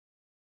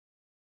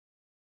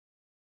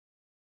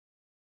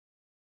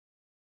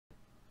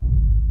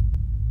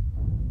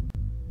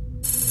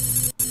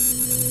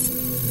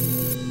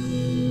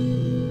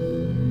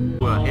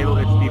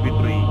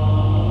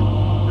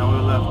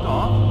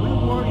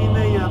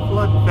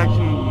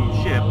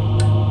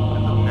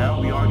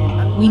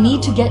We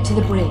need to get to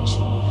the bridge.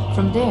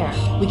 From there,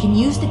 we can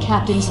use the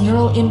captain's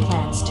neural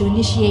implants to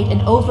initiate an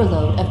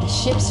overload of the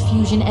ship's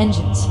fusion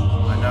engines.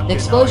 The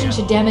explosion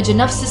should damage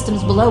enough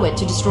systems below it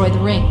to destroy the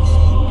ring.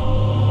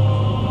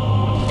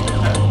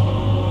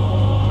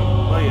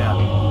 Well, yeah.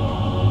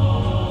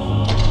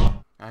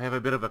 I have a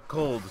bit of a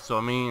cold, so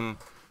I mean,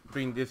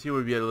 bringing this here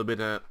would be a little bit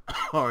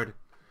hard.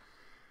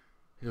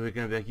 So we're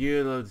gonna be like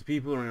here, loads of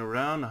people running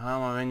around, the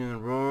hum of engine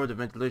roar, the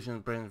ventilation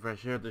brings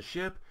fresh air to the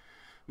ship.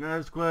 Now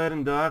it's quiet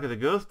and dark at a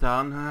ghost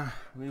town.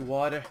 We need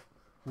water.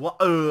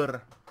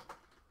 Water!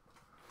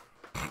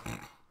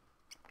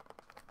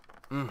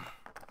 You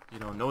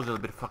know, nose a little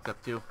bit fucked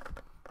up too.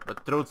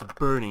 But throat's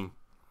burning.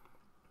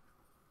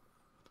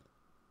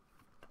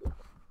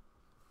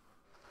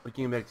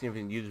 Looking back to see if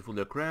anything useful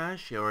to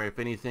crash, or if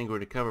anything were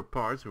to cover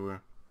parts,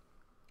 or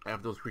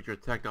have those creatures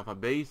attacked off a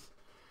base.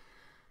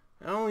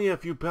 Only a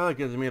few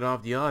pelicans made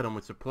off the item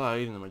with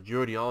supplies, and the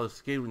majority all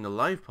escaped in the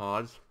life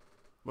pods.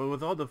 But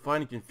with all the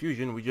fighting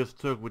confusion we just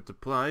took with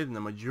supplies, and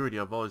the majority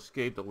have all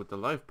escaped with the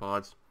life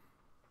pods.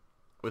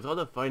 With all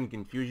the fighting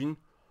confusion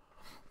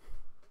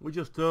we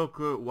just took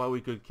what we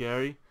could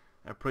carry.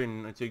 I pray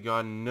to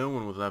God no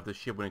one was left the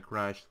ship when it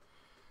crashed.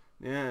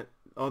 Yeah,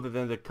 other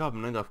than the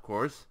Covenant, of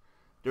course.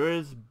 There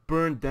is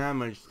burn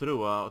damage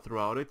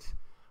throughout it.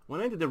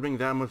 When I entered the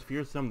ring's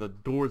atmosphere, some of the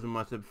doors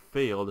must have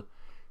failed.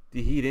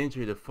 The heat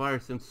entered, the fire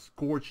sent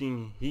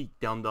scorching heat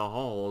down the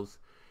halls.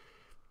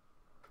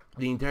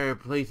 The entire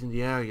place in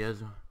the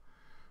areas.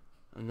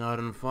 A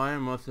northern fire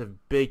must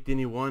have baked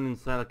anyone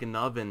inside like an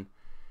oven.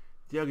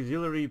 The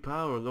auxiliary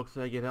power looks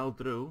like it held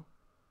through.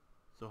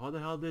 So how the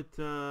hell did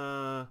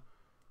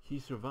he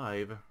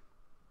survive?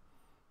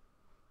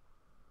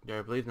 The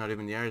airplane's not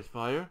even the air's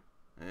fire.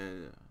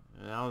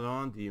 Held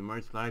on, the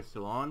emergency light's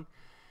still on.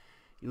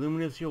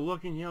 Illuminates your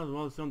looking here as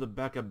well as some of the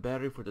backup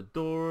battery for the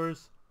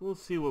doors. We'll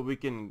see what we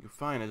can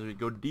find as we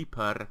go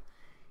deeper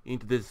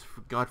into this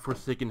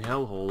godforsaken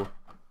hellhole.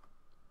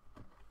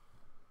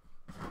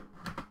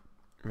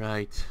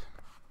 Right.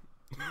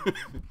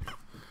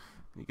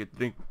 You could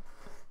drink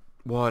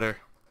water.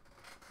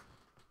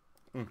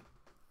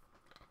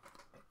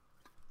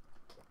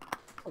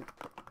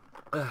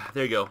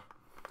 There you go.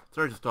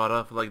 Sorry to start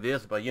off like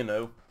this, but you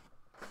know.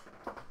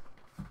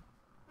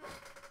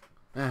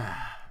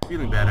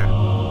 Feeling better.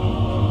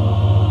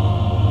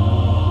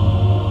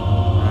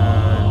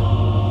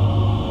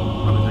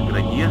 Probably a good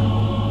idea.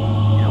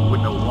 You know,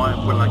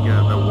 put like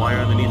the wire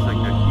underneath like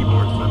the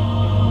keyboard, but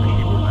the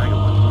keyboard bag of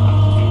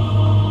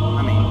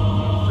I mean,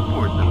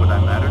 support for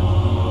that matter.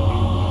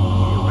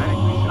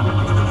 Theoretically, should be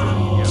good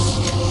video.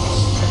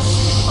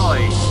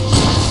 Oi!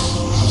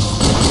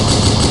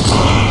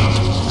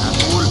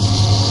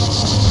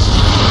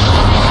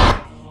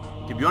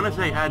 To be honest,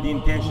 I had the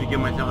intention to give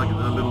myself like a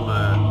little, I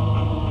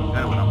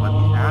don't know what the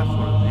ass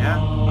was, yeah?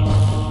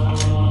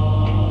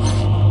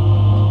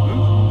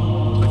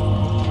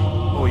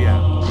 Oh yeah,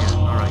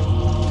 alright.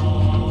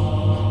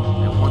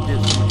 I want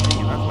this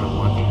machine, that's what I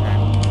want.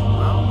 And,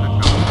 well, let's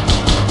go.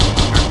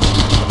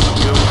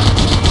 Sure.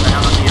 The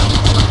hell idea.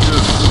 Let's do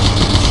it.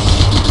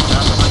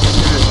 That's what I can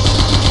do.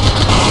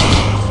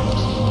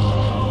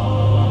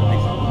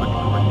 Makes it look like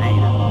a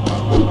grenade.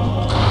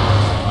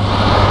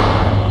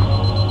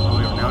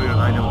 Now you're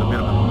right, that was a bit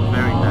of a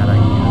very bad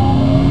idea.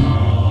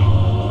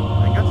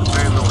 I got some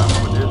very low level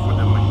for this, for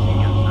the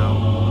machine, so...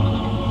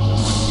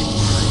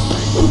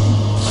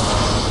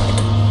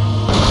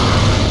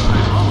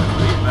 What's wrong with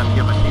me? You have to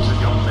get my teeth with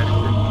your own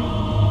medicine.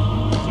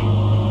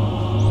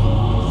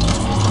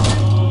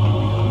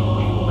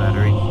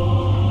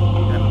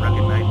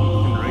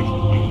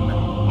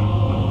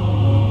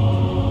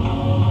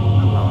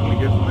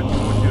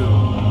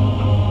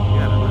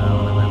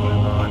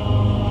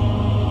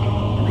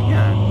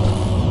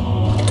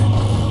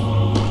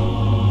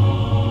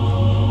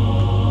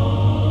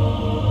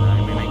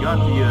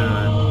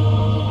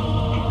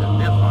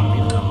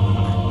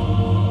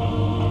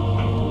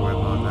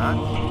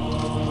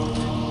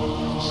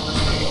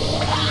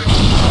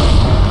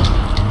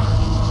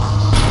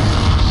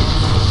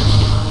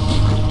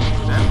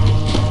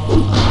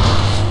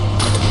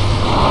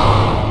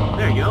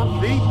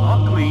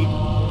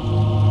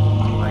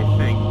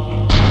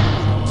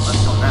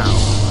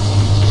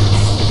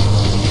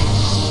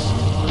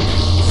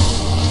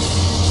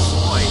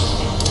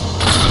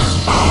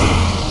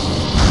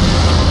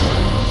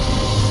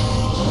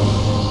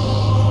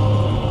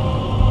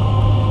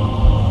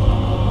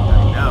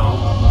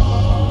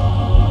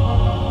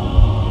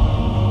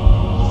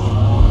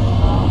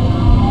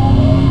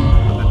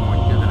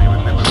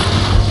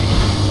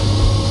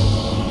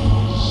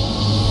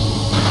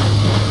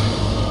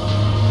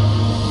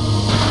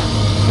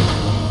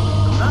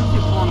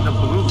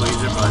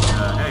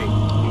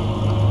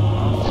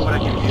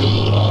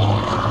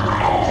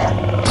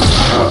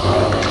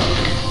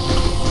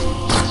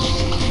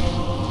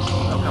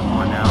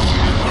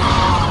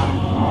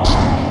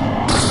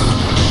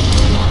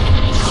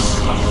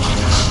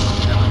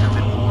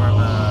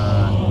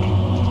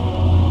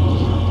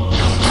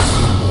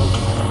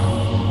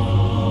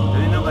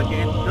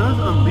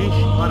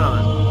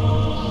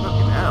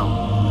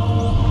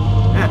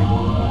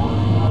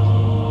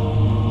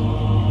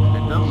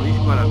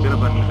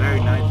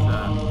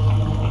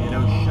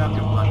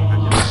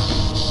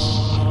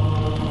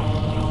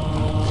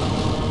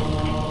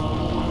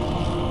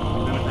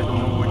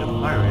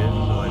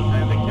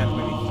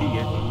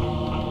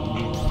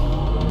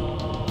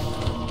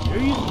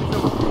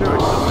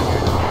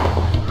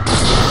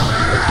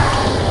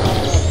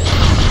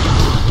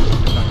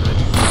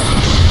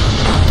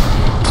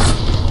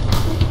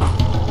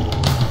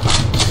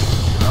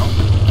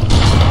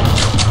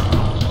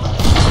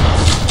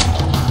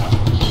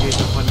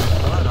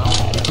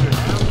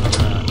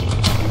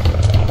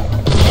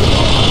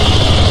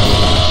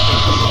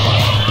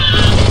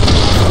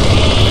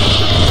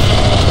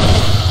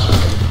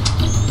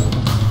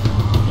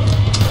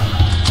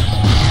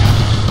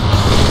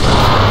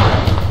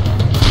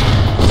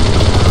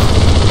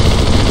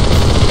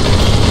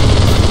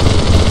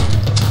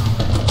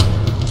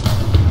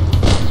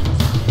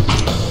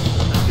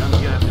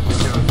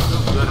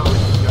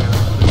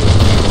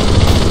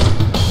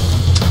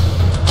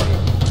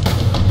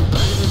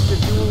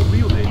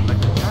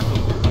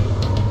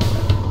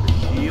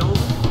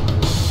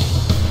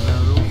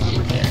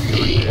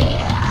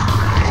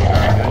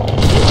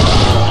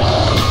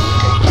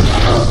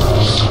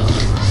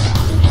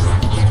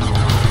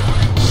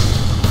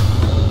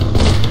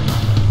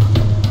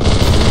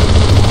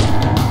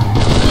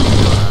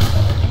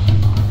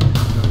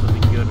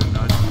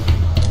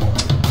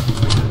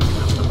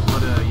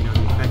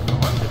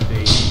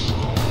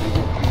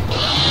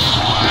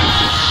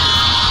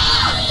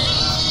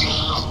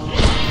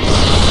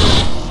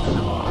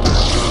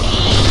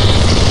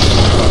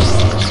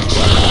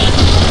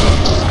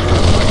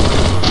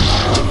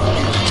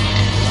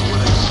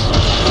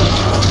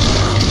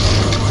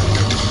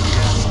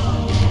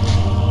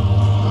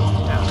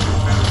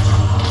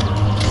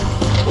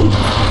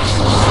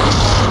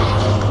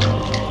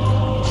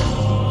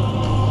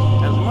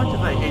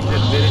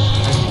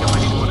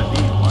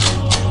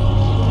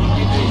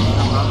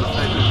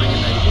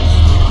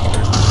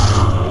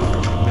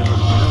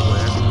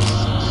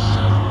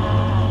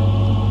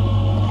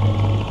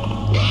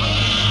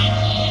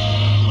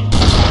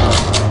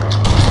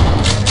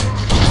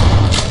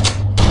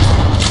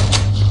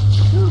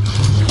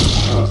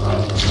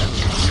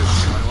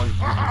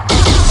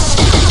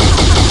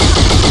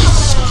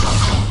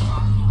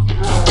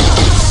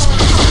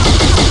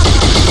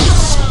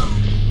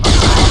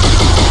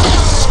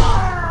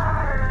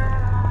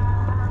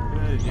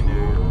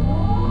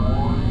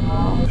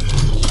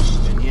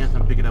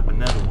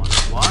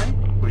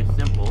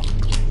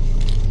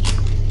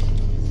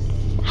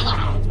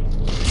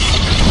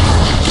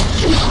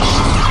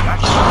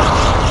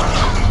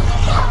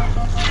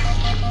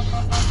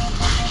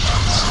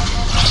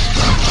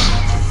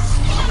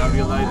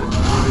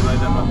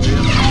 them up there.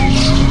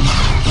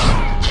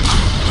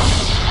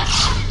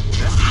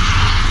 Okay.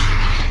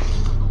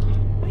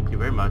 Thank you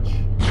very much.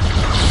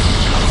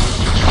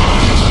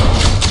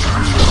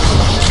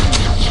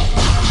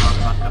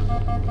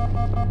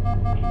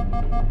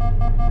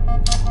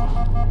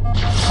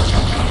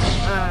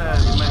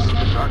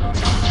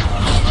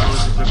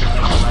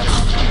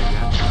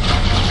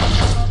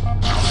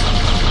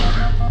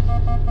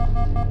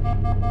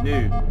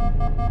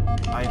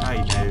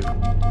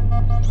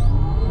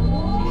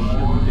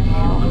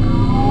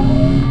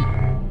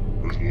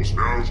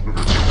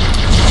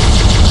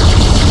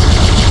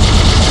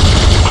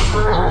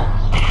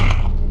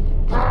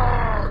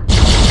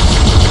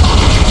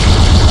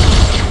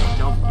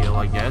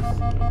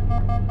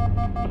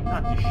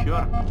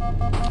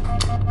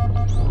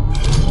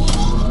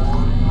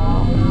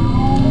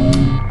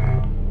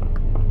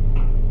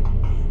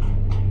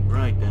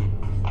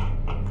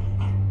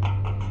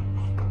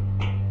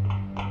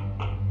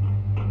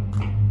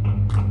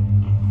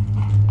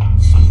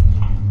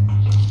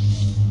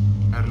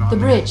 The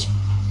bridge.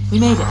 We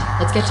made it.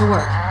 Let's get to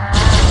work.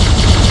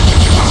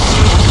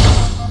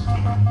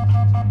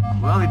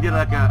 Well, he did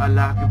like a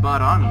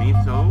lackabot on me,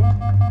 so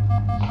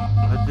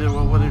I did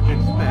what did you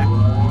expect?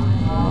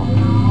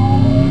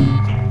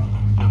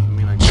 Doesn't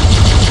mean I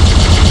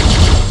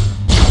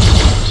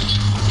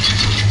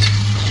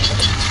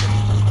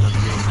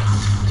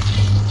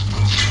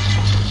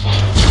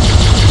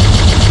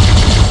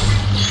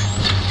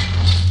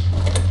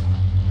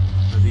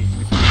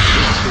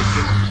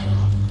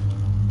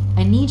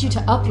I need you to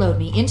upload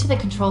me into the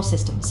control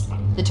systems.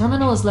 The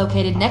terminal is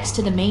located next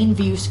to the main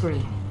view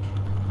screen.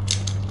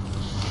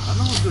 I don't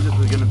know how good this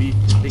is gonna be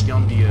to take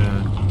on the, you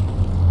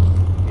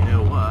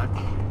know what?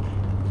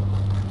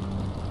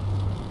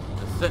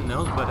 The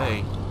Sentinels, but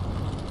hey.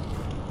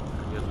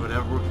 I guess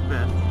whatever works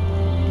best.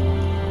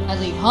 I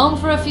leave home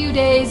for a few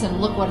days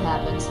and look what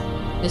happens.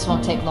 This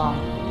won't take long.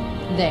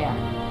 There.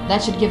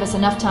 That should give us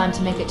enough time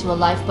to make it to a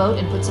lifeboat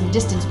and put some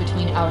distance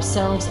between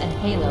ourselves and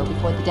Halo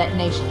before the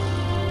detonation.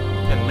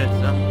 10 minutes,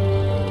 huh?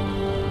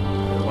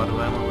 What do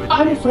I want with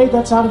I'm afraid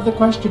that's out of the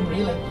question,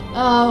 really.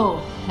 Oh,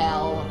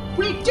 hell.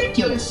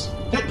 Ridiculous!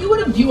 That you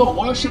would imbue a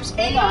warship's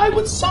AI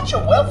with such a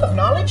wealth of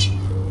knowledge?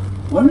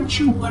 Weren't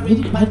you worried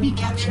it might be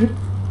captured?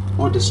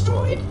 Or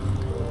destroyed?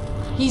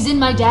 He's in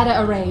my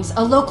data arrays,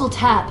 a local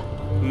tab.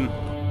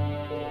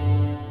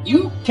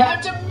 You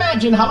can't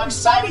imagine how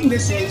exciting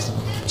this is!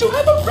 To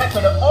have a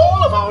record of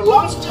all of our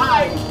lost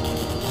time!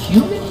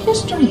 Human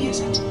history, is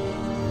it?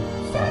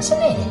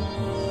 Fascinating.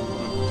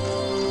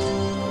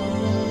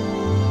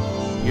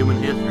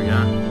 Human history,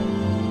 huh?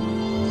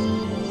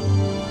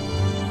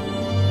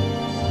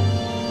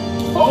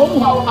 Oh,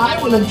 how I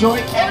will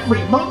enjoy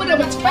every moment of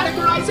its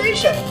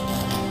categorization!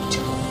 To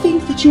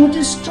think that you would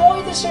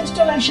destroy this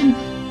installation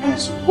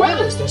as well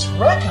as this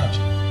record!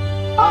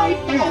 I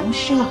am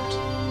shocked.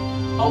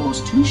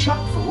 Almost too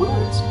shocked for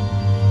words.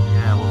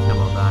 Yeah, we'll see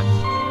about that.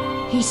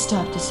 He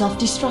stopped the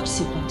self-destruct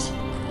sequence.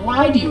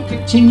 Why do you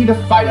continue to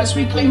fight us,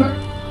 Reclaimer?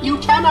 You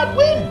cannot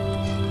win!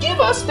 Give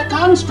us the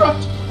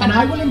construct, and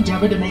I will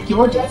endeavor to make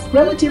your death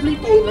relatively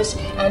painless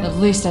and... At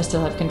least I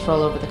still have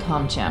control over the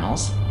comm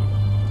channels.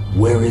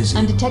 Where is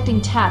I'm he?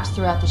 detecting taps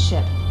throughout the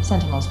ship.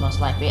 Sentinels,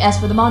 most likely. As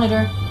for the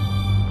monitor,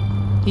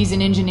 he's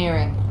in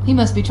engineering. He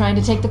must be trying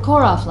to take the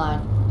core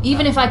offline.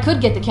 Even if I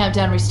could get the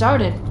countdown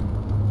restarted,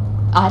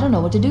 I don't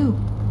know what to do.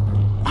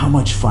 How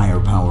much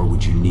firepower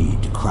would you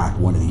need to crack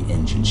one of the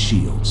engine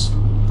shields?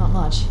 Not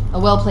much. A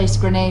well-placed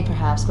grenade,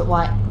 perhaps, but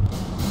why...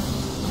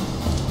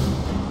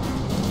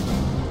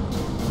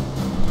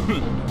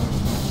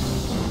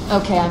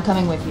 Okay, I'm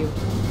coming with you.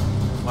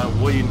 Why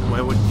would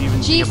you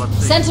even Chief, think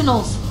about saying?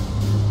 Sentinels!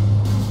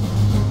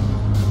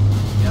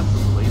 Yeah, for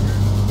later.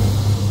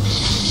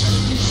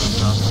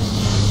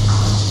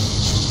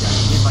 Yeah,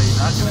 if I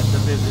not gonna the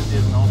visit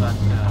isn't all that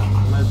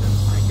pleasant.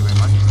 Thank you very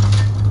much.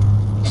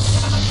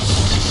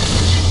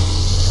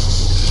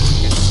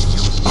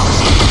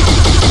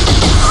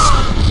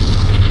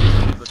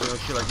 Look at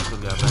shit like this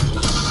will get back.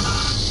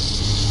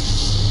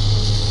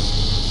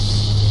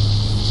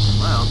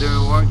 Well, they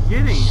weren't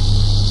kidding.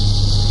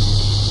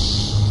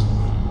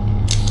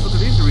 Look at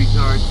these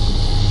retards.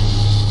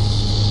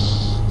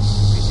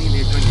 They think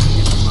they're trying to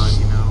shit them, but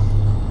you know,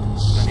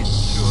 gonna get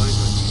destroyed,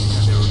 but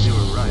yeah, they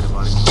were right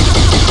about it. I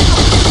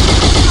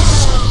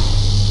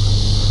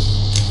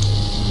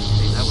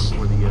think that was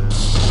for the big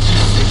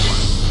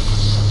one.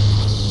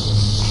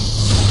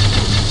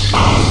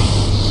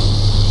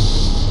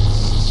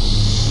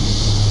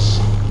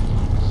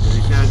 Is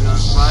the charger on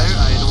fire?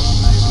 I don't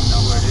even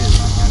know where it is.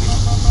 I can't even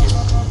see it.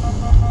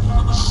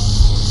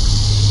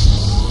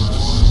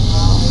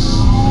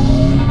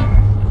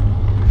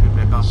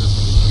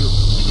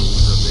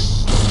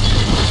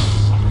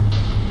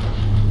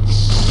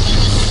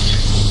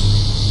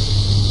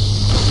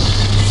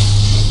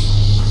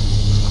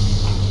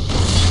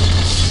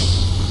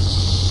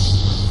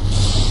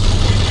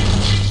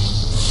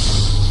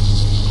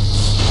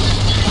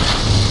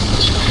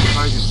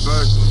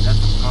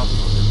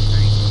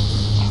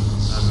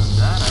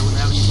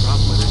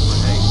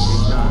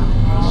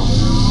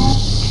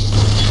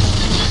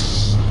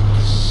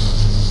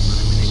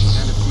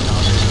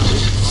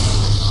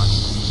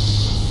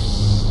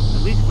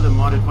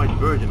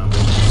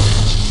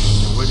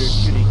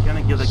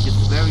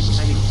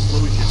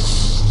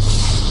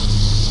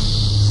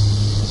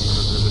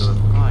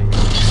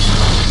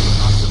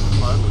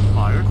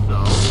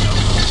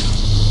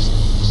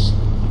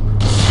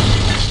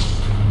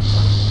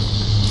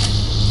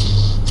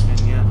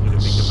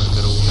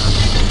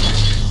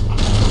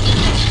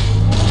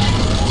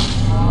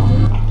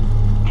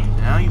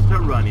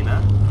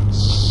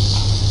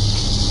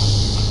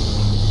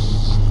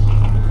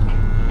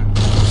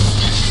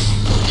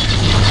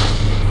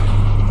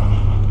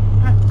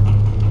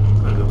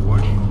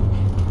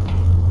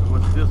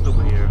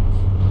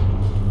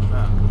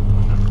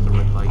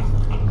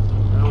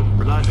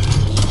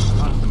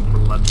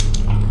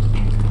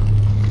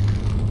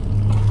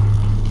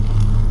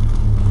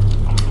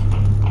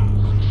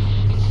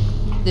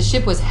 The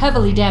ship was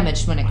heavily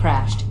damaged when it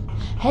crashed.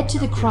 Head to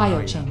the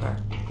cryo chamber.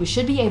 We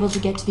should be able to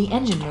get to the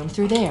engine room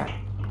through there.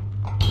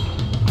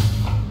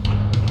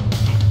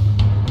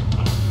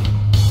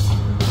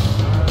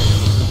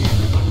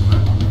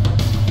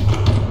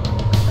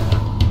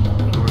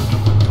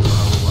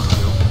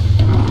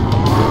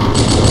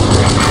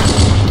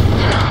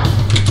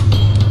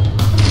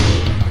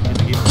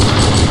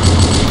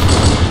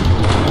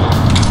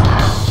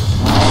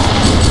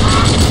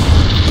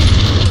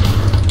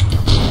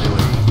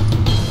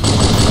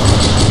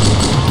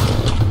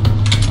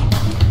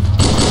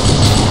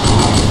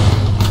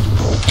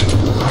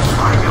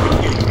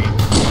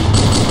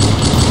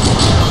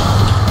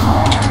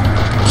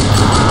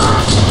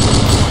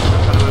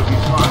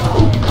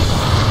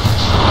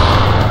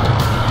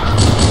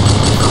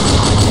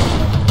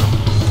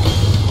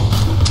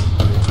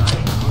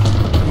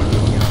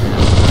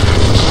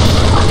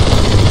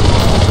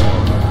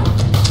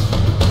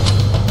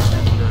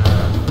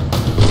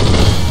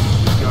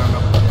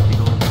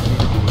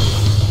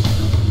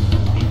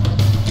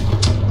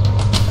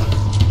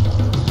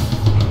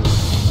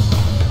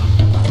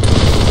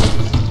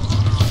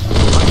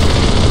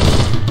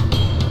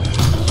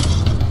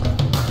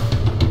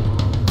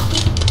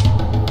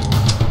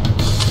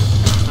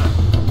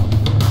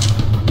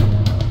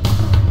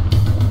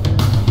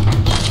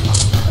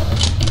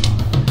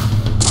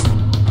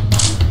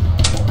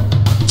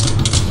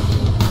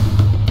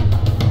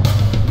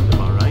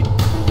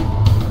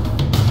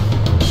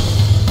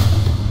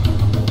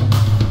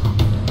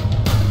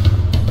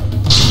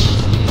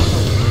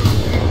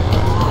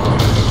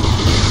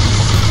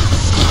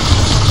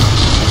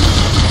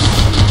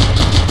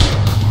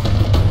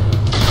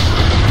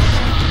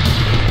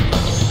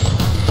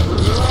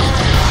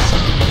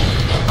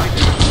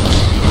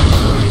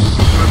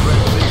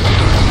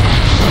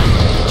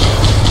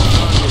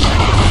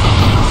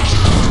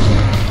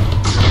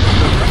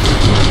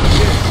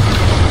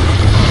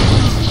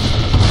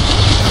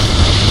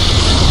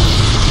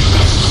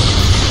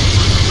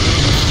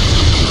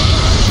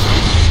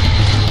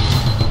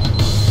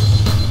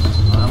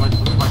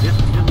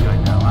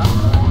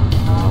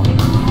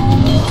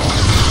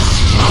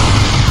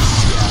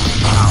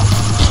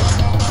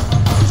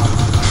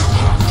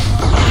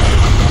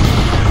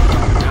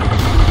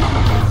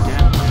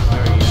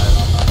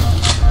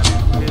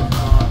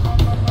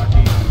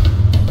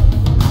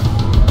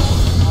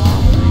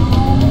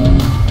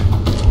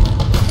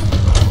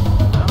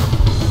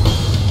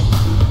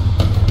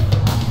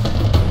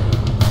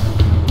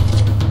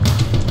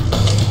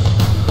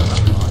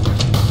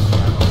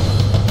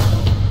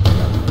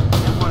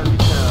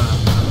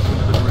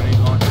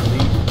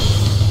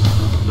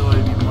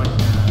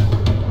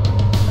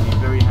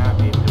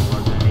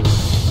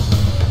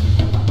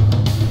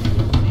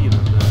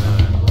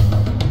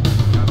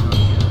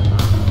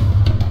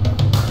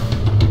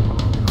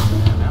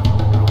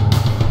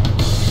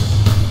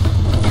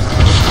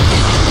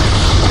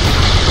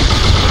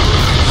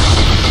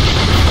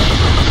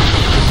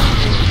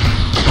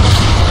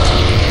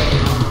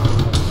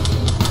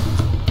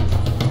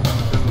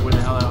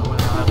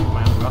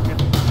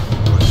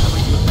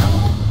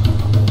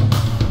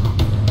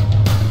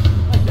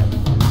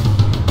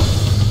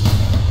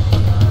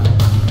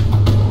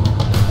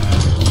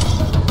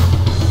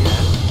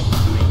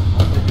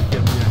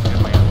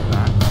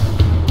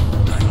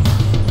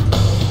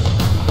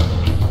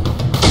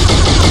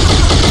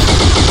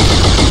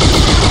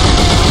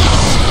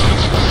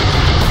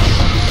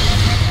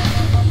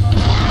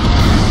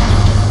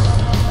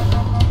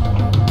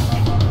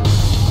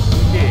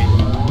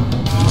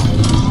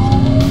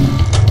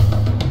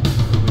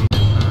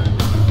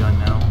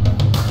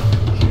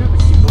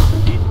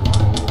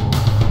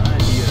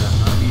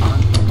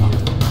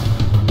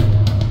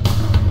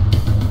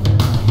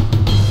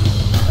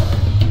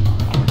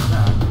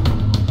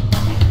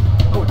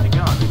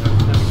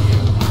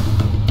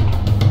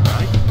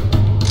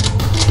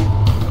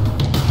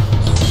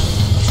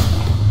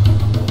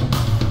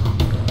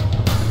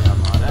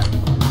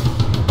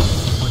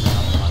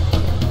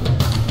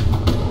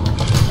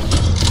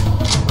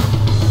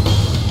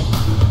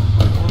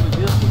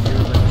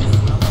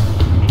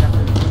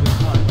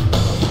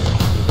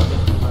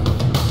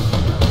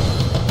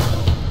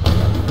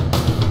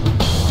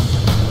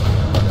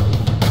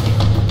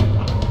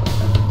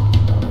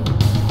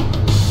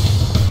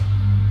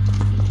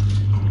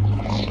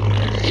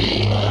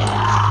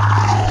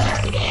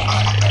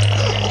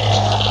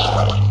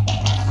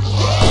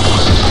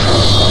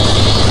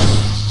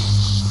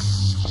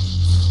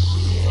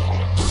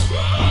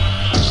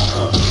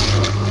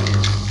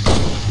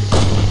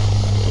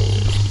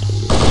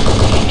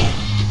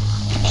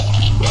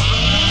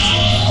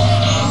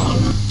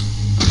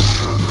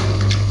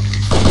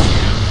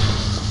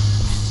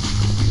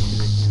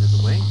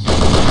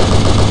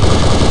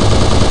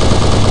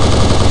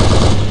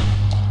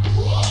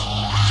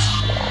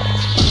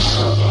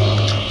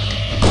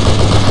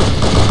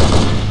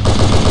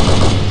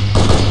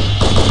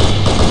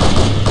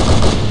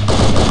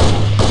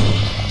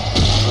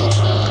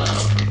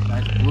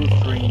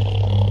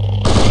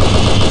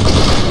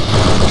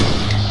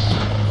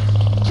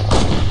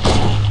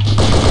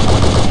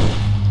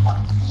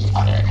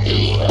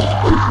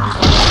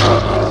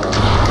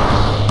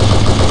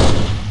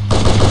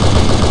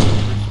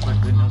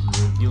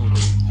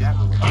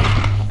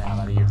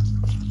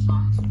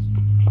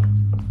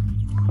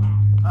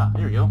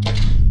 there you go.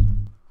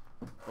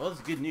 Well,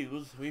 it's good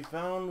news. We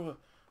found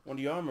one of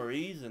the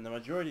armories, and the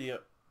majority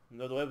of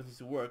the weapons seems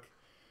to work.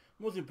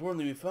 Most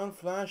importantly, we found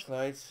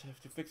flashlights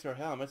to fix our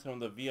helmets on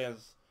the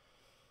VISR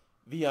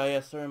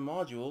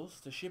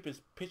modules. The ship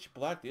is pitch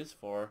black this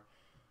far.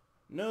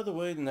 No other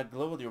way than that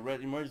glow of the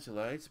red emergency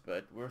lights,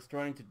 but we're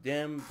starting to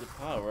dim the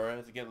power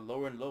as it gets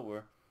lower and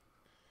lower.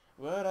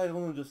 Well, I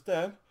don't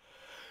understand.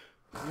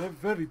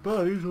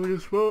 Everybody's only a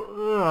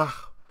small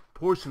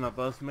portion of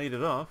us made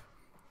it off.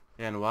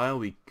 And while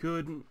we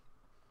couldn't,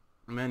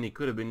 many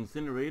could have been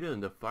incinerated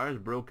and the fires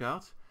broke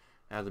out,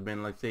 has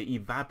been, let's say,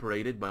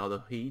 evaporated by all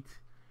the heat.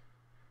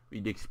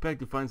 We'd expect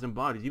to find some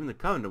bodies, even the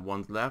Covenant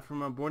ones left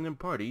from our boarding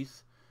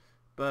parties,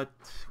 but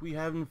we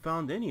haven't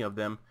found any of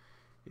them.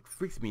 It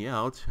freaks me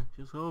out.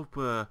 Just hope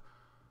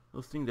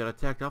those things that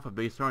attacked Alpha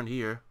Base aren't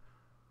here.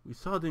 We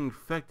saw them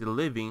infect the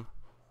living.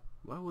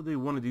 Why would they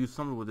want to do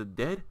something with the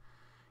dead?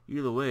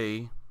 Either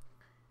way,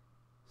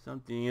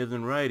 something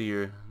isn't right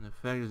here. The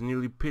fact it's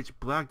nearly pitch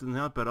black doesn't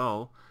help at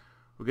all.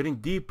 We're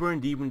getting deeper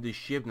and deeper into the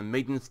ship, the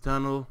maintenance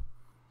tunnel.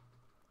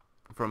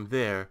 From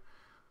there,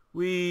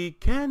 we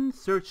can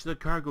search the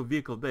cargo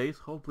vehicle base.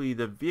 Hopefully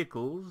the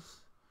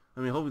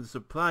hopefully the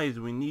supplies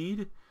we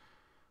need.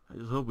 I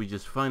just hope we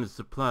just find the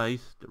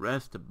supplies. The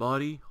rest, the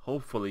body,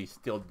 hopefully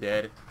still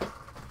dead.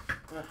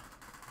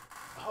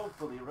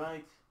 Hopefully,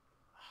 right?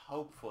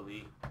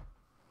 Hopefully.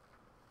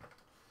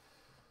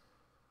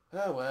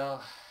 Oh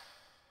well.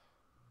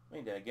 I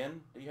mean, then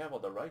again, you have all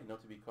the right, to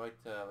be quite,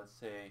 let's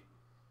say,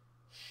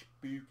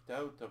 spooked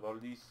out of all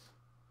these.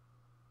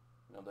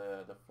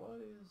 The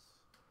flood is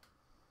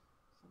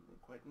something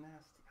quite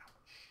nasty.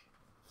 Ouch.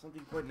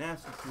 Something quite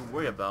nasty to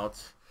worry about.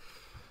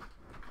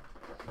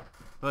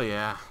 Oh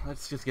yeah,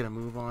 let's just get a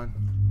move on.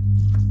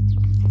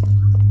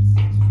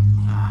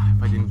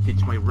 If I didn't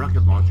ditch my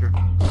rocket launcher.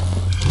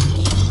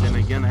 Then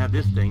again, I have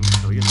this thing,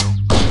 so you know.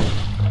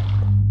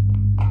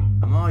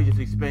 I'm always just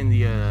expanding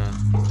the,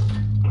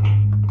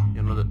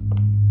 the...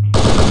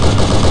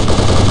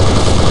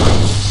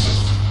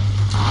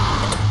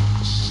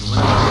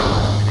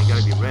 I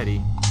gotta be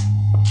ready.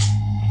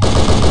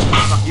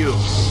 Fuck you.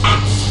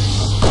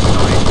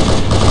 Sorry.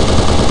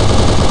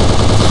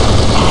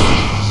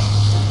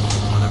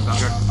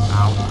 Motherfucker.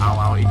 Ow, ow,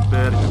 ow. It's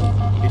burn.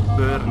 It's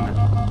burn.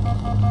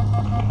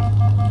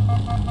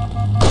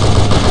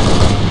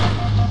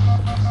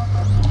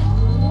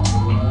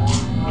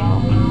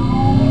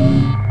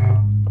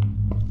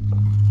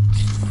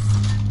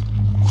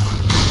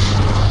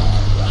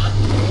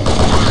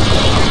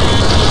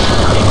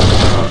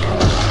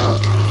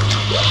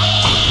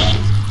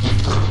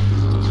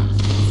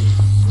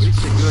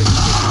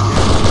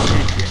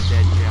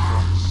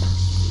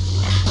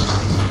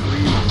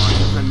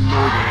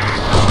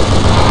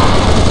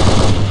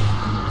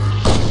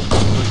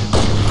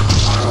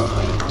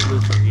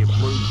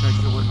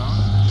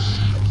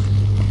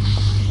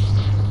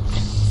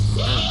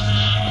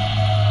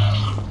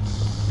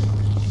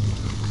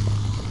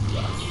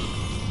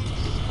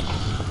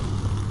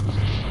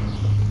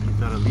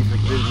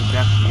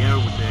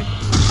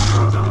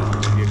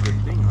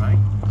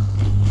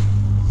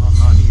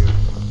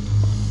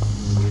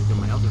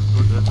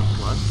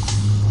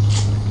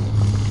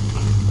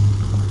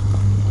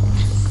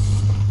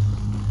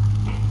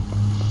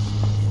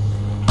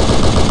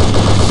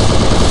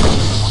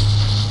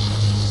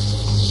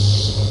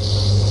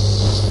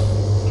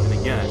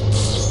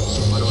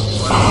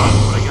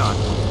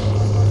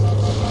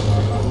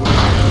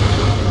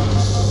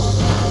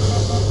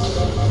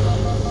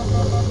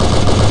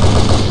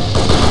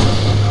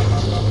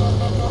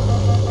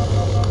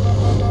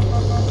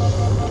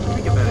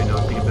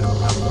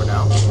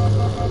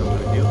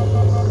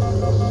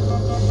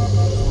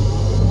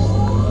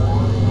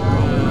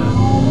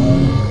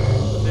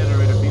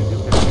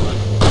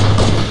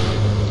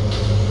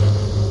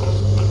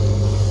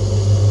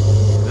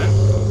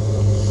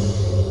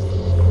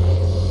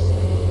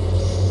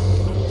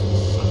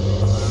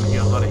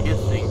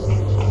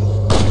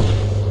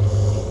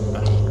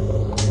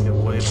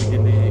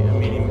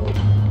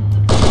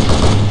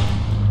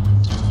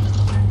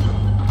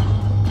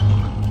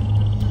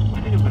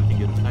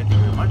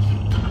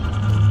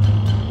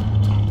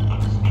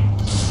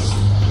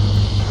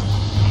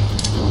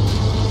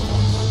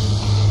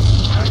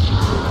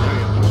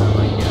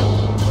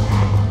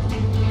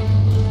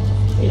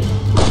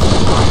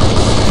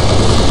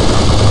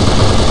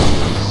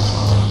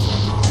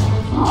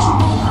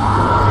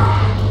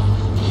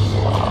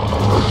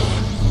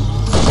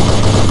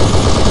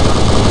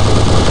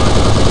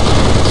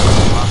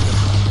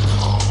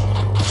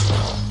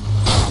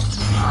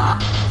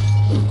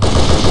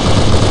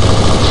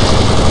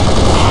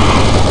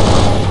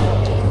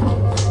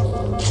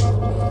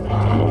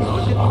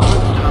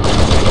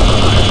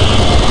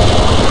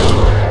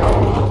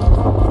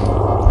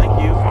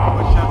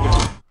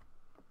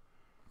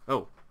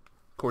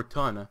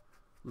 Cortana.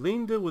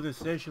 Linda was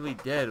essentially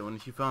dead when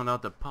she found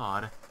out the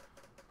pod.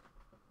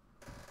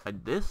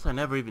 This I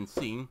never even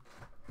seen.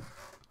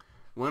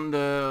 When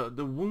the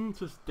wound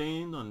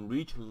sustained on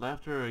Reach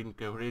left her in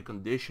critical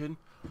condition,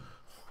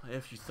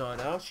 If she saw it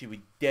out, she'd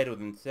be dead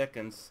within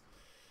seconds.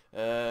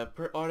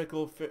 Per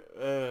article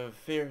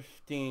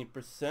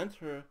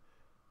 15%,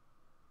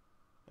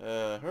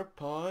 her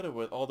pod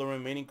with all the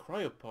remaining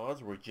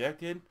cryopods were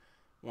ejected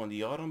when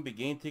the Autumn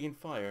began taking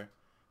fire.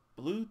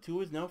 Blue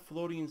 2 is now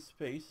floating in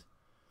space.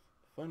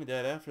 Funny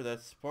that after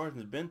that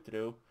Spartan's been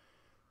through,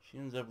 she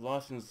ends up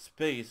lost in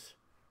space.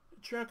 The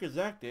track is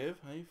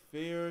active. I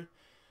fear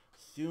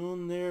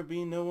soon there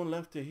be no one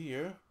left to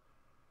hear.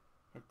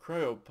 Her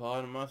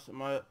cryopod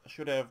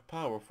should have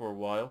power for a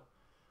while,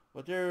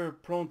 but they're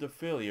prone to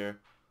failure.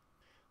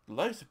 The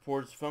life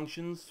support's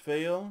functions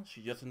fail.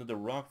 She's just another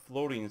rock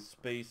floating in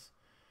space.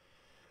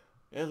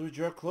 As we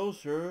draw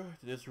closer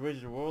to this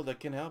rigid world, I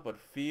can't help but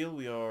feel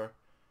we are.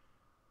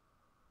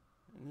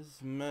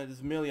 This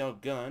is merely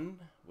outgunned.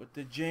 With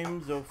the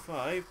James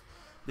 05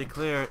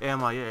 declared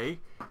MIA,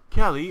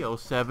 Kelly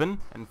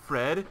 07 and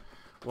Fred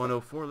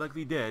 104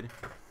 likely dead.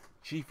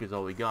 Chief is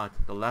all we got.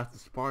 The last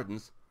of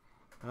Spartans.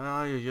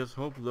 I just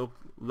hope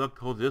luck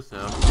holds this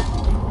out.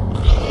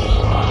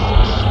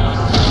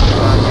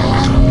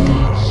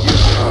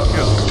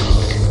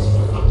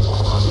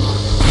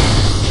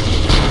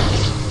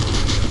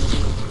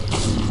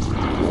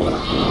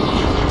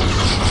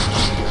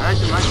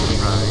 Imagine my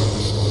surprise.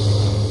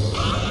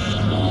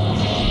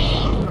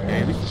 Okay,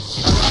 at least that's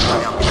what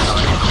you think.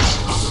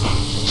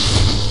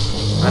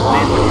 I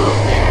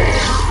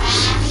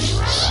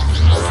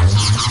was gonna have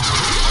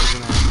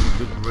some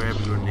good grab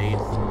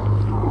grenades.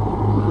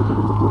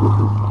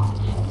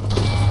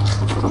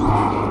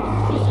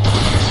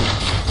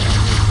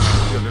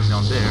 Them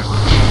down there.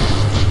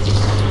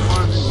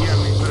 Ones in here, I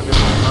mean, could have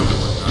been another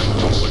one.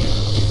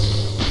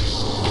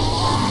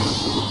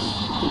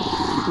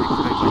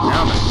 Expect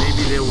now that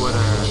maybe they would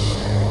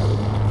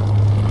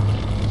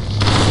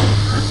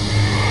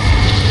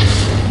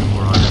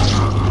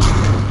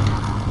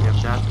if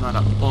that's not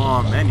a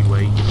bomb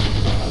anyway.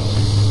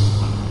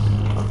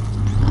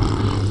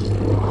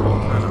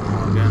 Kind of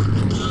wrong again.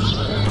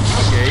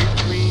 Okay,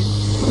 please.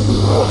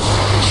 What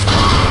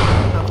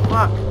the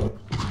fuck?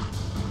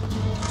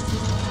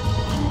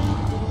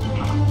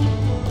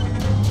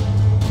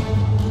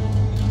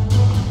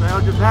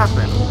 What just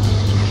happened?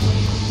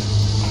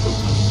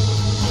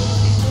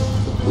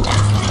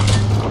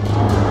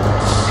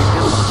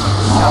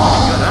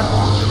 Good,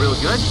 huh? Is it real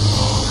good?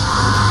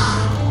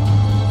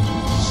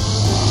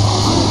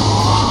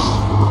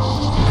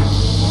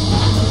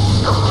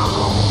 I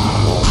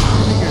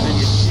think there's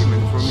any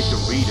achievement for me to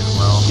read as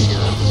well.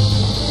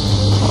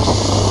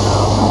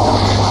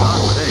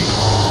 But hey,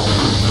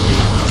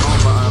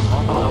 I'm all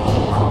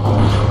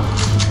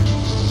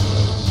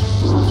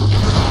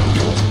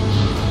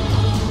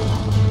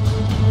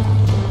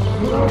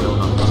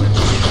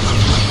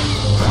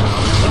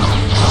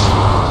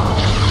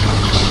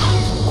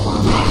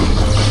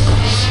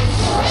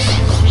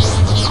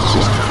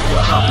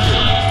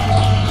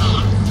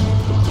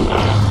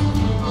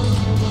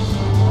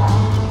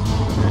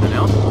anything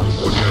else? Of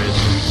course there is.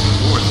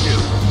 More too.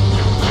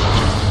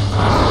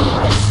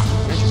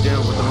 Get you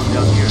down with the one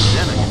down here,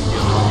 then I can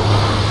steal it.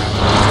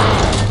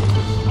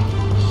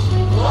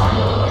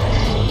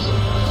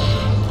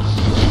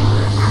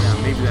 Yeah,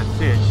 maybe that's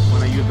it.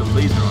 When I use the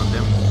laser on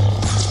them.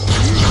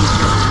 Usually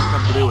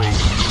come bluey.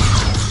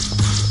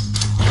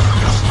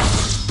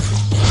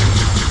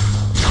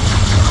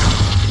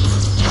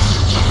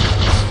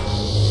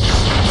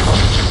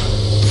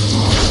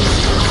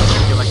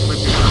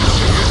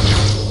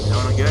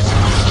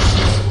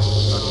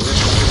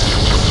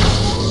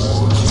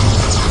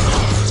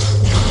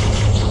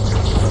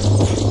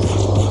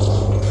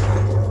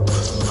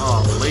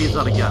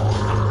 Not again.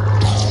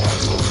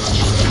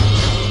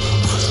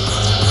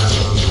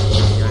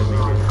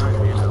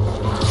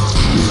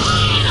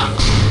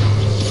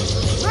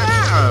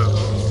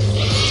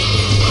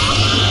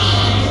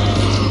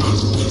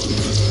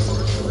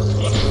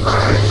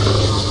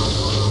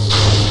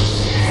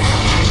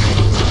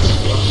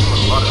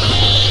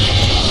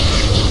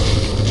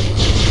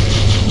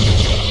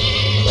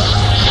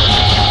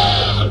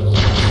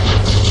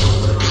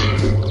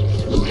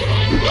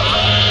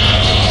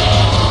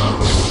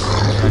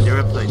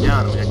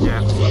 Down.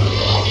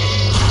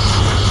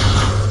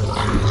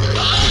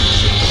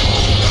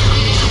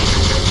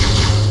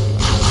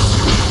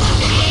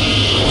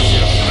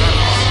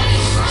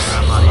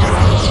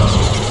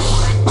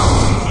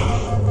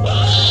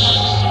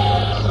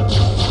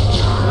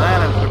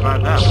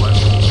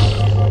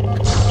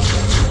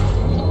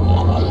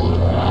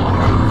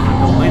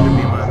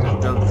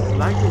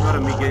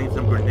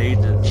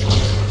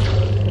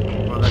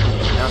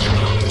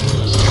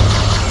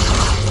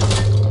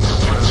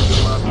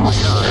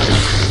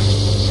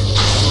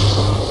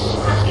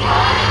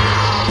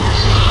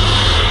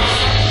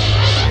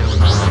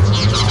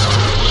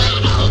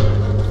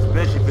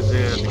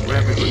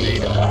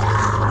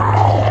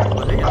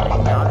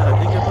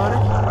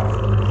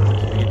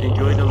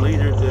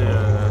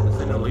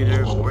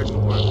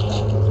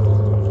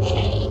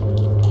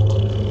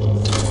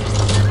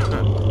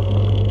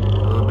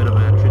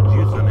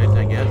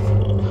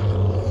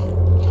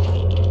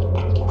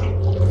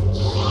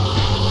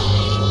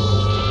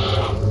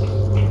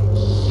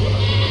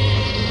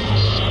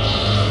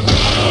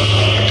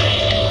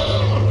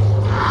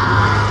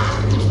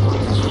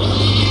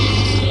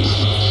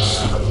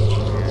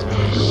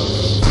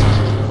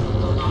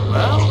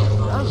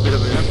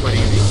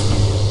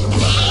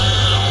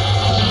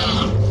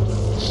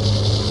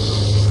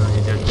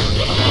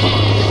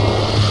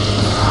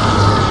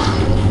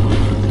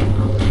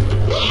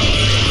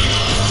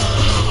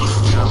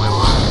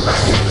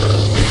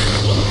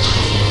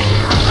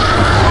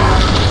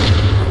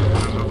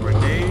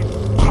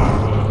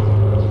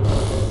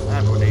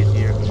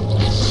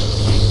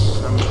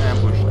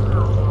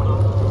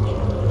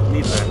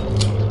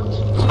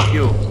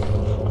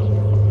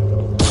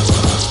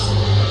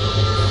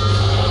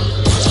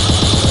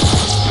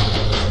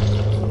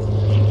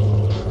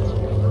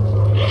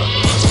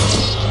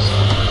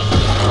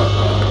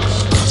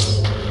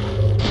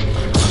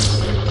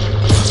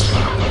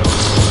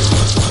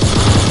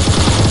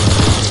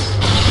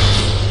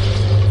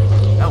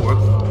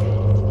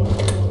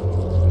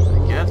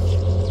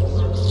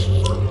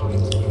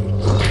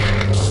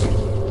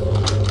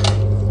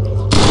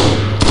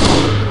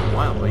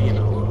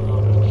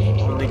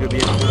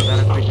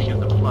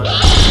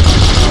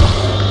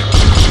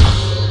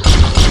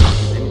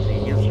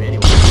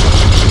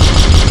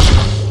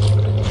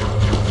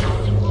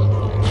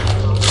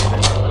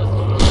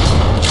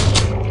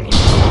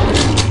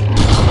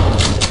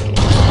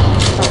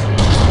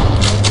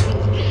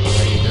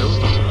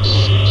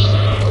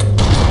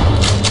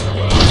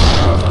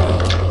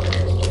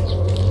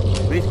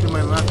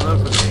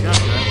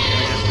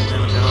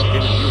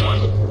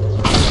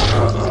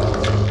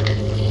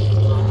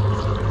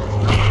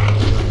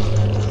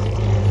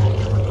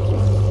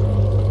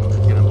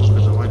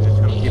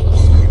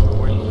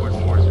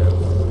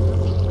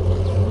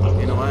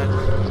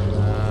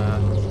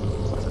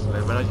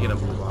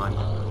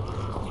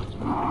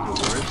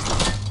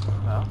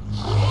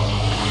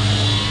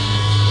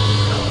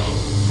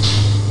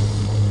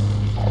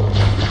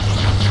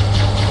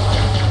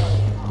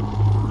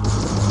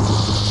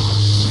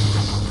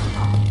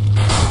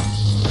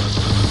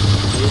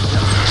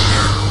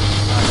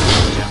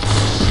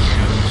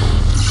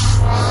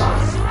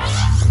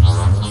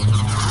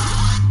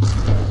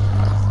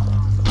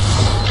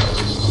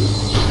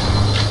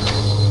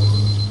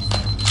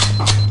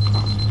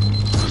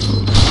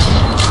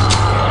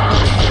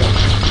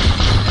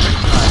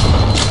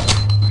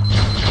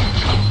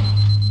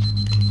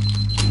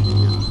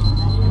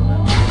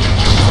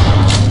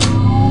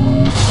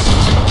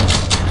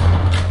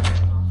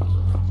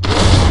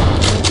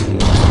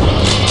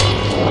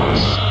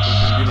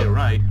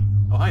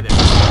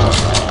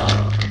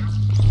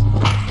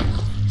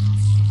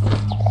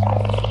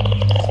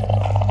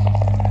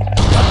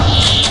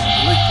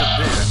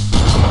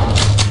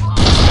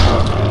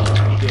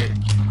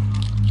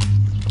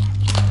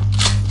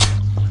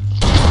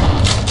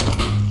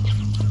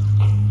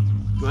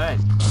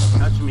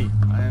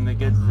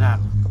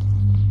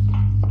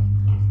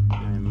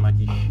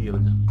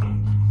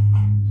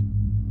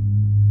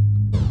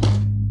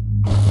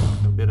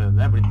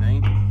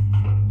 everything.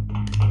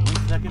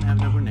 1 second I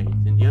have no grenades.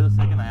 In the other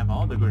second I have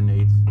all the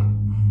grenades.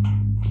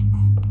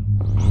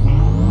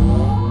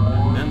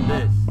 And then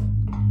this.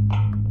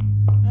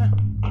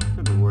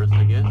 Could be worse,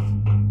 I guess.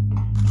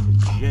 It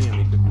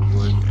genuinely could be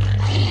worse.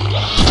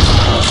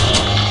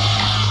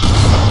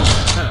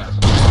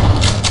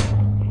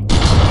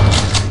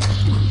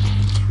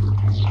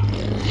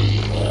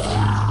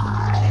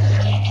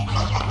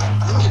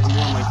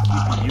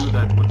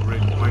 That would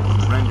require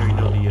to render, you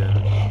know,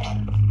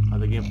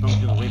 the game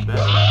functions way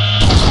better.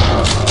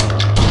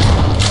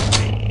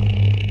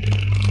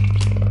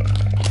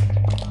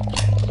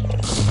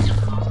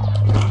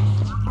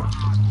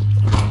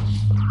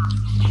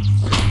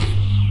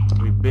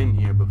 We've been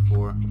here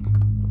before.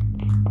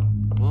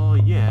 Well,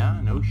 yeah,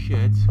 no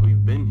shit.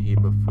 We've been here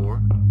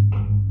before.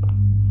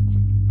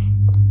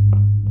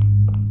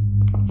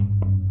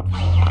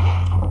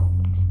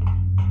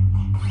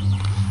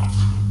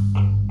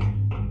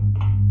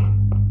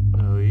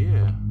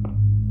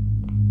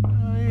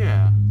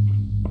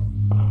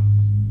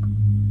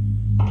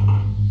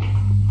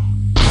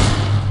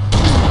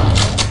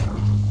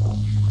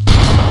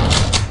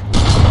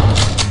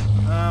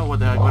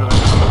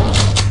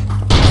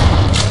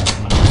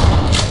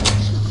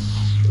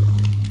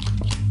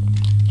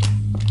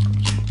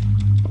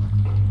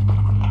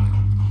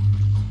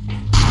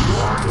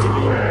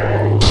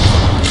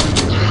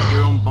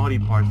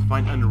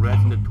 Find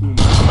unrest in the tomb.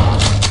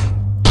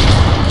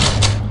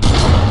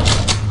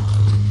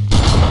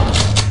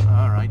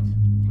 Alright.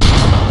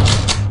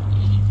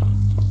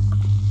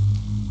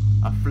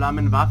 A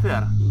Flammenwaffe. I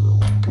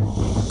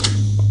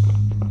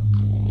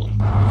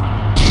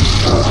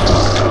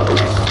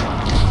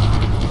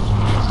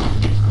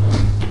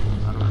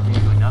don't think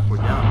it's going up or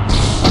down.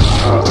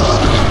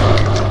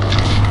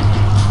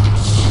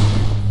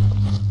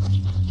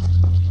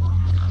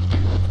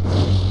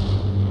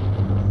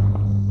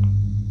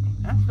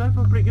 That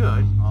felt pretty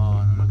good. Oh,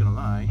 I'm not gonna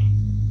lie.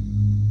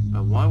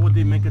 But why would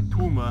they make a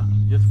tumor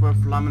just for a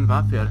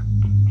Flammenwaffe? That's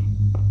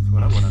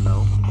what I wanna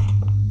know.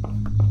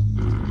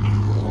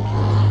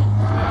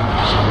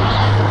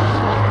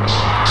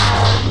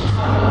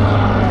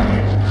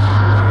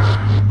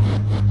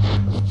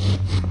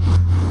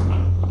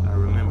 I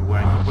remember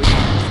where I put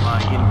my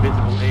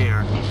invisible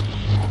air.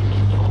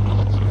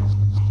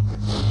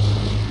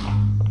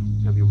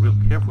 Gotta be real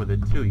careful with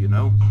it too, you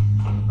know?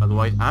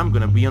 Otherwise, I'm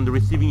gonna be on the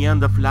receiving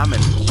end of Flammen.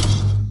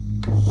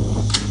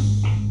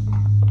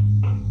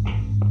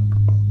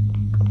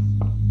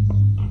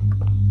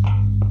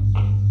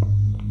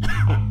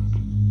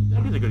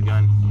 That is a good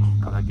gun.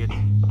 I like it.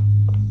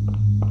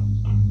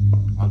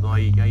 Although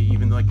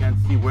even though I can't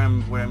see where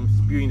I'm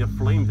spewing the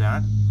flames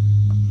at,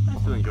 I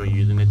still enjoy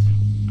using it.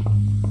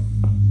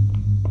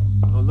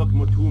 Oh look,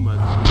 more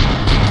tumors.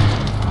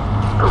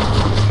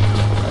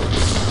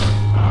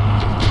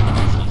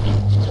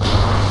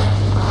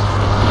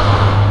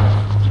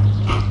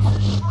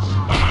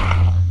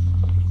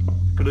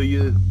 Could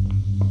you?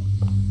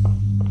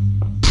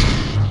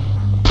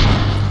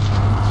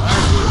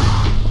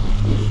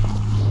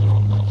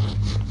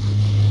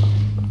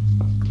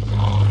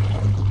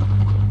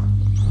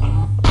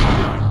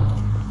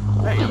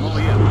 Hey, I'm over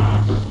here.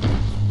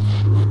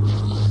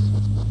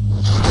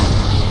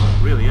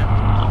 Really, yeah?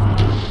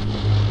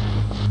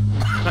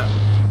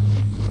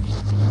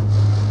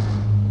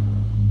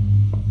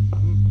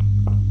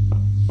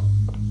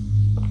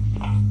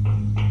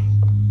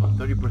 About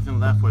 30%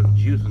 left with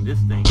juice on this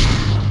thing.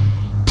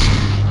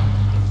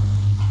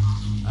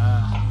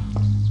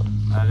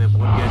 It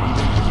would get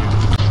even here.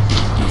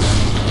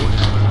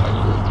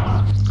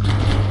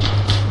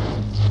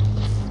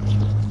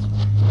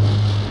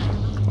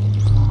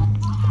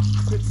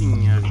 Putting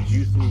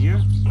juice in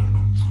here.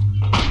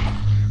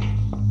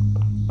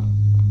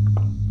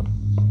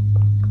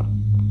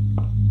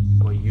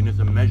 What units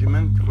of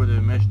measurement for the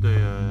amount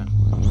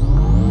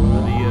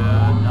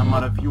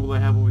of fuel I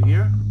have over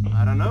here?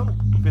 I don't know.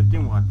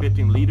 15 what?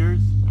 15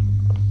 liters.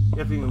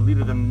 15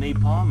 liters of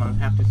napalm. I don't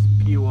have to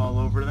spew all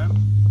over them.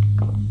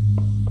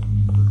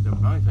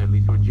 Nice, at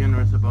least we're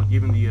generous about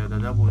giving the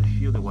double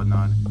shield and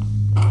whatnot.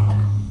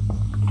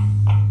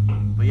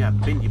 But yeah,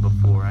 I've been here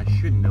before. I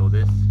should know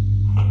this.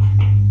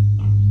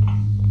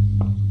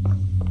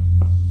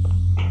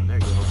 There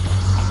you go.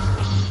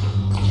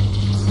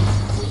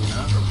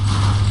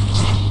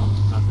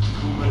 Got the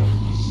tumors.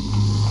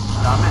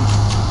 Ramen.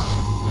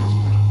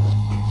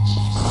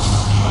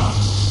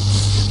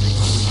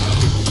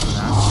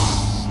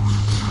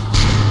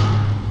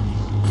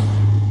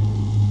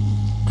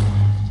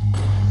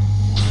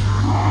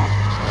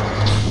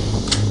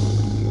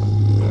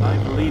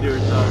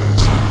 Liters of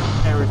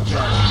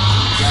paracel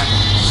gas.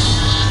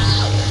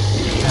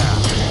 Yeah.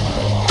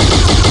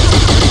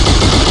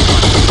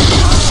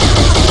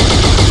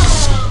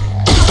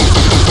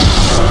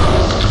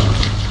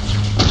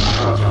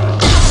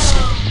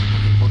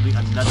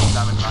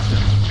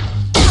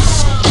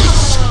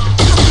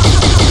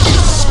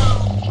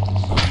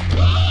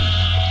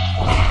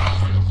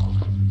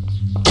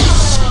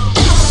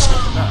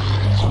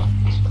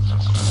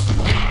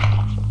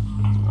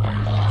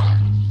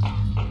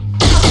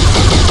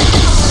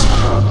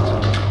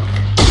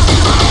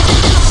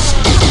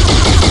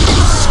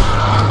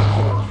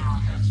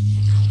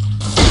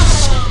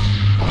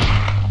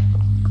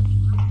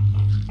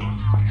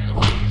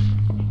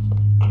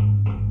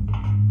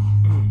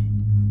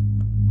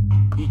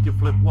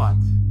 flip what?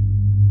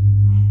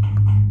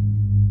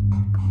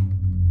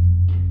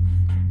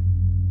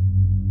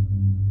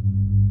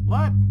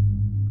 What?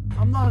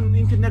 I'm not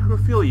into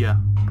necrophilia.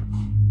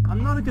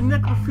 I'm not into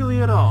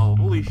necrophilia at all.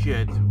 Holy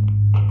shit.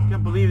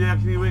 Can't believe they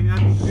actually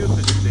do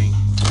such a thing.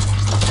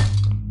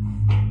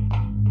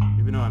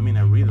 Even though, I mean,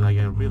 I really like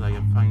I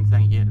find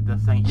saying here to be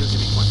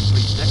quite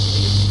pretty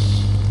sexy.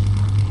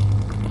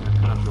 I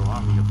cut off your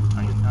arm from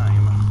time to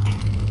time.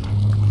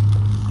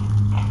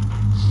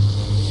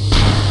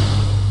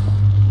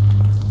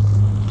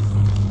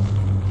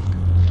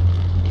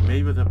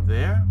 Maybe it was up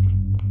there?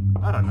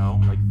 I don't know,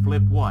 like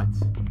flip what?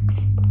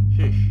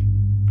 Shish.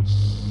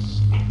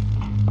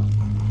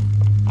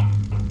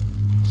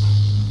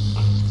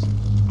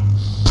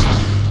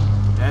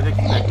 As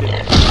expected.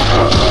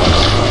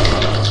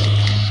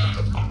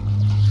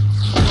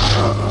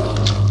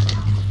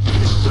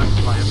 Ducks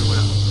fly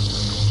everywhere.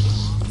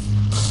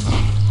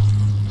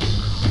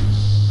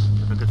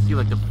 If I could see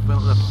like the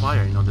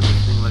fire, you know, this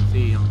thing, let's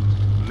see,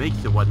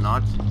 makes it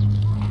whatnot,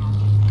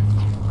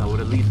 I would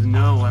at least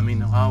know, I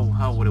mean,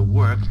 how would it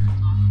work?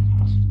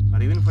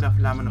 But even for the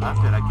flammable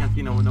outfit, I can't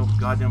see no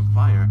goddamn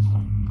fire.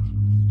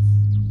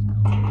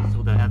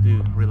 So that I have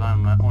to rely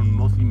on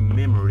mostly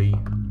memory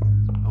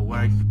of where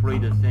I spray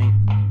the thing.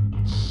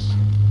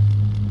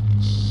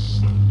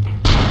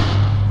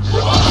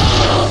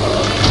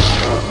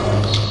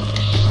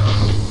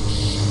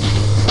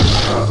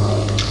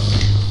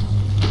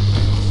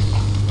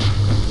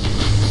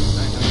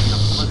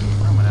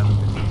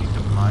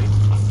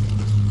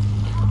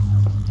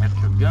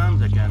 Extra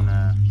guns, I can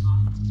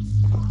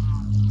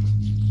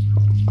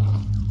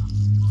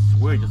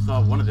swear I just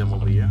saw one of them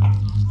over here.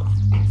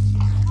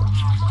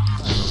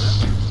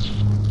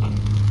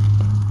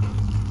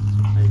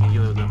 You can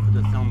hear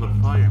the sound of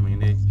fire. I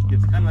mean,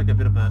 it's kind of like a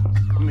bit of a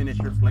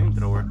miniature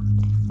flamethrower.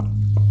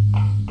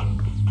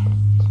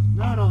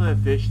 Not all that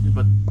efficient,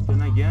 but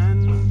then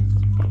again,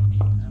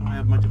 I don't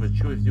have much of a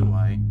choice, do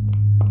I?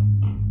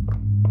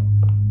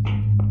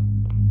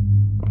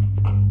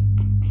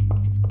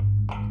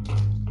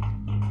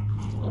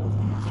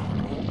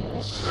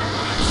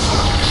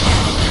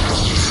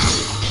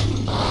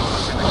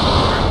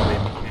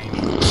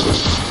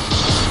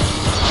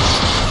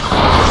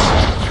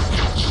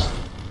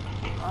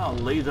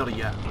 Laser,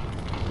 yeah.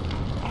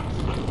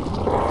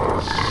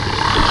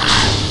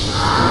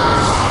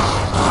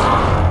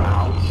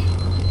 Ouch.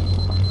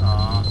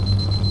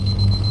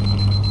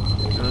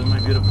 There goes my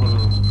beautiful...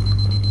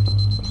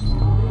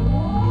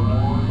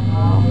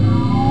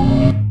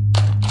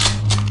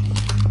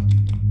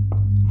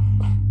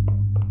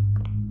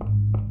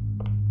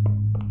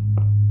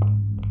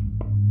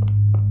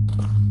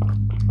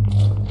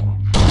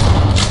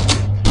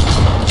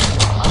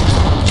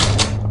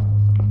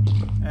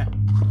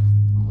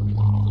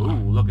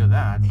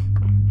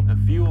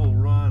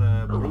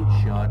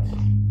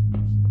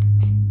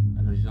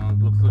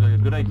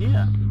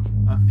 idea.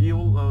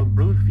 A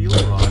brute fuel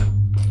rod.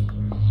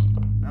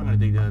 Now I'm gonna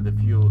take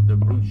the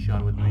brute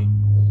shot with me.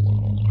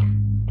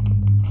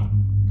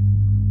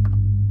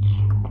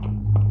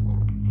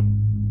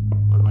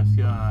 What my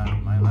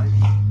my life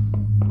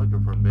flicker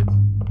for a bit.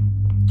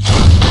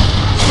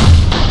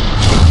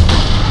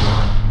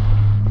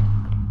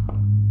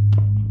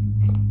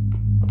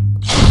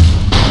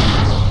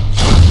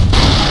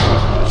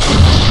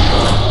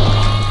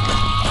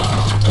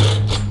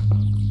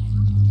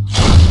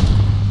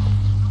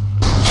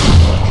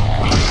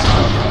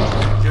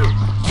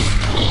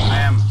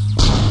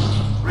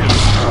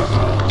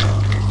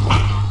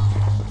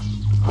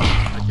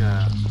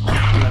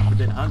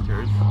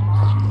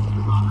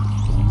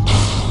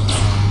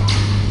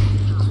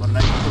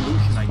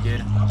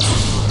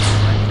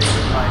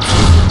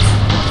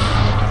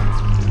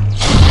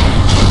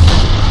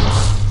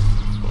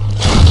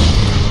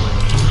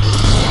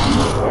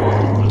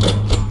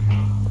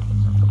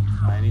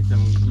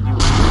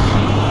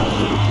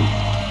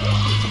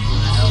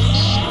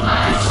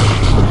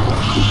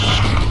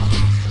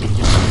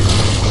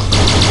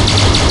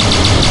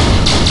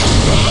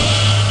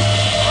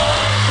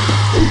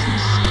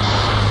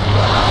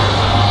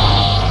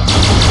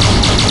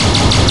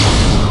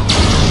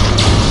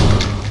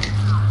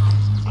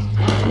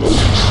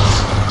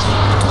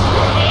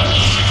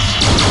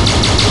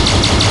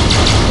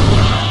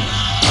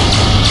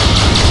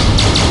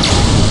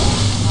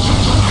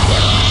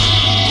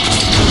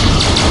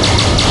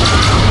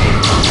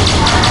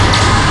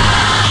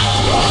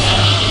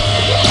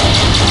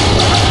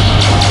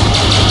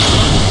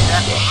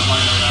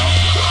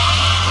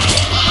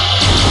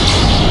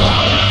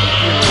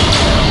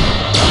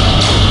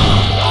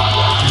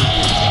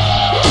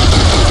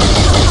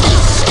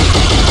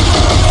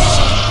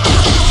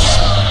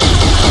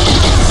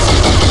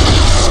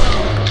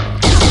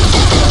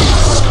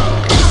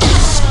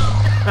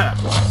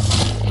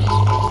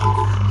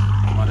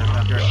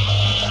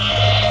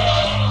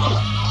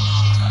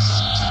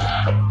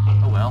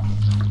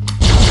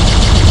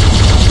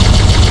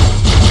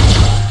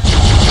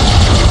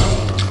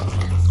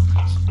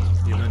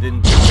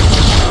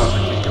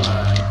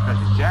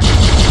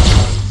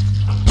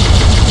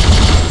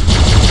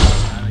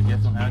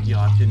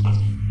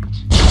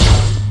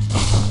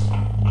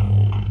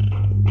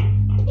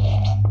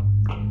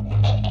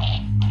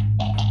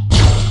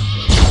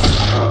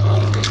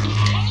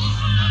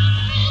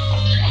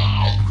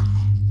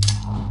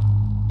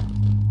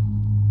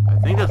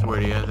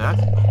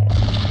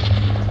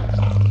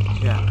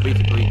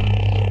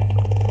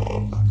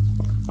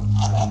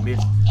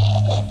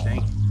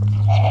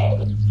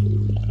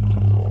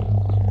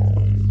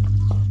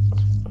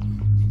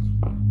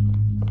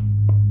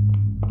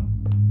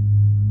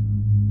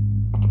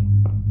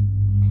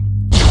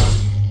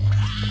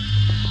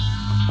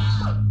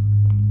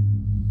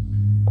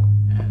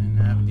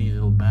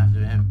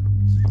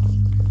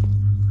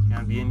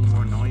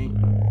 annoying.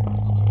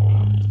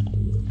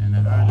 And I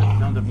heard the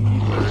sound of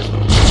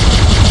music.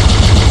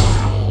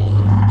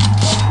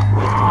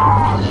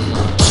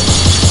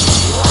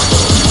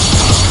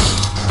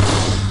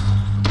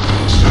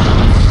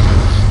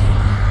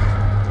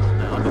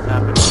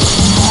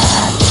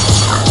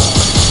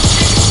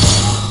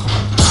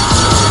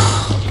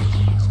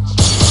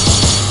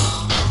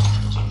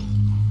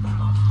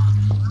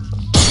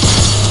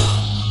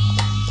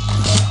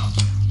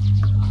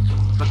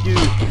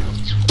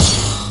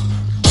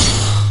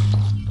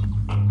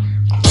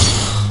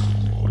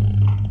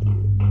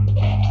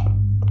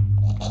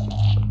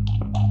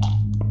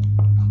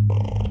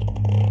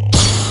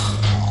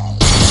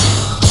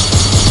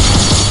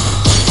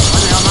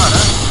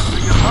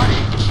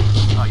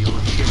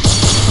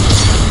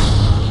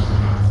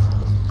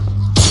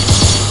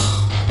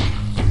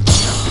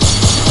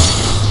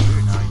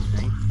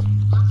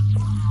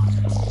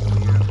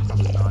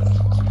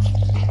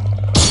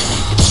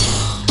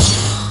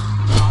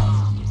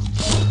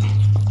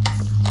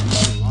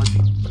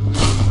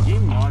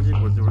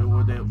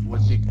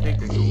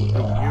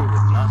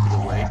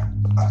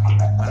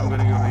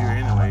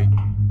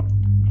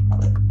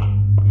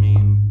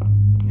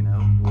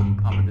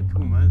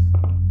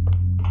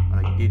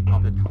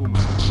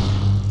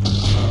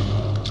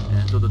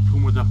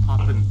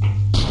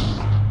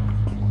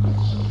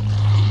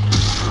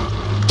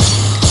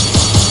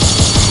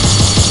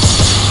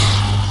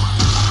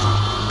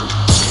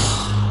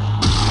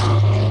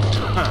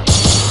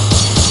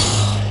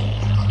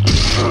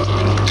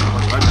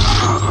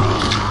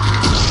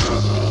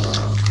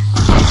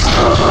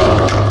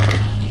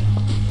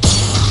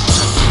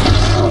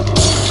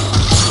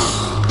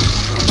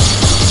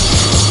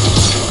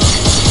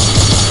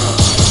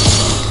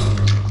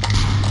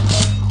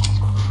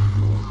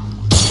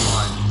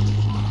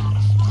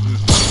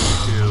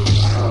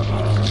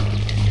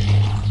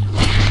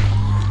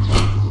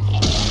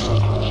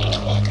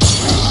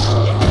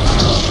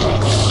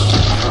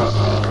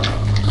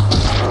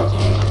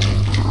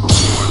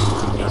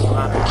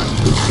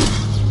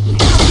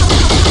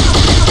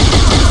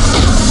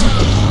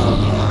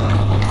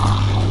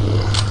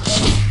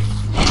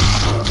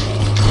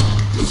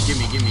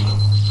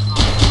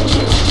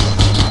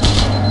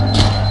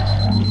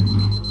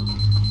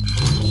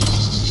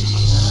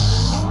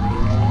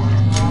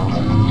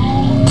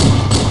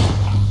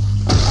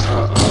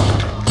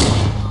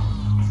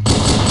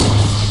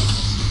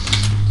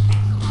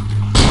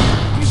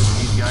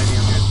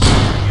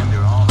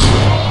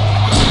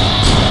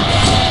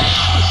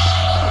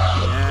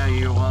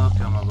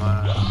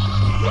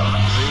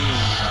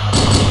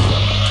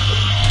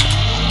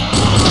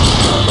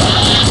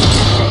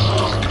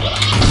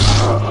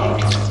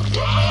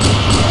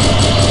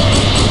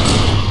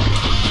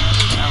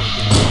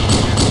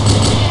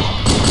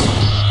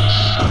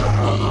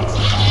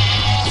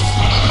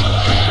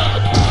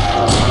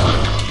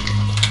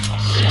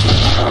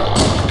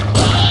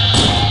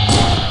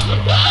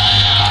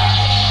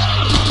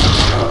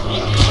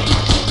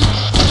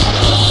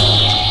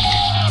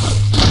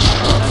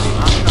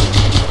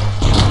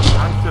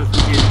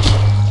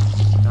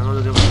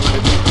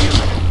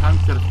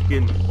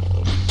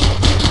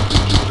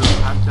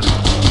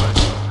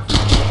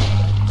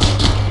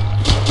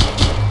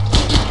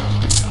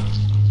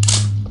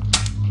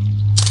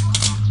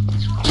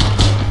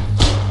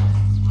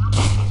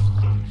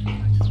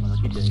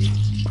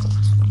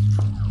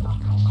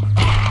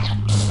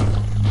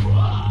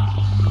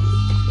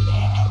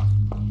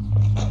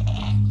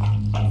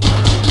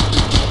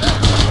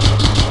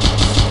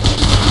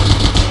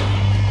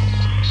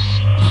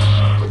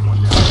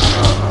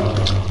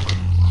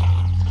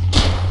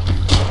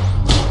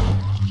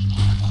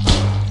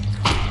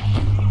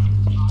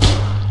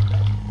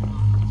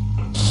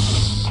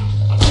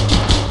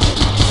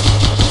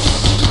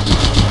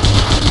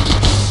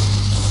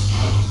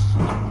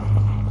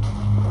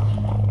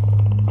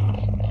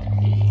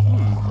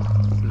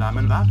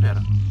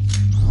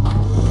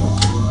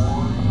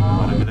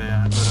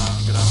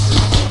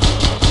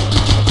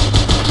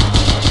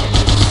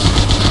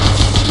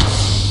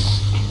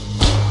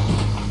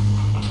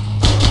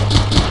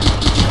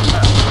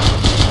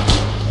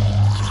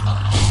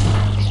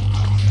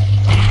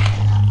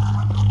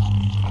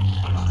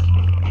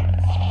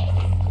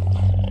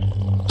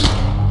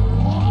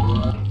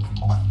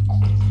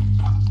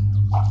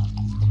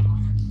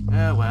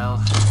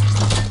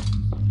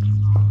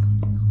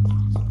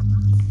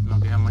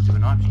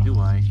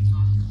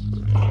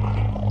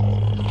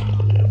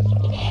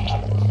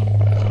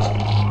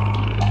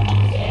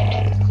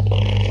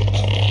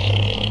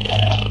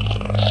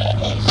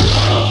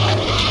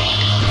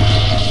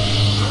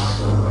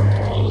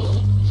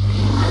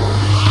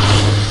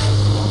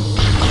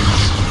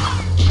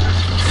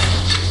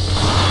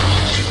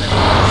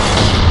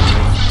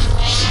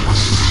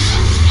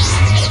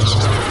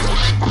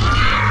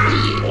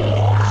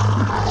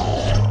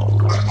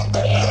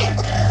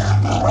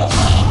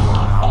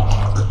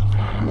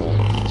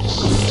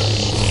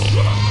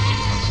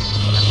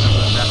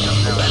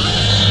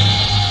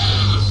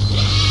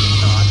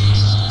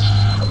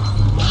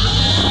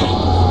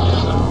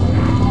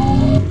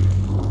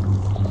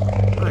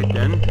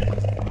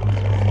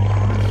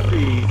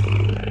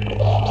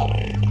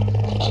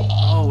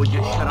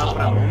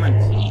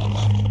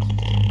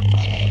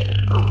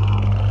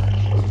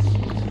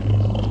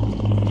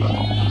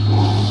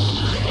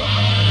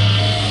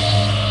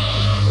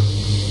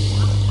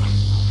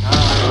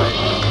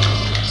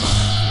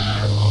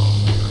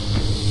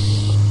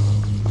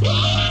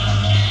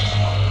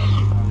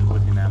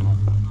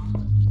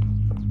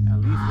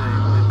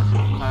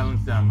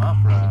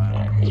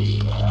 I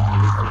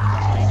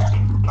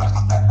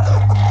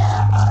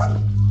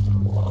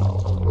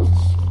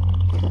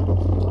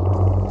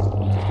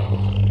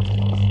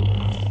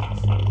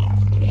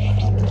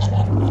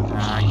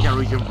can't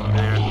reach him from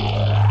there.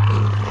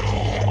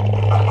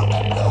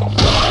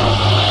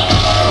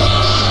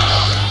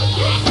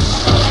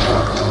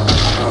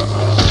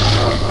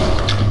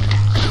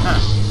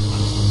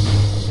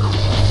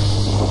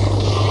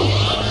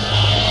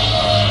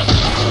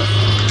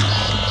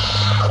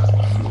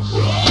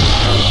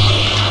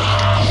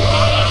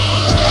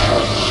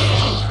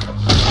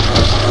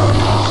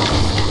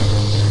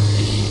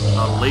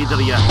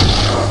 Laser ya.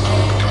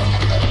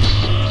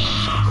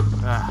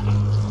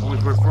 Only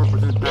for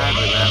 4%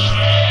 battery left.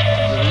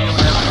 Does anyone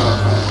have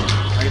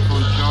an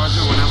iPhone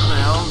charger, whatever the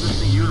hell this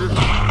thing uses?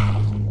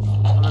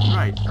 Oh, that's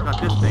right. It's got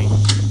this thing.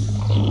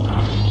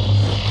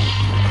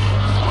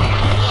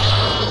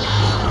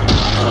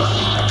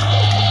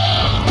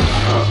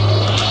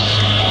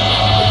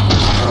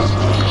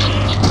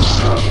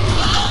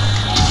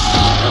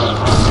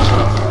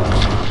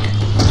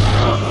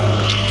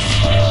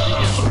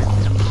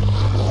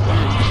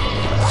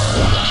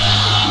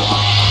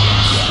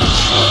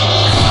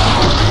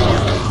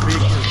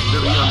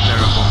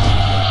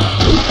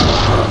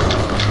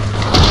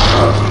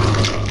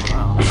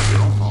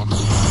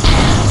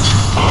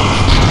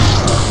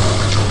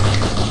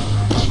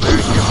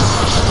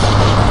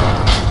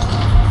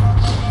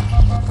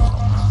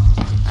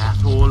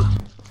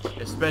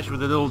 Especially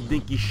with the little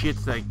dinky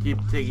shits that keep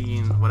taking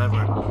in whatever.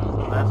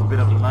 That's a bit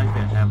of life I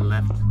have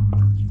left.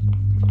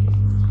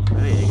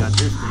 Hey, I got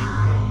this thing,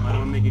 so I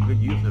don't make a good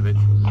use of it.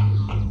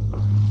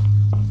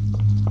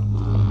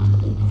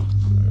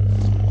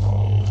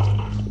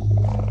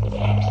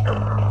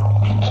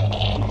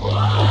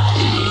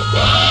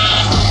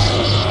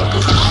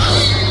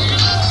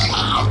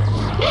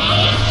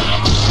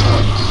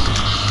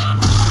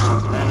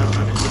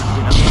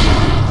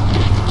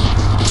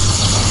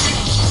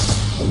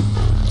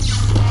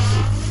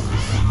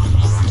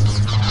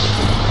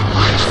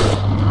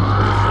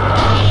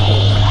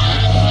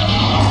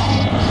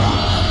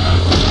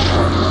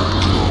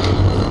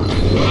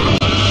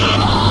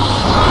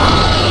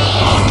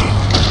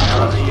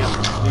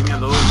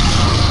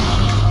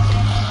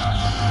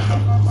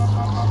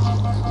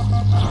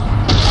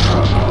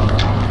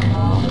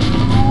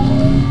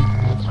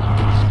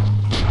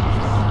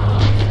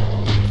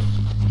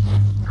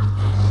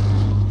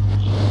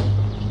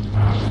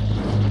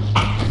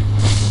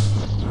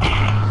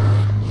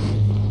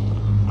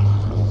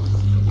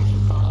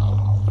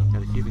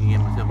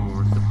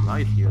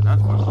 Here,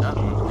 that's one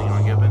thing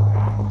we're given.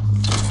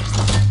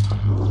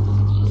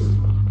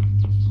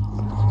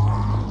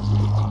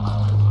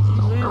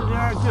 They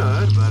are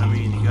good, but I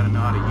mean, you gotta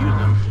know how to use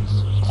them.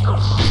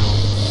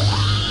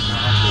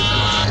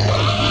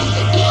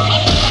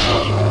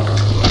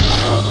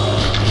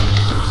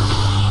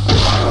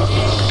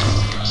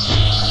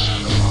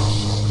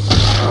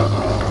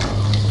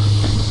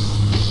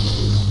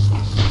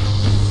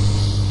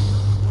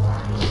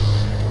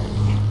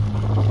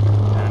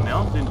 And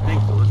else didn't think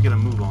so. Let's get a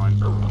move on.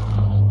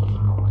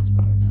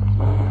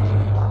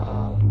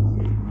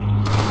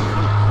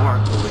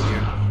 Over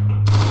here.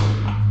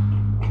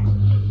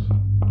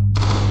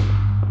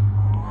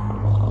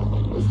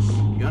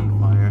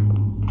 Gunfire,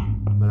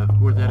 but of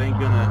course that ain't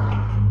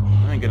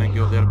gonna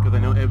go there because I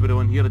know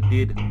everyone here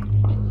did. You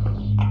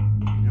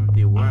know what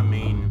they were? I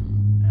mean,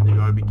 they've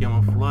already become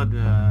a flood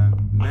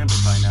member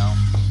by now.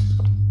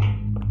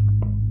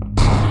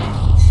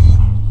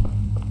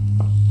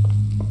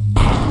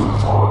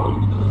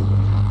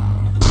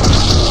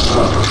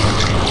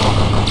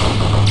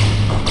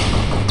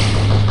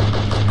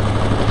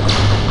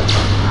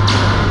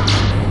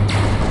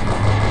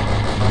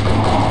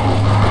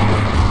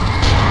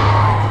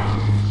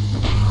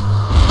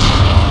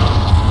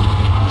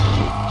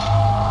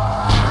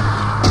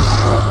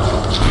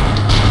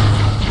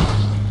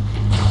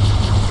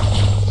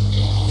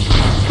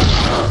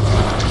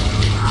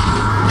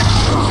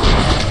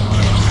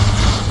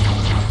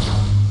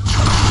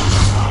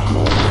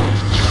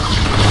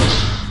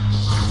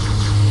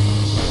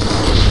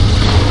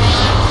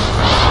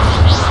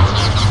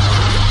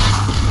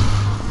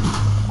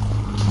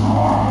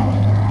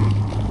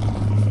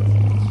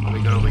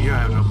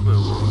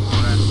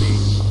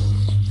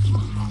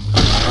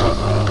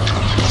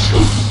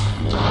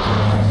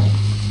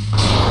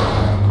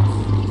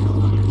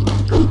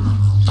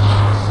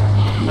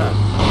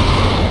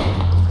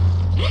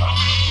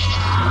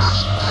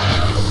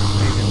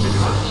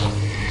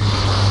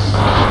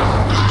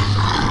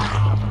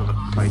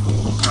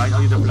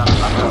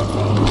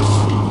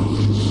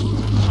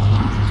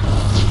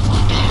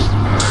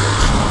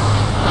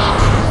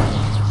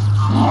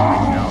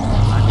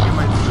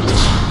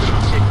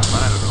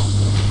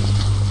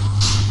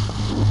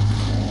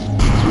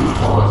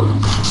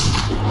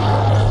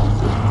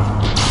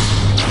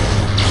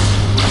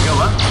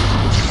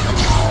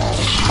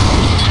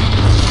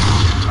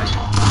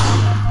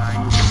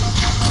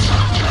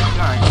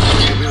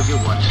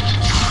 good one.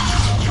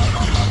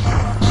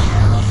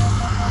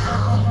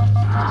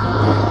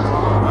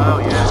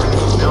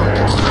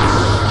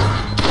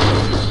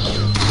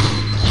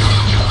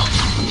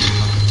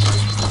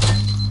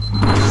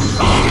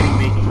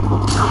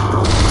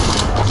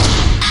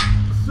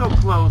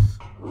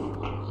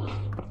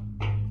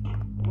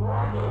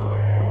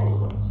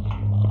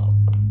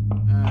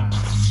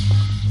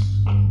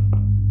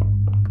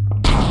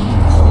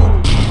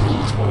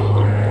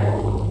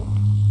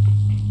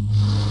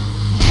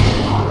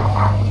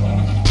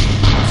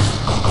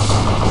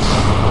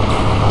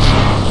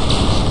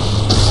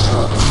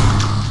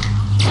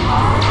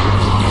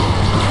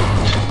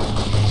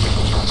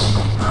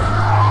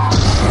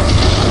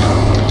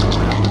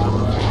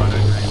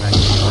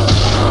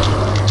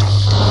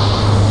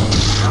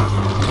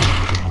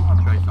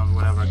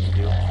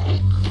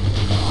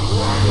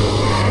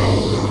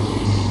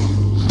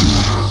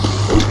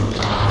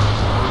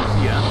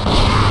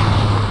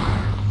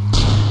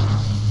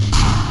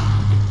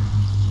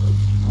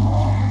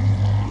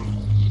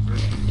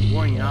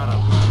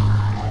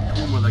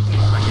 someone that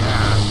kicks my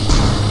ass.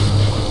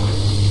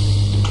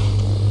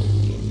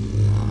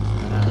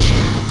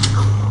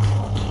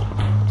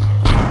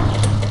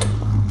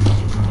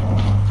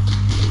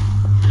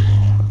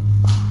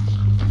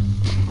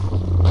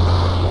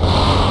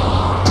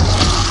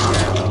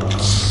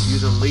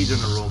 Use a laser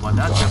in the robot.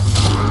 That's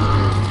definitely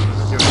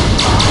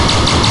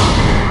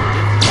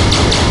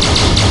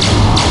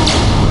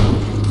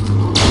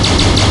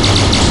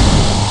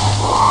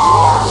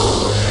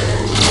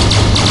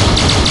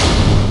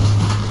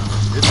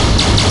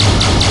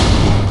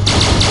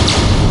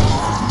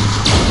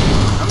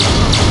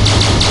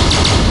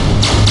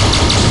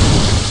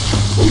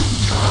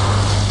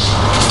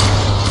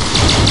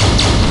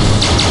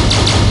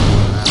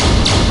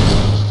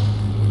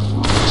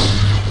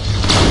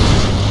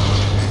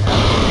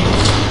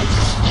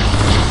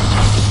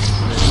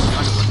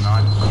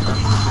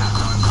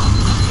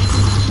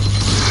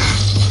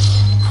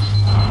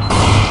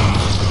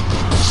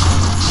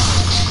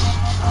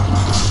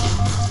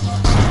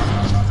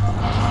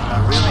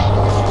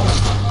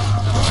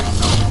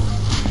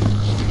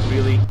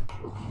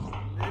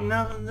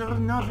there was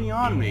nothing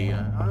on me.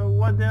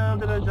 What the hell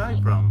did I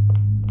die from?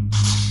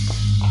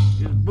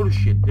 It's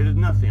bullshit. There is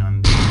nothing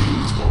on me. I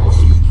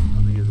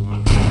think it's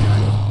one thing.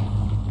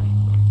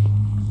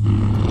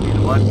 You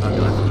know what?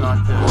 Let's not.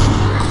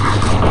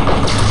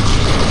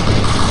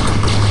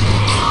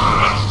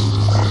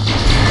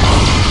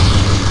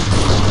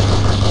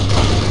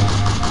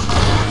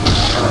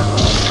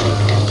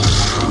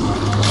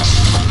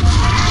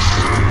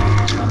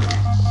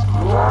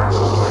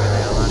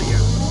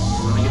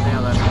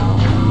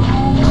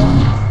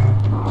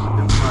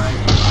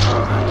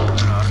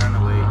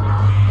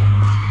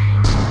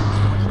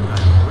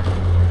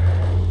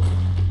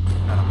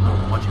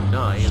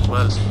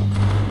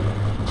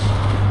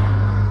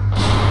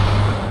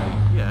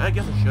 Yeah, I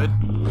guess I should.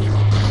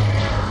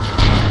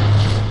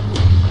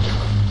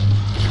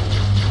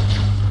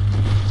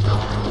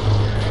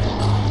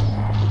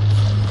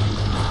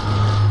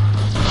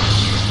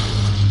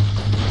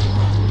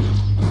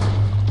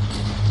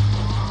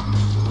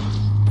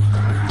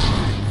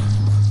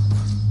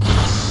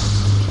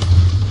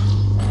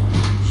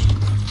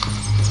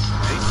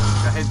 Okay,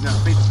 got hit in the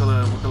face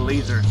with the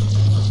laser.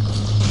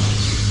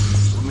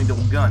 I mean the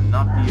gun,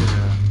 not the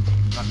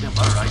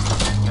alright.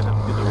 You gotta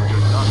do the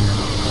gun.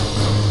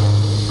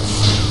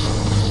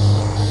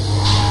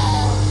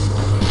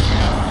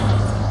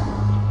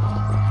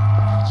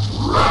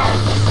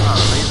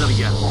 Laser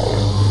again.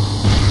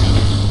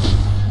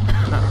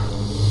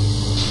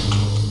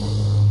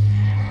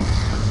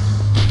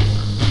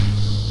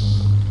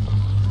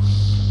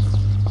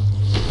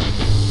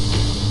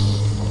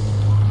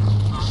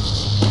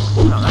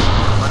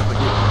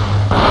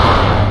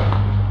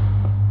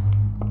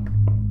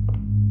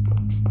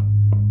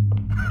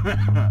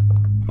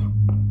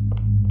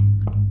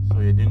 So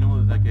you do know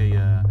there's like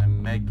a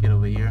med kit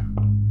over here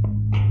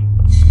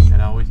that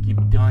I always keep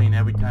dying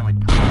every time I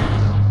touch it.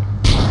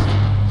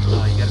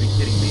 Oh, you gotta be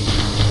kidding me.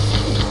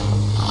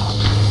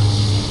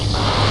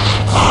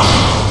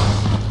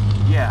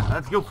 Yeah,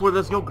 let's go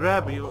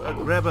grab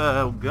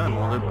a gun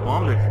while the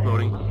bombs are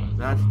exploding.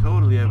 That's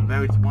totally a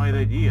very smart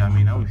idea. I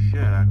mean, oh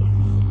shit, I'm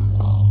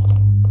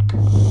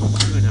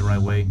doing it the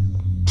right way.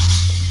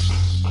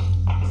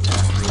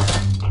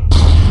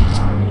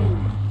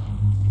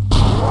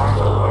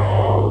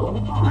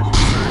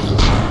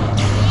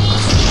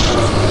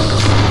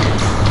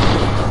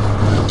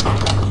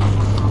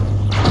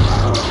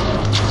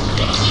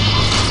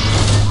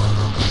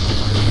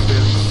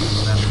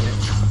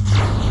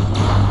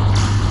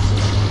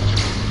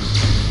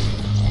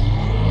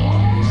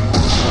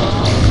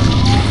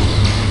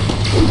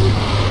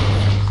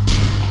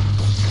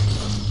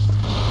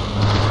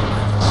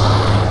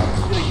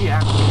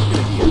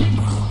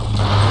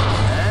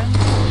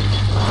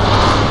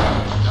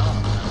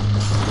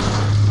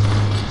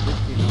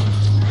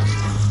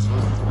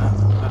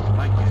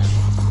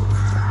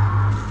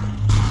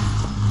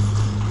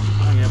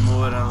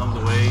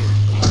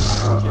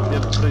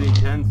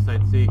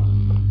 I'd see.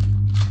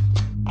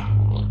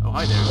 Oh,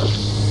 hi there.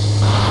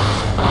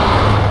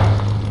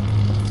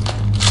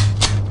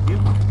 Thank you.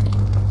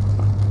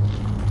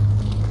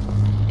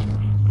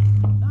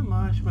 Not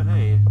much, but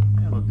hey,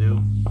 that'll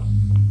do.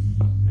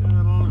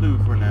 It'll do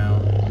for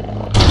now.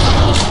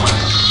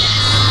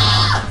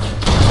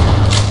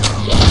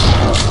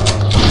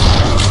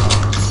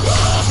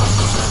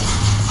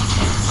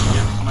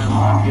 Yes, my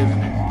alarm gives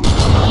me.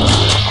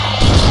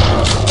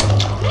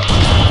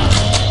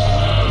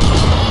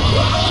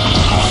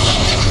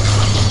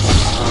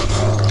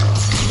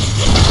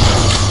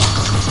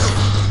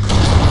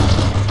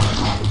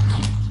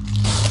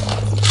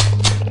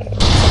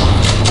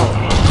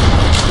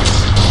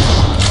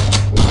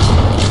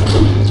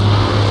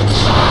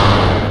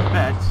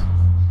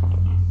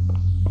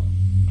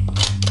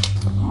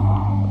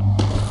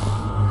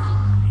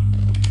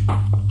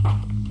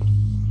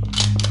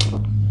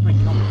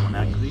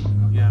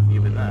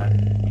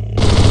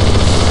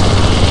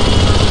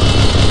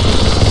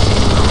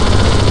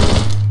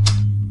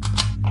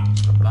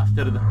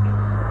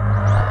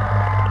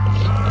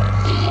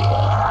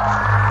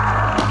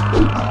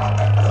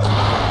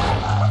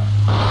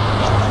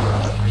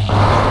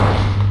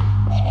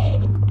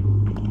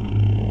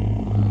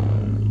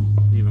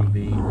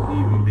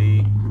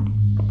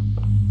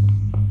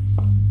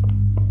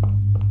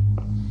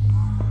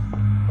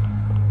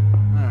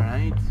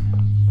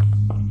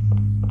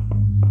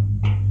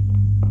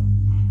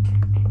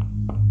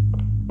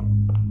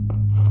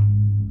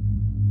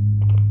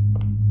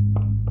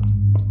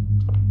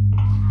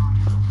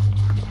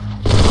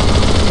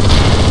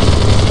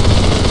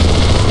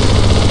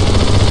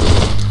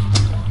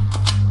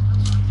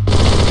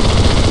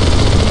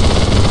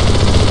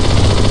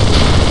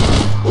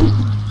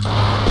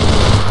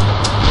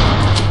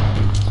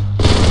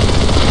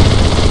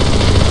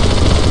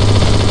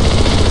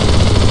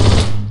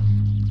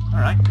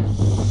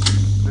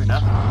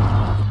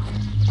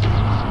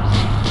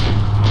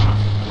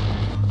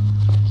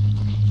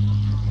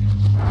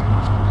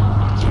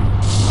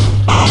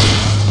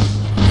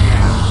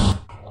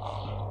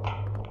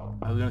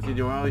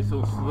 They were always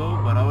so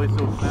slow, but always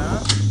so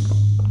fast.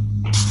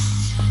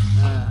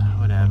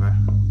 Whatever.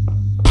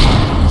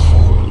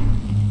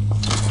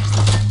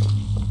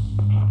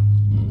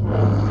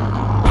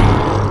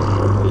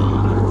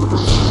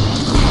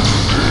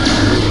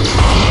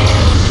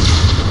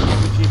 Let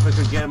me see if I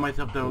could get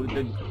myself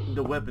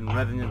the weapon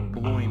rather than just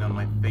blowing on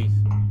my face.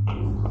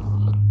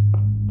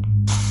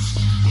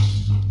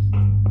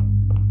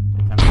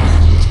 I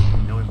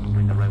know it's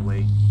moving the right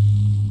way.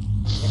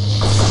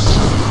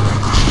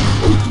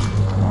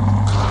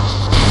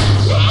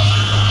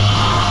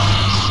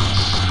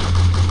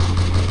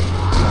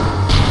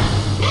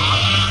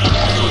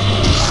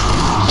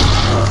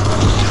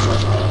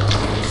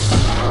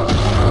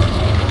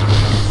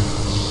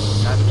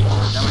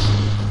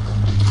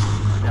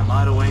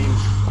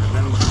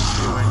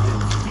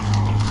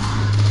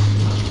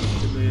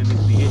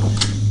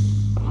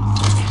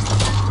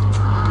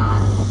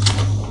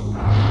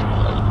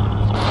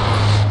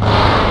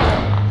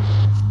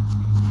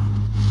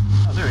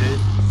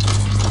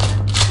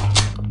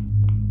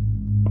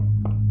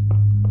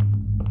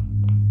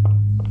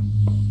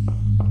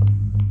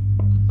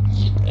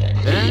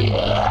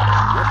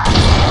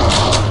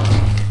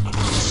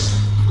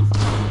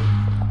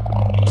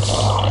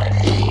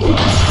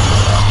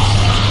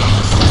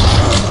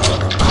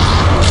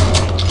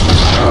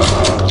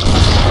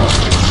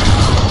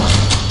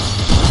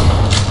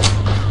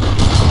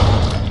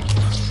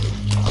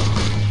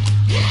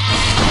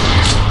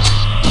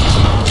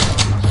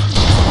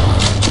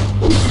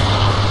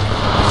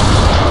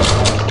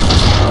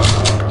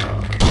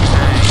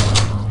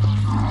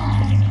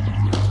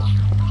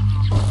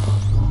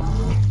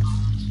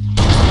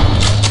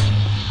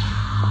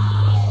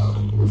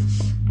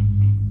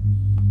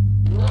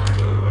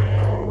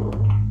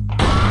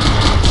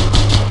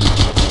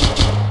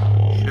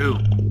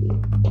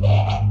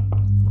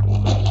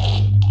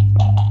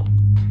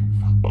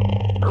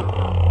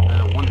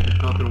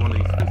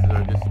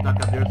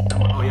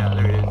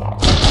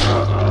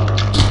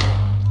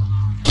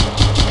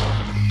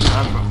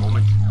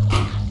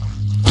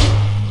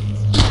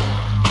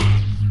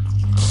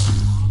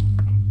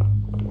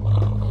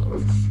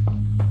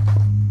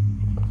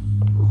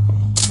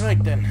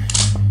 Right then.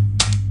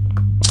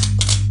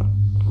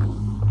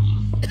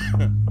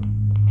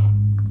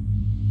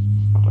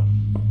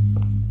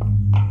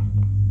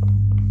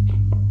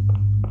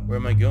 Where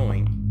am I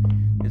going?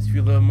 This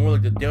feels more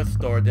like the Death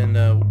Star than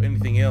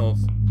anything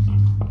else.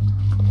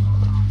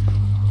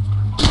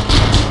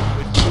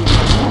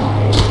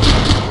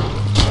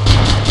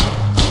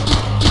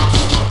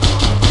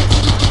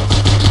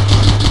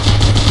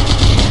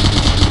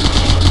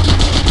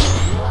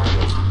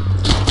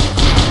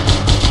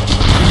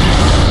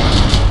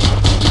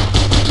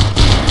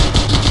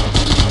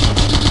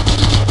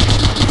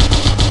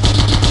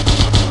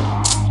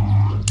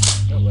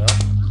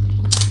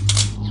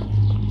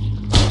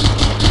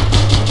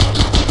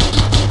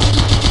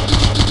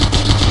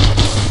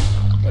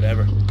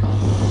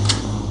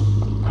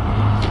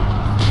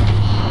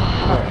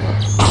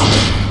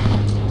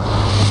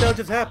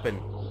 Just happened?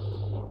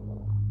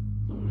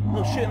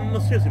 No shit, no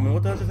seriously, man,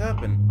 what the hell just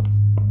happened?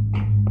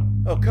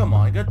 Oh, come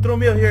on, you gotta throw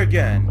me out here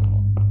again.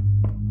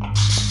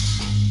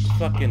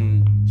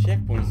 Fucking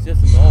checkpoint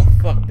system all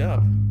fucked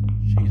up.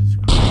 Jesus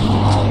Christ.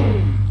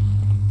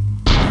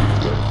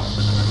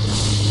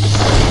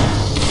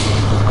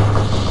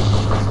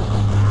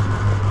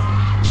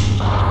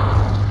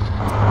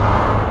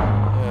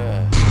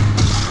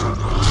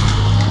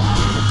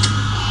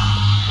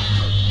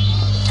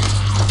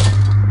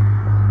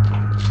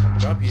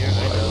 Here, I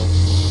know.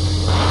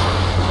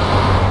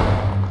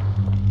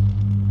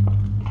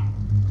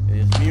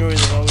 This mirror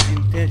is always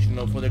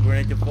intentional for the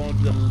grenade to fall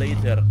into the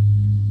laser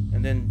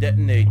and then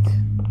detonate.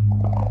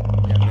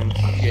 And then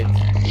shit. I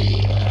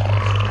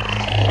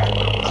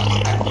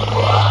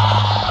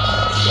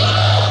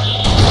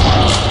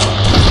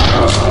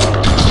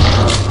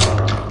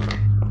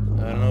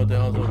don't know what the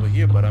hell's over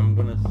here, but I'm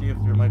gonna see if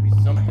there might be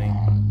something.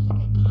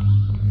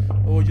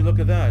 Oh, would you look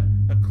at that?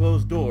 A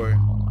closed door.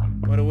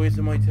 What a waste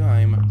of my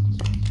time.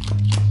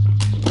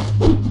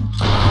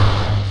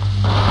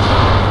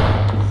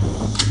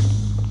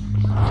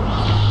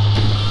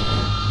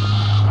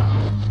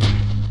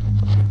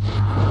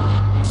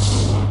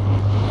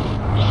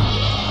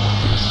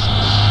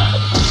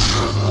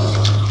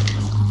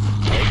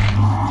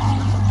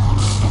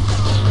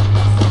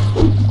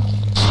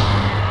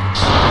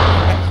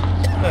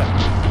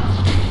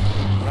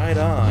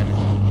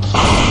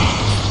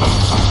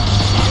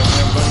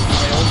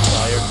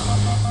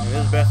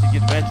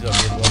 defenses of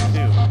me as well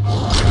too.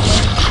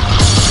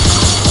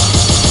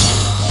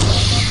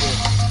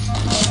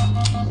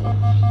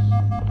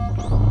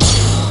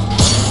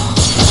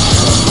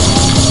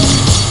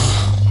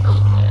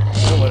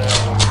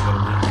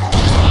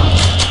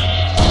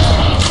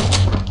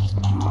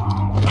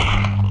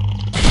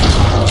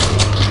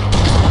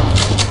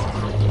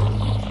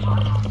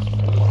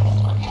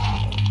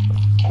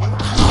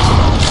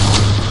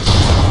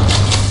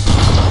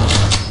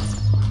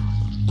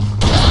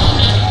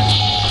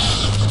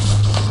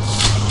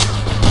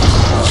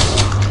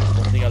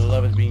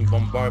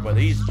 By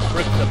these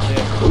bricks up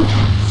there.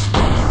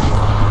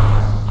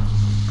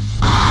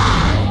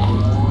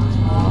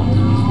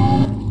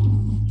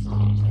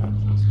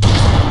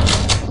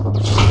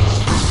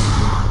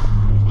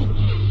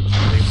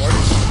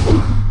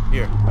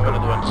 Here, have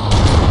another one.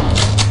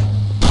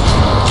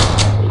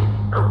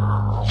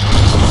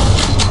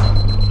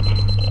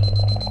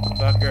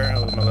 Fucker, that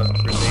was my last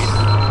grenade.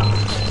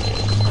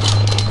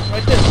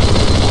 Right there.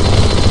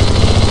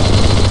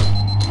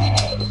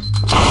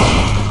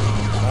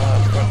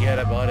 Forget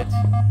about it.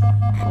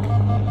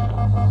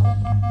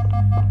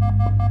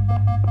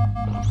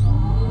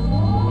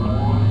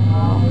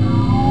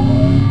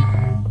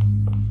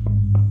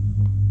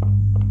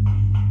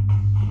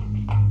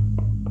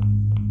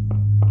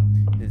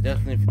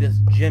 This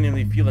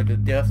genuinely feel like the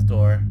Death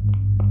Star.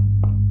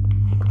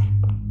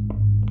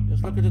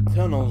 Just look at the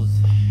tunnels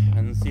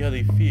and see how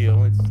they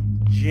feel. It's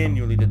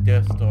genuinely the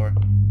Death Star.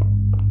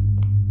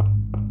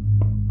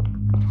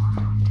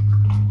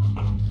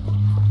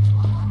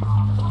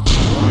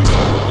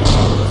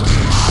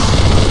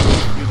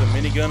 Use a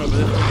minigun over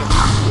this thing.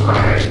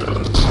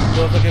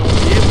 Feels like I won't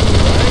be able to,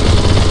 right?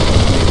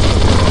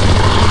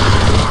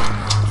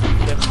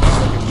 Definitely not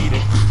like I need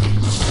it.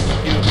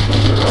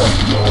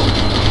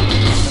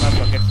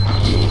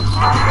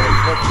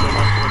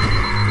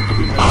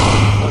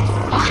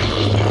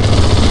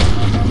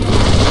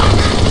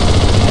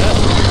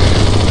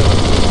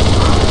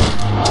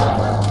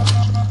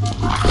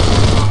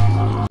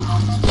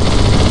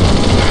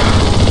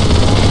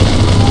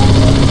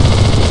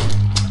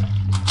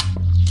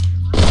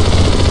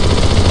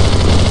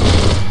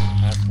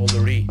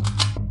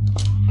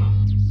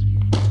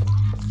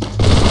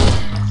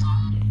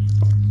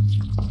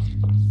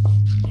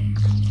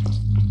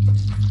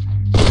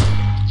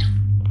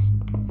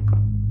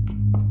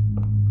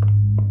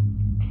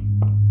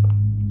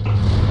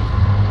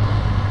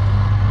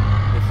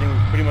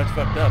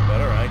 Fucked up, but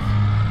alright.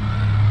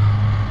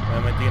 Why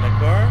am I in a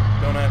car?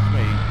 Don't ask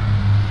me.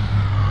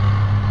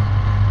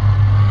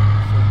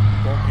 So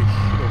dark as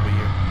shit over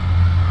here.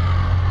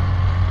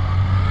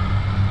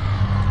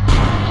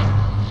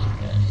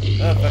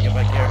 Oh, fuck it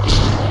back here.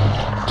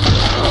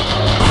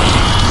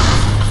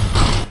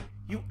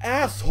 You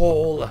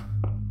asshole!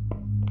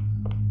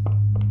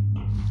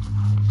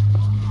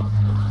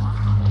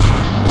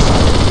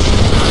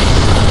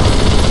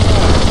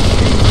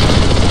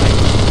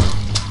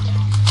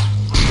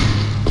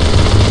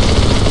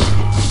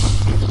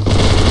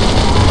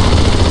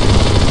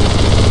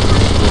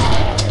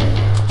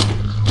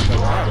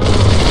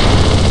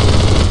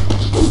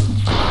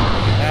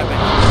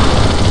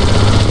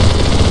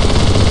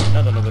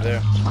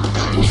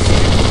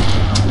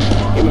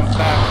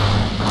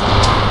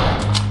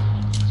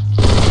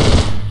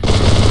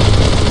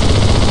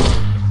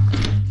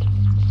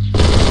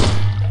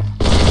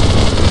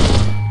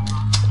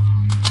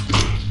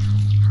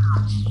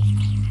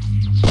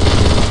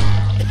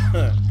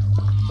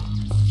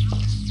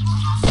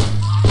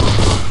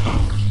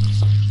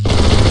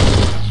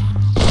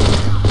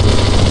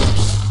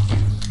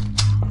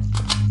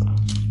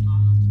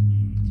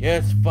 Yeah,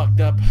 it's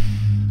fucked up.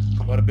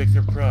 What a big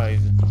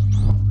surprise.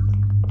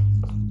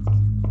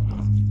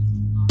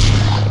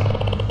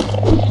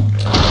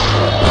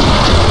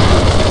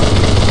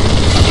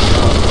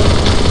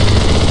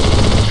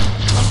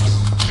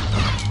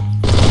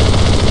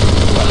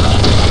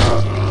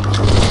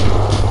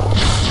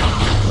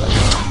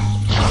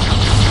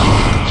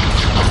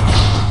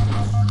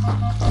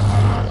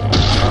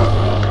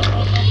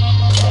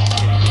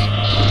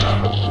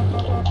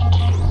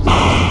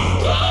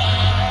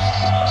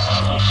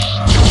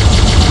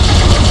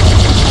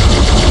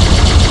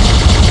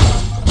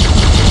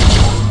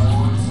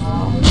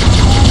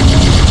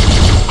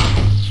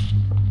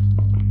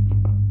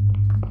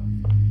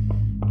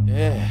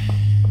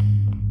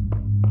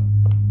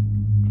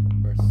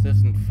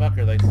 Persistent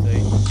fucker, they say.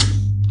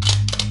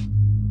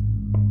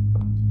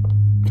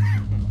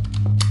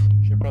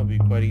 Should probably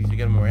be quite easy to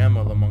get more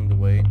ammo along the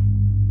way.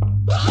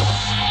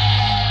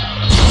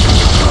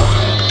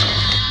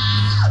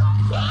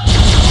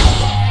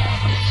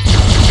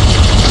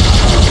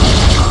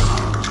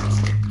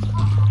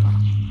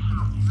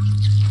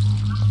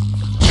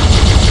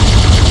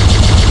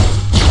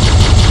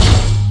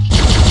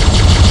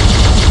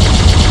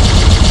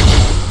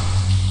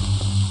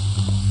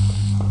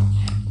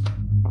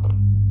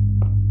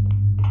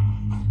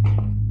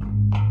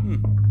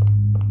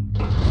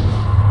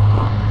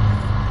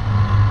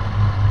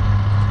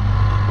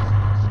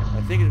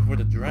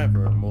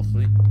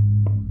 closely.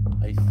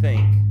 I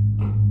think.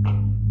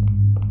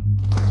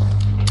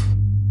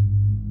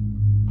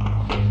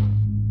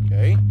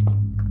 Okay. I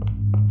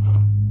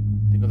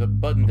think there's a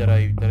button that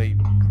I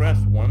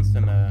pressed once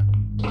and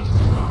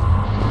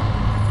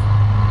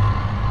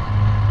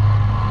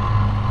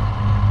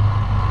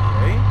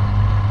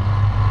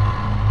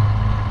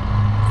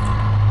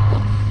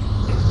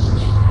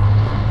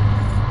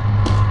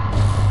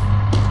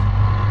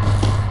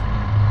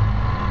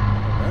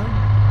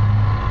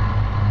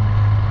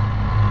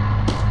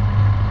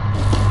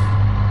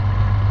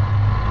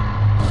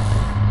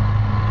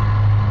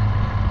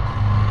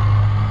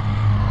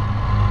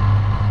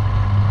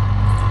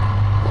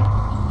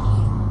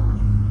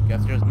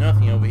guess there's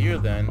nothing over here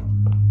then.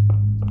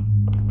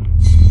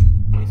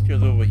 At least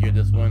there's over here,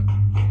 this one.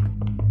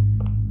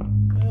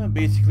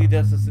 Basically,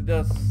 that's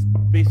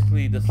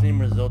basically the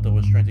same result I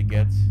was trying to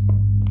get.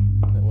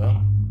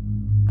 Well.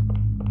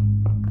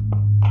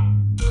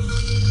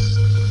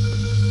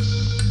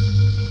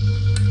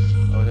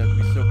 Oh, that'd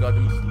be so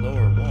goddamn slow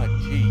or what?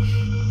 Jeesh.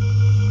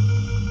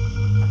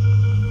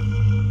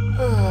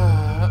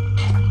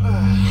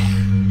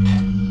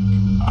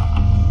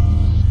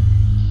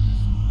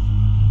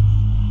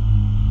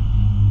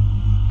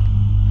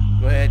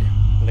 Go ahead,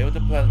 play with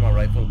the plasma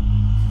rifle.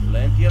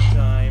 Plenty of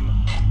time.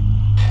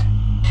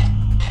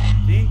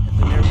 See?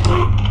 It's an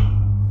airplane.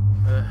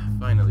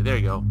 Finally, there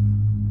you go.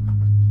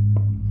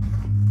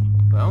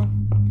 Well,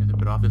 guess I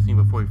bit off this thing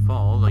before he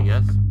falls, I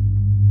guess. This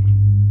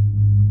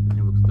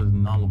thing does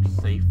not look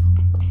safe.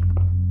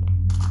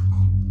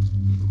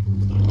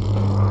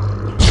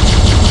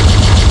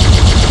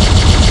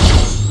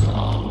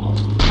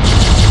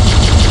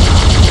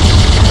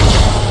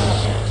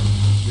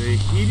 The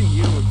heat in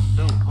here was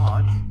so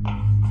hot.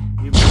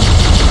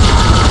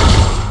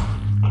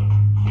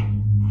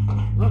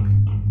 Look,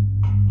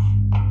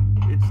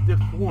 it's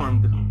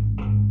deformed.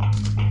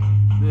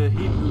 The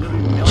heat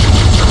literally melted.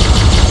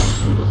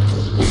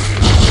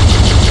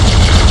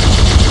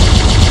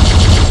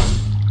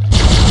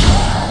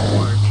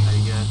 Worse, I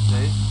guess,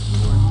 eh?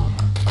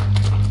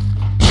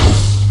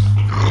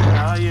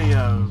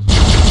 Yeah.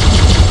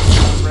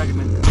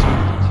 Fragment.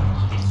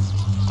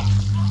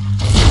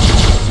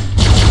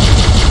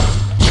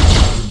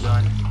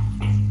 Done.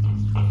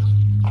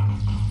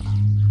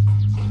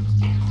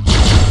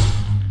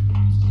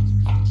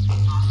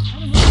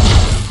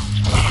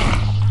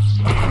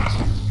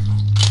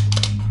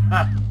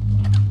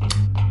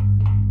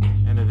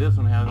 And this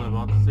one has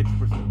about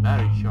 6%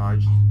 battery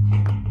charge.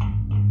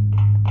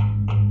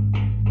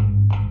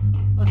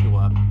 Let's go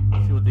up.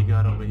 Let's see what they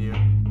got over here.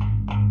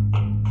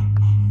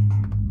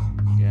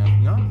 Yeah,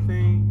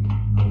 nothing.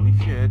 Holy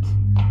shit.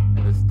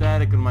 And the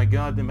static on my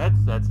goddamn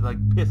headset's like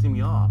pissing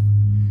me off.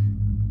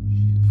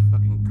 Jesus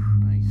fucking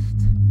Christ.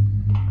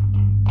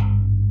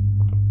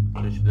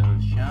 Switch to the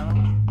channel.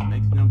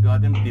 Makes no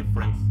goddamn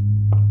difference.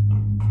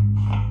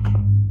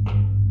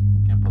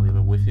 Can't believe I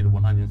wasted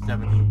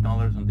 $117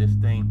 on this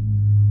thing.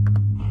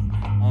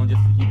 Only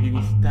just to keep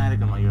hearing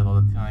static on my ear all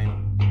the time.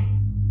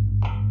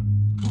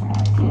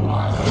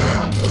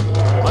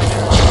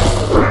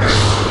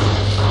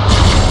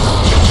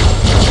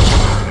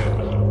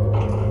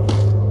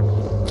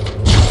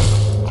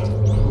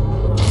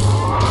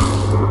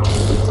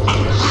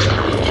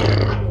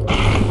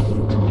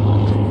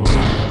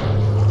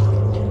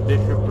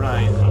 Big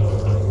surprise.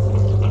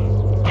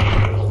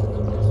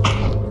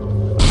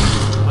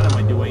 What am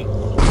I doing?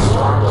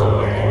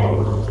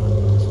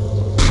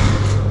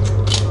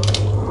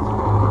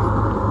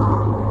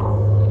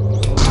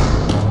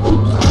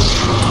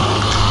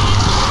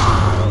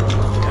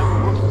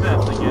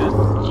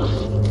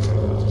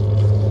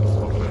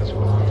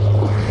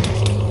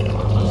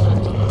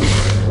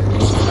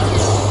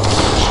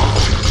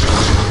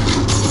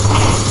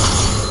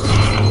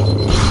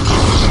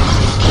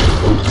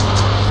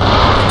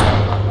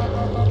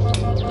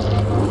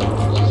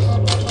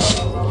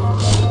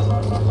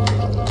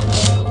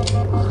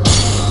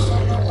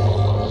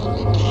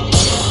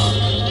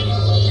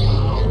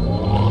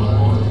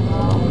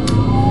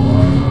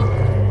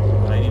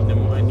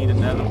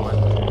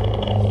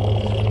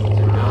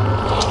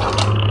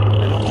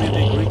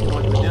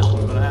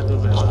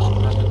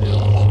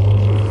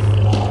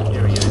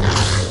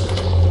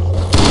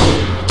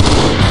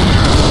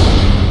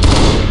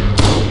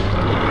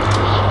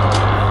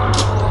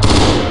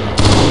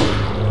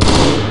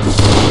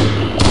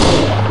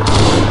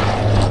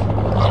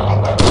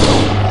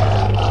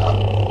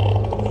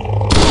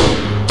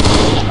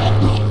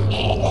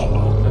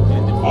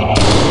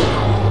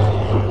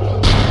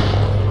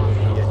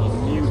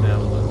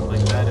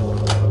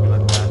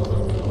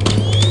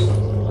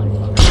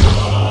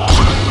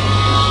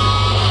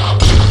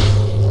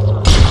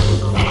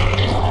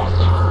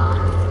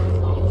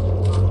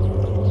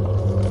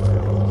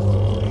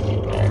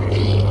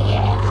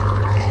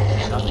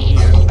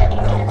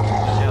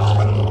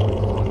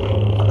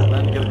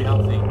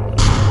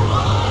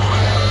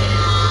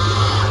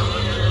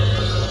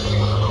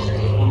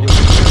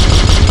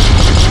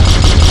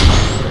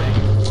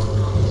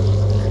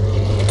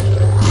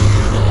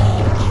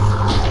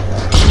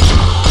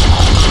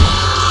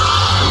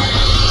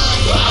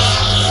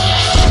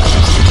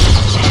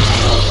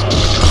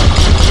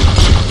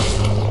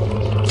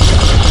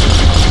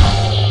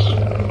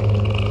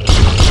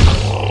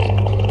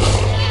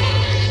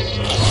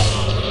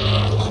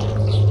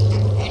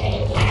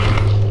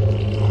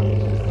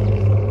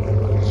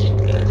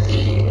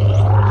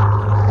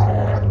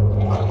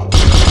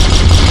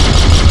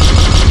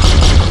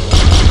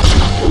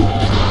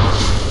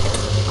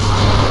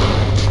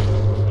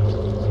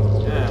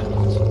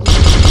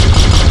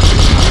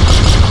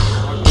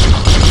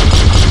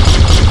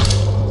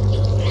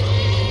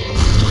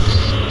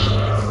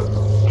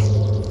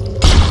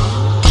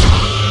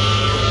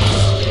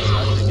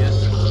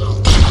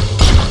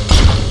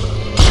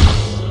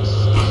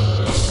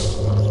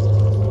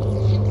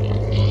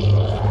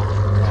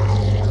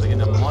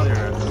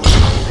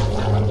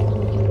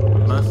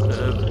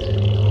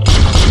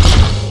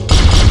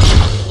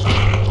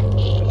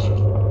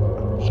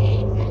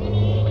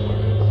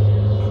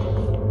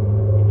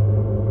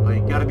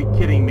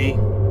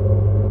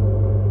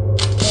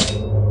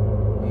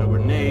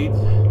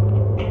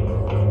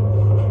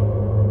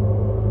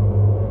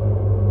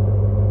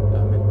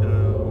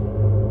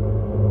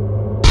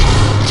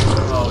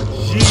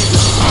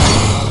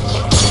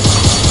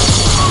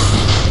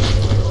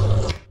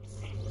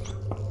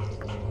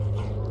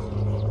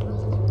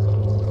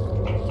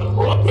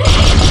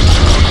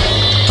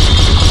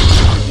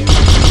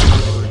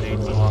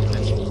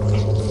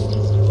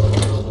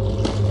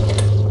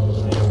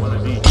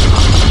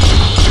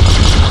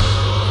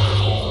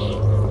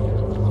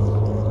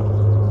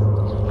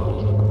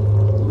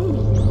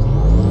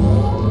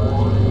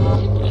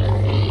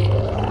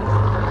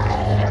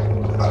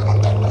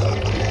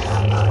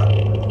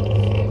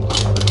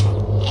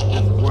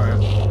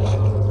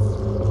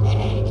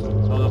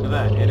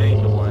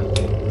 ain't the one.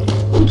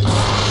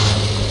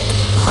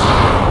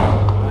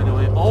 By the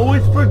way,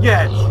 always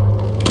forget.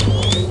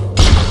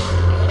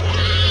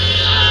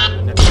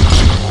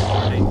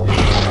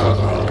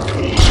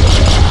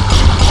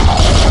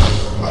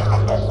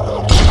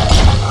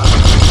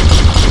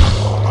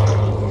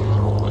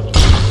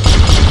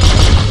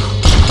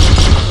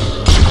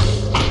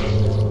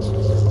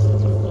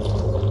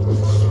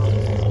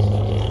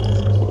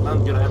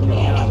 I'm gonna have new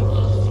guns.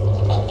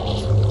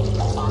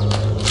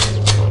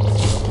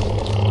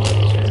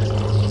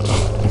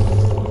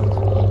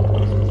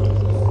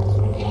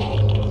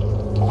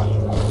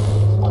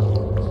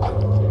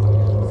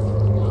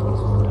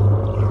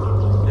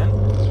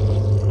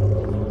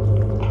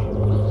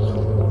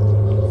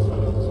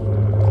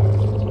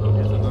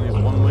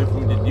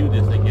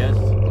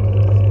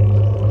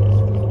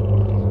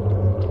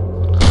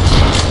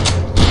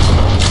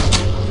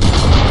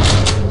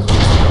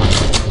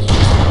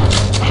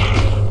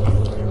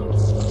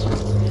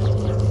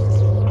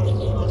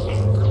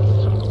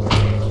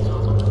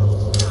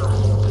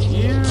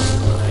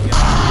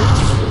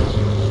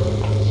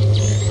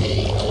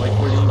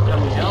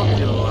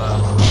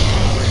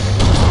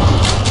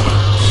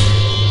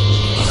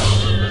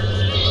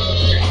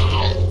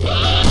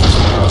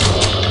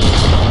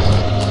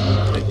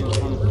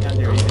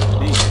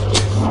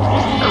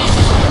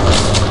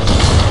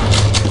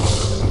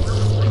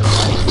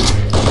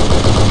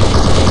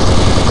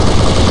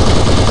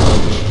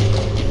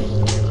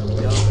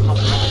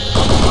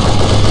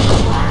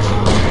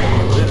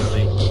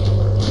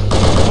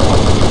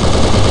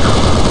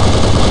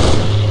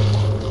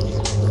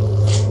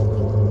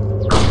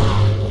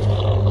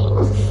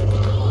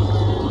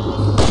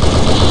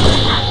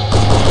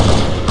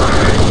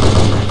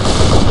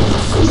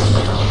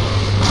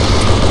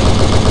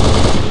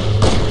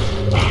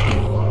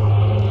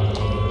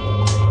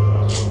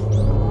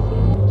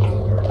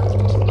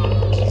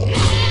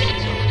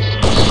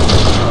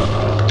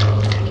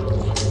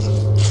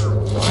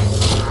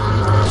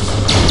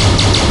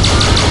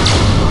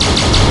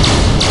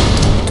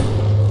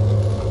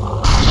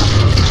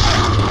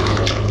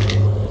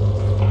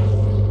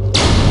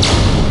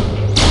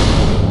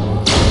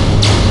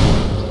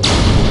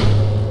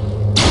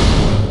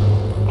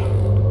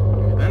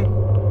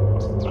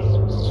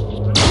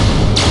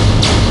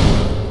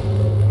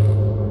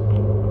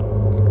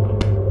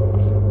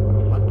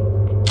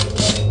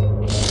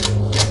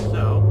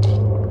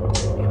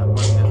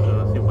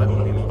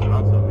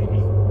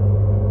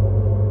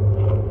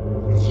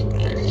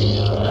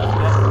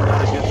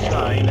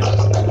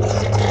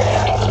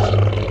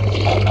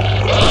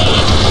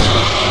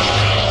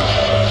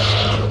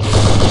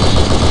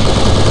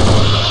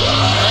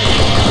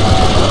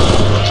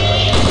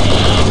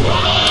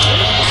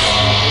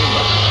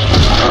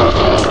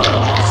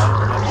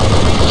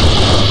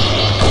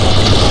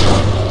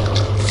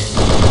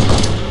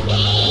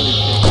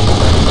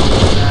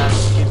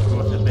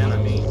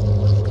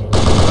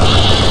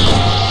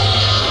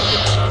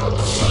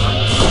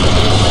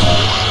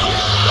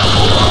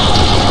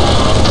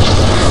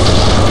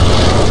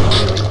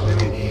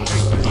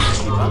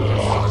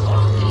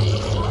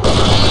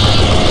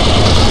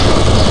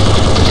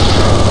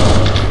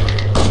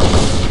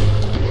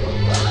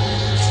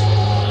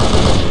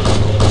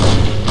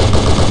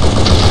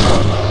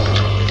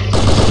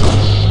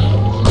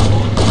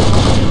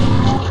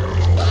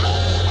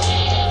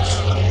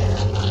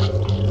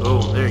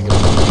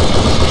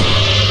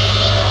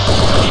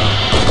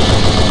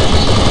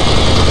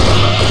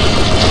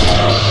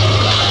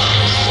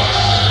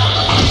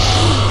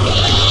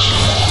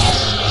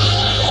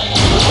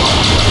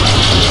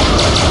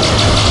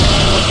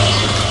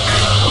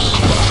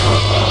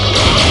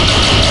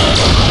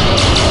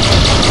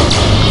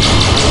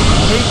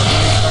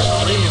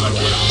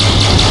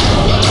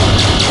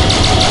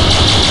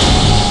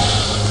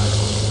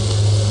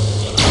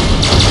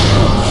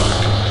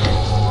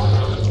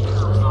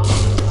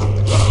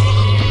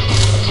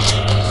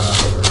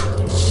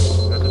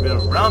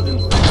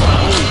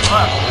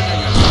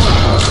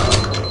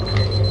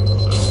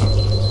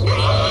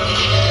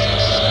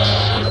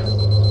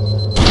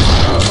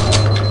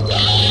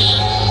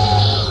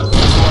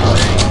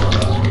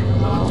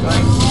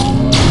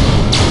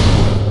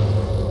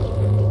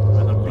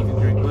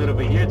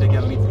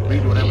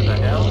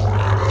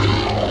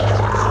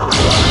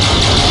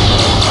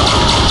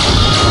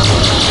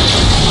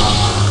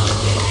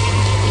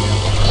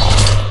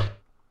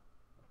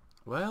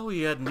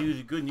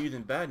 Good news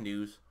and bad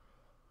news.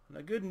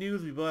 The good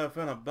news, we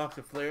found a box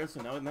of flares,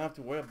 so now we don't have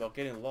to worry about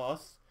getting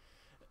lost.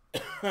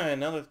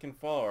 And others can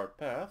follow our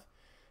path.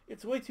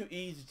 It's way too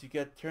easy to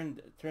get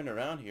turned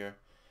around here.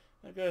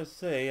 I gotta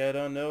say, I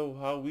don't know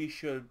how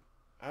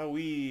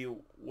we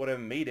would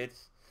have made it,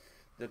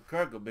 the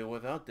cargo bay,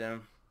 without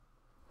them.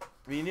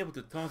 Being able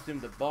to toss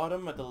them to the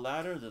bottom of the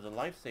ladder is a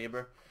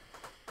lifesaver.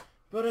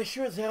 But I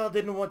sure as hell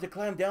didn't want to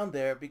climb down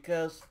there,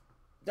 because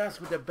that's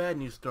where the bad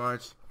news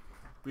starts.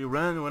 We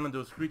ran into one of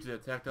those creatures that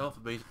attacked Alpha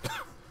Base.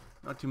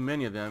 Not too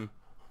many of them.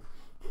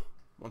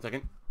 1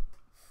 second.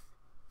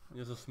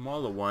 There's the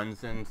smaller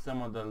ones, and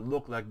some of them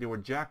look like they were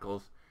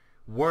jackals.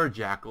 were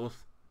jackals.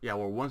 Yeah,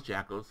 were once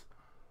jackals.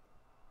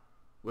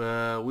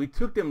 We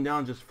took them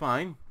down just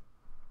fine.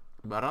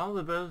 But all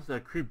of us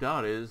that creeped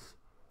out is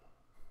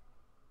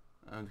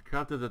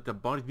that the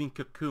body's being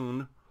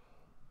cocooned,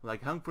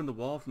 like hung from the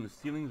wall, from the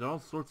ceilings, all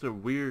sorts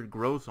of weird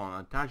growths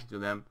on attached to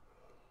them.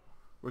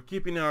 We're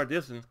keeping our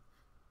distance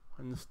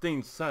and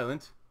staying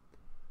silent.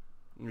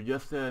 We're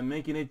just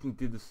making it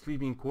into the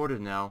sleeping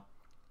quarters now.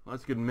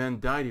 Lots of good men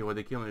died here while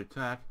they came under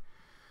attack.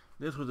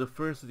 This was the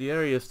first of the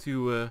areas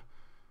to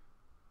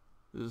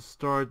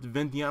start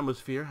venting the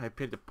atmosphere. I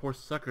picked the poor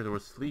suckers that were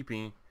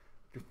sleeping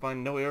to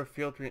find no air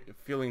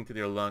filling to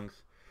their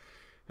lungs.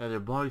 Their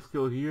body's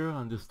still here,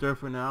 undisturbed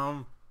for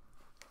now.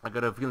 I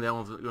got a feeling that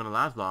one's going to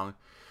last long.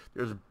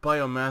 There's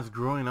biomass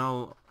growing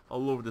all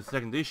over the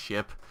second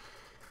ship.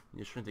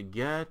 Just trying to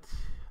get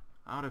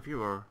out of here,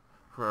 or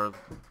for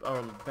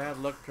our bad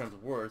luck turns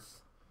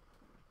worse.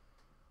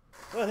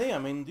 But hey, I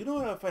mean, you know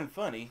what I find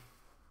funny?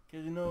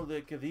 Because you know,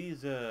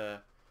 these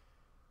the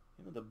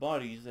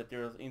bodies that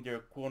they're in their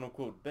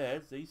quote-unquote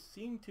beds, they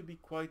seem to be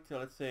quite,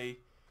 let's say,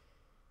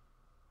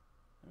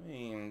 I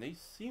mean, they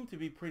seem to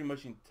be pretty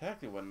much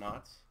intact and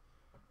whatnot.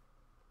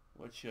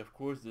 Which, of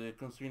course,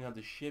 considering how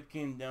the ship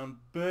came down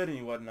burning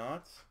and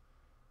whatnot,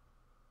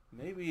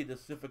 maybe the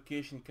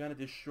suffocation kind of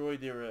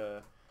destroyed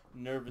their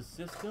nervous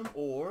system,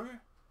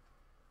 or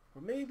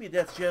maybe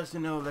that's just, you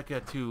know, like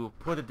to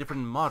put a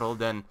different model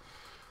than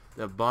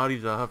the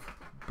bodies of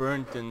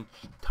burnt and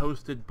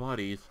toasted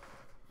bodies.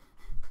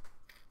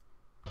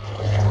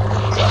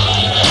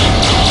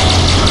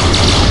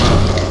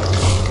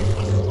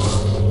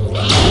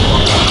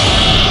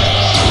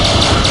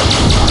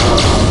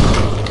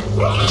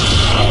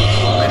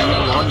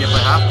 If I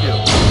have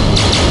to.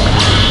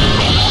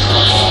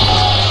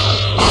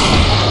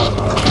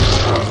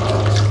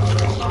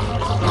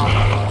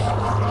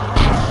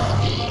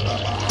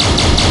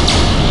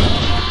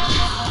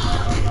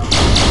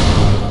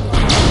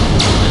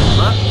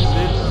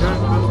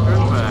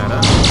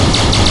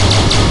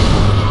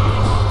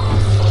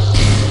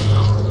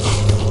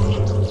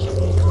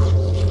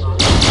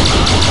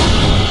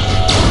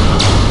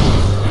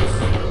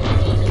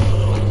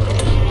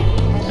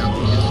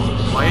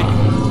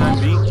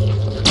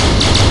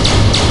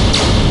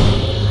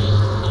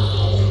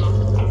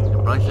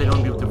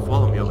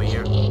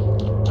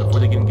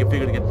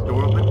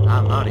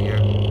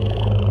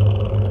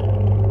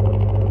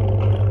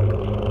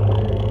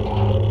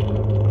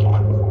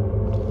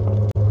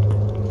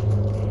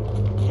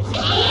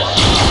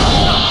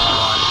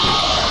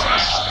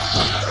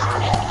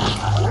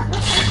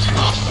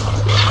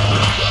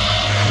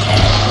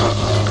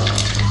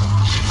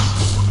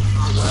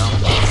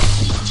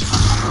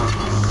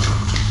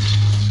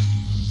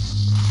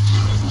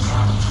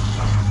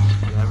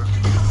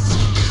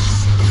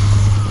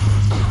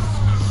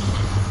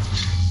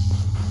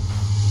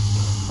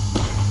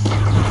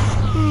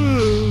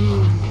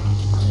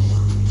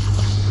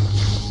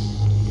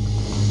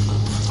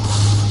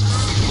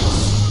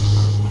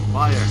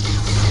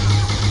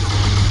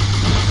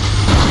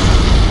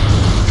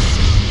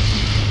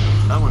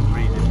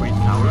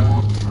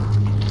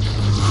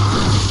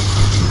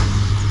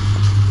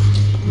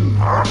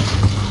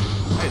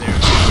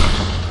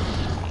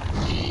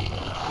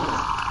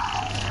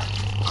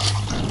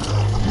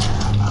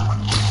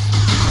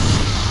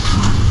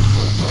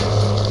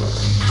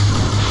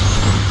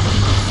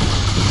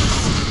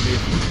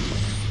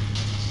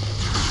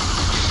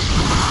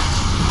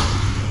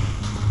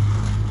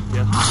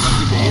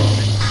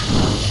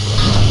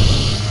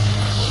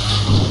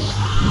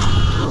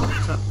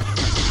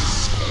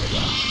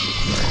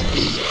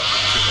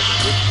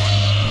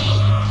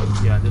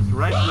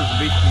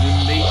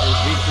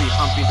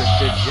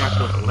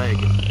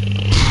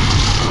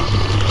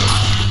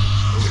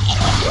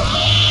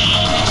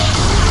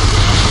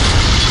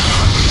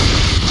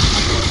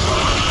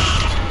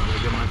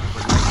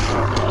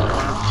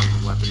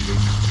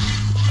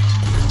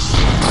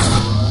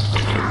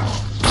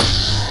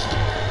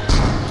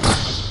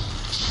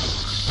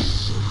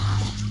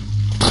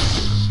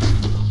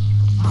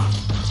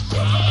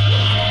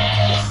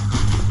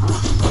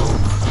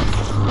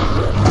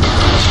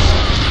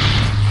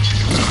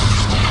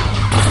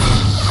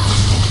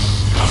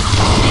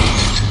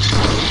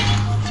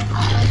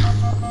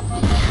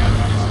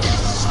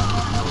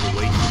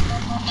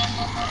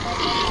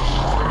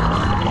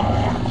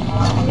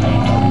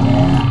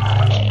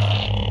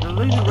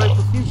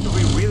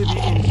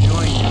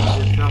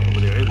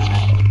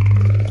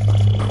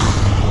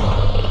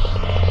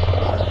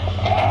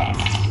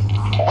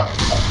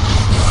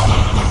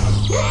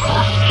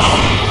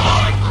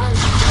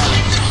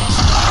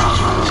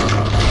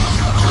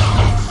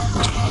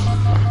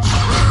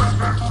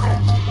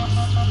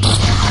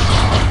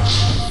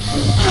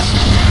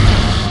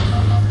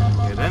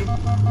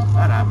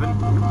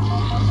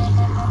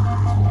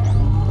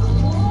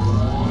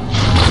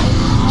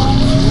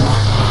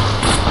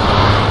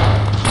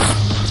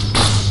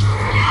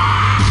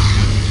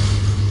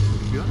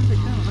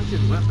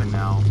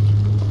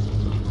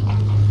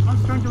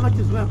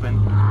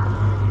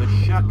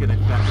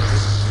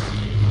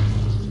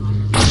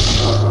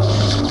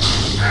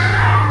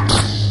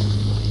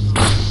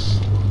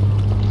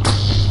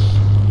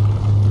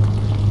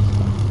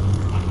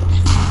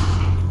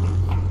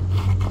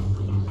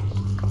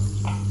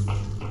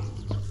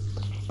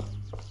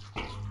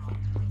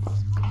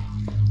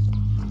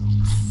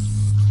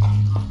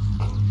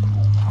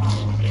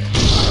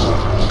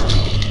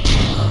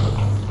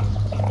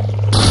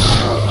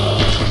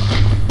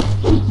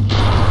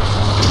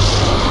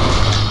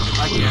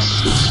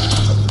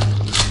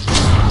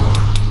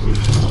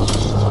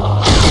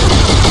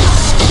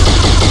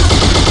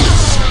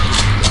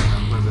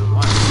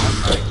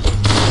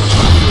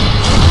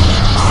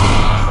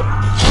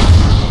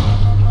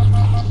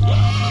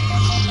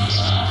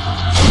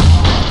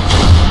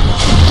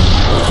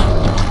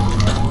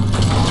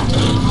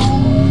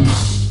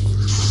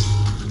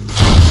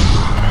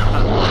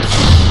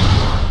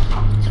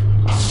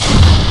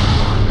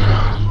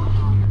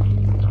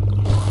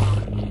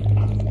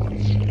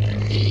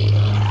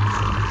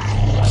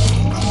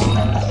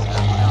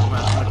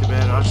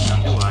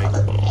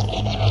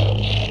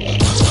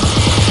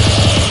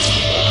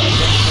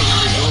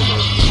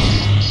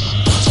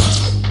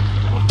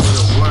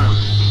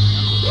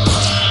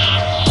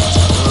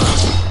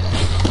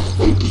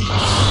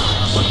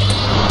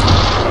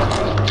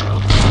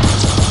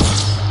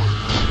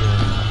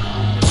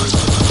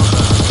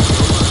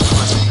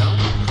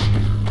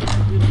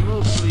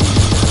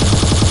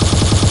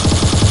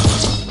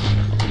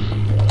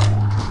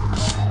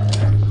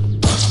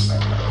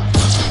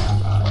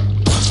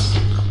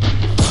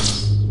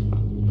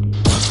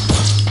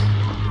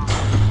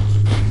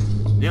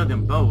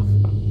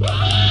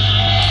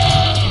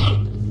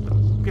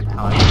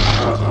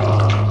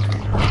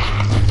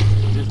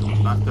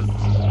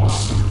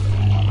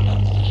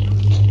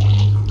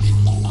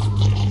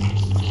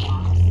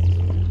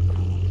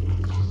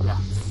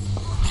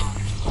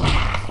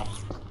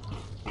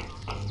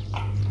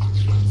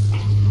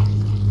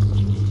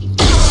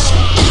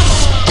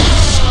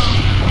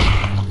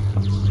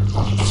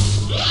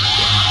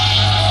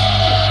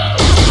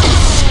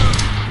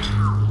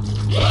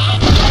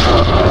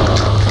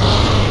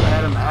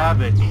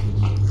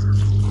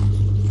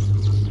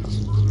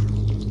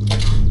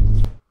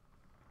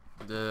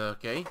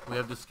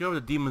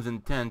 whatever the demon's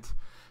intent,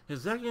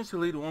 his actions to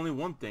lead to only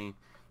one thing: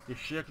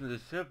 destruction of the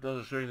ship,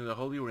 thus assuring the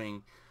Holy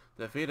Ring.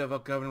 The fate of our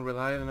covenant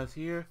relies on us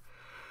here.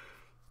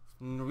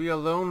 We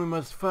alone, we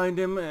must find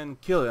him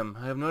and kill him.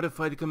 I have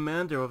notified the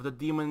commander of the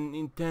demon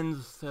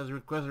intends has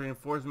requested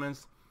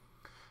reinforcements.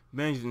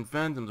 Banshee and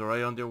phantoms are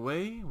right on their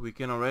way. We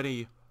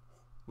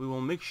will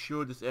make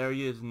sure this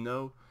area there's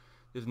no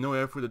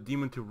air for the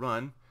demon to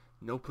run,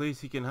 no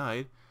place he can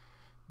hide.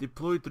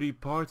 Deploy 3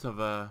 parts of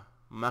a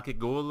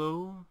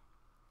Makegolo.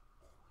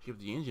 Shift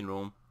the engine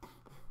room.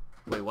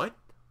 Wait, what?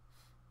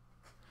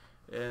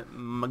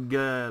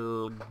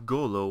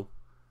 Magalgolo.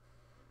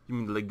 You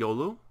mean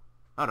Legolo?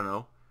 I don't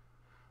know.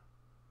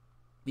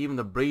 Even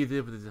the brave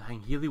of the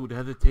Healy would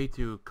hesitate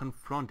to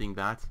confronting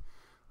that.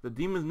 The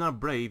demon's not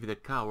brave, he's a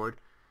coward.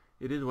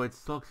 It is why it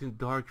sulks in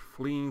dark,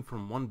 fleeing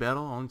from one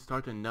battle on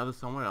start to another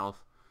somewhere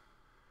else.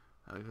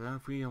 Alexander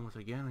free almost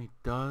again, when he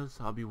does,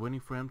 I'll be waiting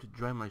for him to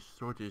drive my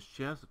sword to his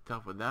chest. The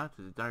top of that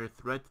is a dire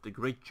threat to the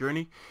great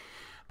journey.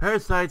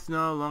 Parasites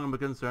no longer my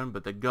concern,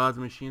 but the gods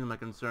machine is my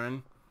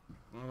concern.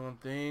 One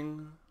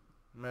thing,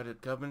 matter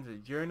covenant to the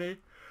journey.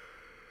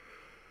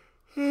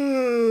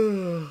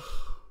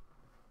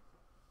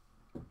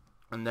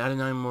 And that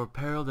and I'm more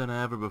peril than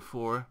ever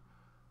before.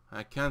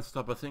 I can't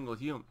stop a single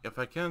human. If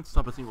I can't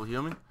stop a single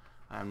human,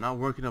 I am not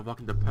working on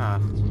walking the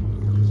path.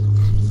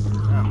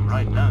 I'm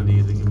right now,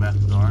 these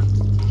bastards are.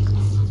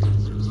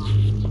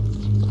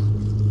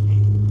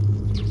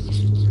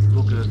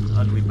 Look at this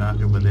ugly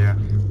bastard over there.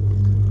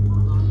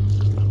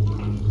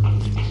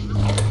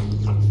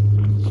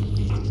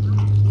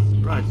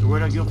 Right, so where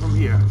do I go from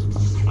here?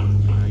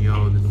 I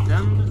go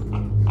descend.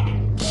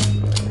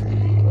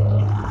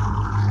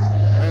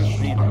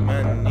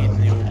 Man needs a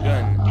new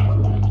gun.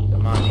 The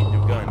man needs a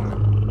new gun.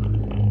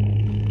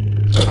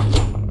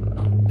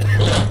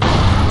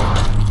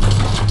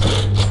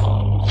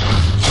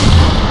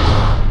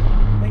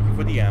 Thank you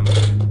for the ammo.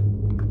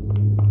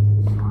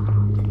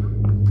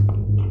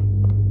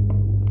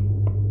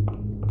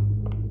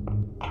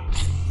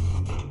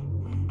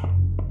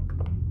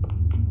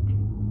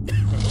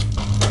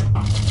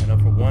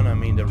 And for one, I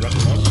mean the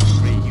rocket launcher is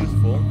pretty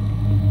useful.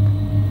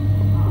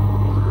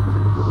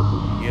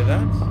 Hear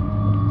that?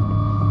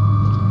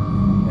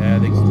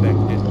 As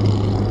expected.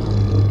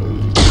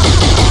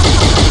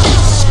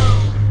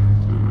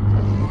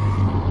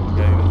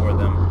 Got even more of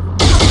them.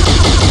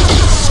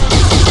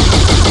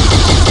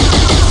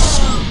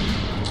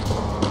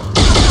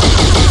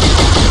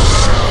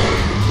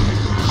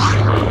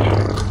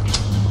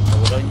 I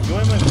would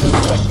enjoy myself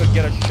if I could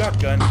get a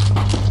shotgun.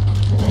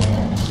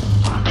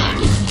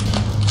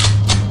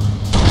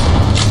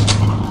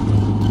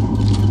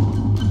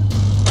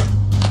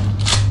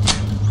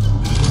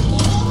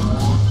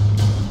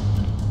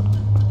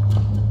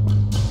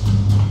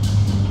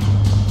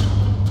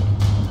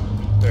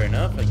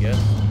 I guess.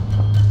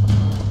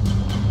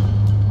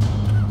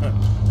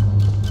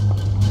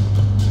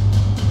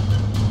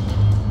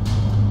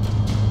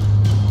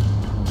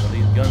 Well,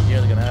 these guns here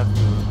are gonna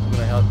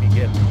help you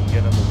get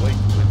on the way to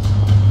it.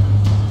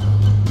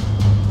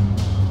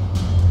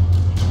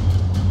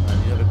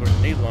 You have a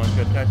grenade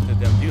launcher attached to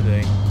them, do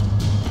they?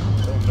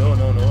 Oh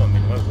no. I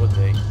mean, why would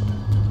they?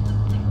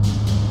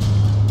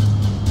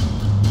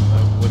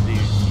 Why would they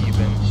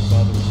even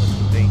bother with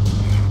such a thing?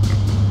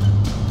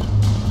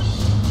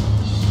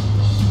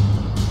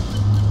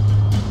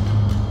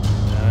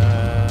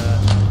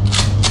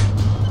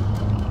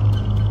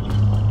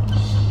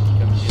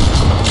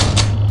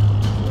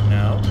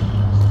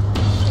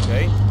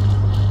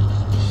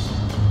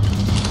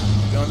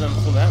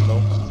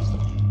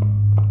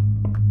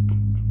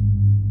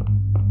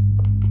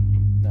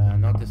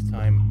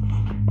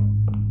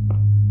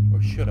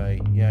 Should I?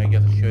 Yeah, I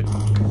guess I should.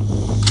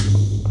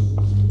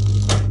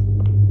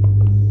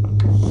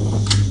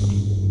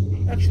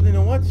 Actually, you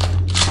know what?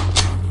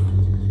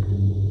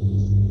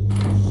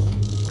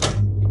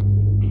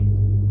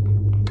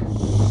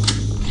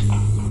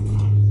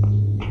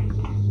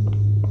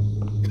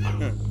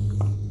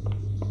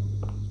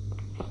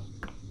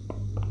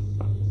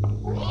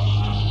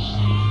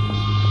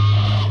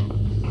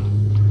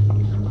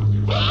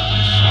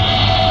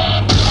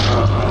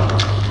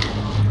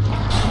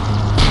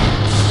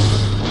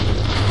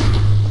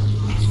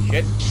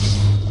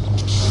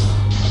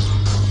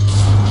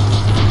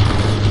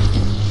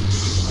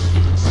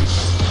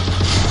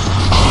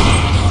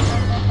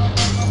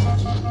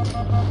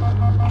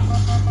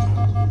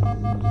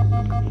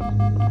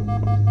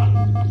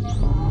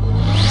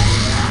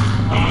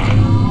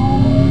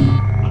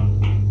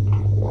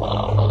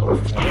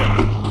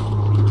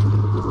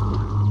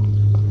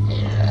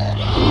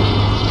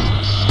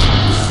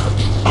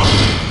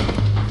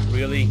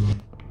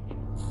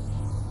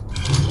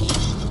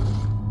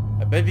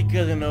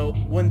 Because, you know,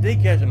 when they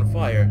catch on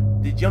fire,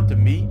 they jump to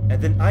me,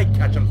 and then I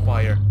catch on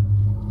fire.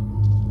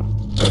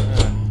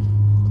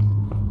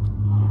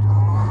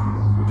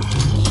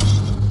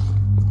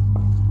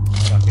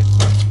 Fuck it.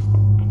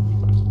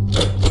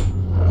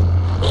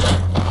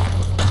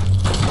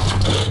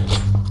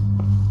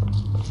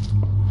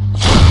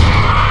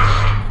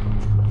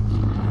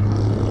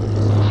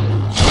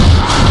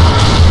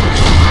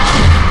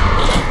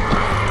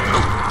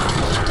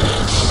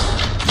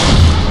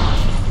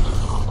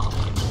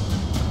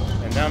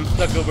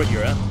 awkward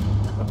here, huh?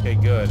 Okay,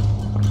 good.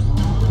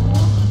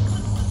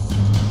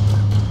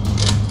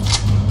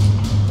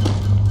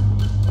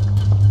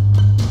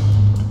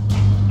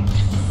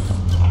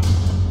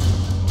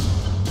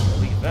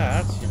 Delete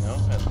that, you know,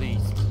 at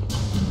least.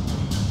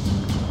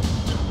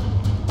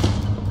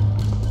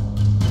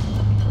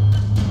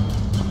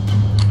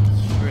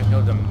 Sure as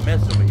hell's a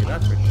mess over here,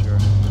 that's for sure.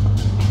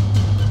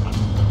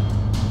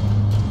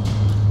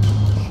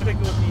 Should I go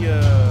with the,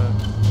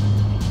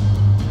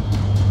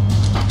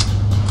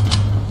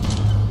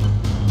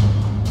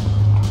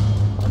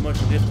 how much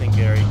is this thing,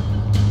 Gary?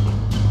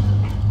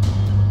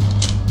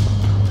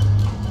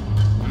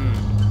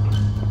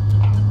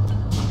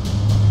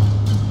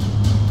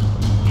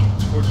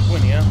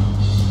 420, yeah?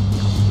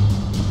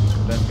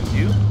 That can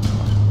do?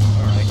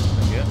 Alright,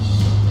 I guess.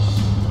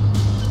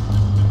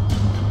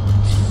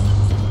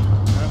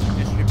 Now to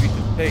distribute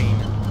the pain.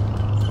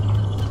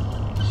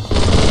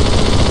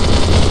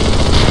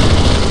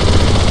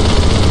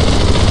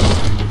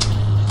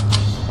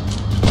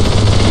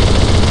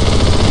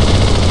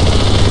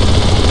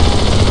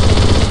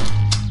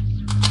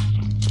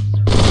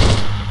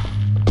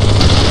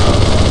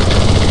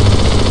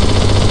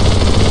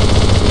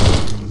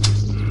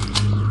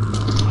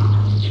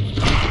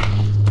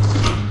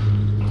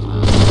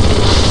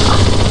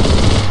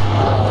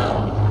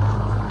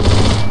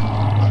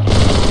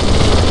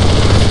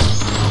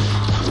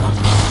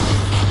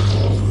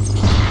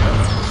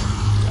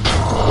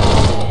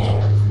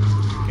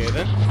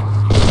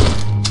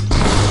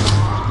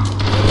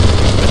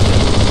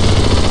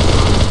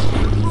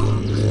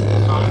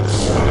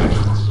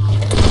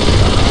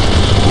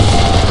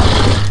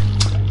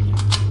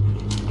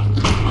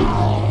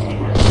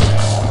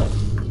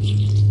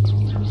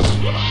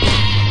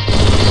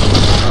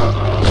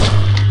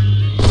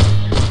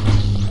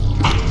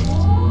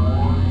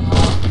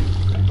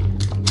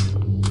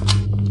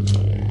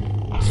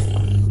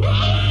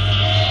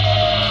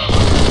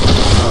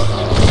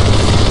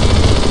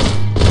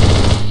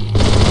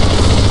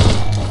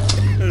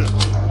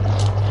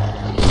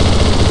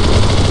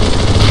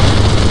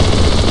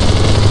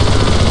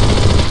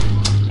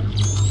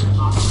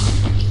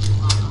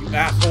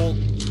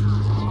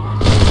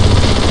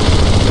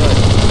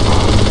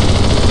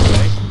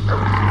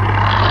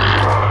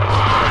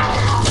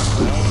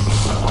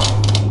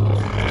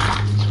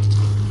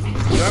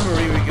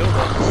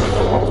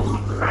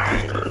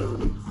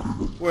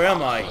 Where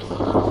am I?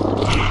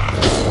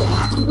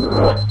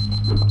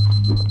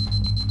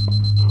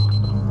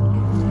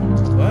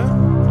 What?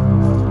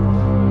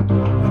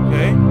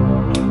 Okay.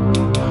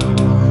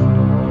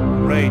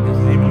 Great, this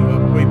is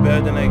even way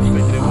better than I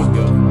expected it would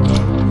go.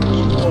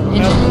 Oh,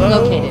 hello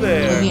located.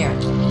 there. We're here.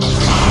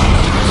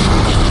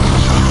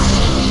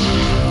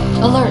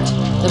 Alert!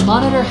 The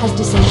monitor has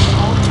disabled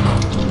all.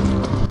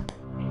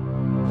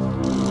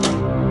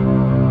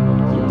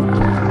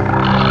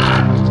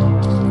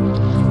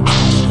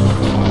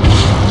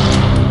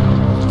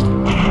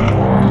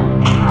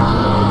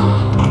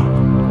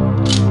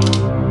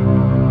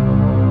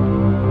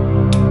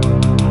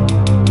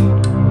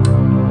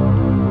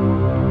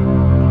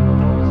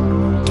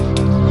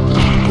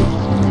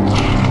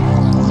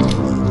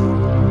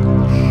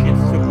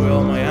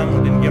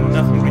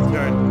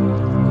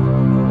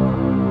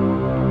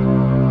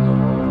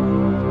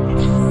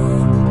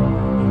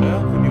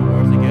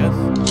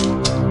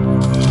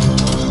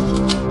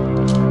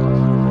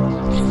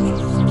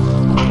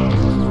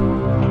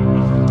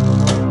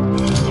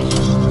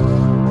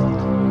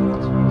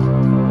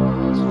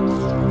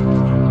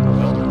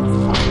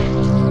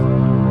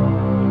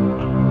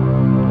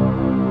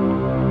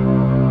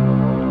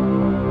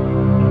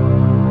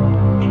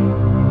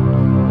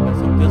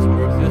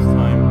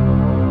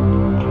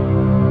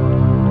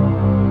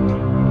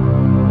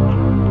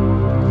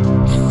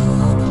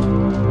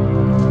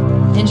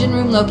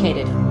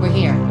 Located. We're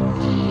here.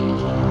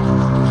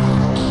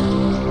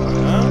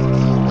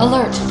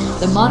 Alert!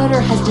 The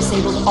monitor has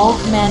disabled all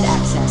command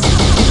access.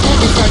 You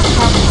can't restart the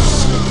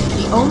calculus.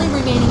 The only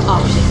remaining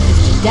option is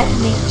to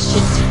detonate the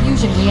ship's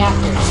fusion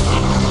reactors.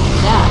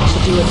 That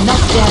should do enough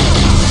damage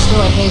to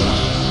destroy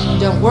Halo.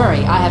 Don't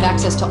worry, I have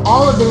access to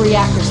all of the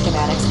reactor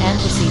schematics and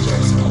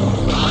procedures.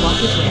 I'll walk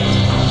you through it.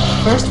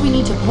 First, we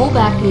need to pull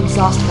back the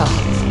exhaust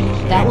couplings.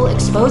 That will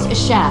expose a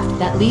shaft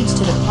that leads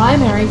to the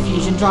primary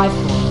fusion drive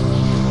core.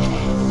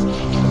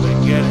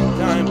 Get in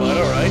time, but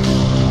alright.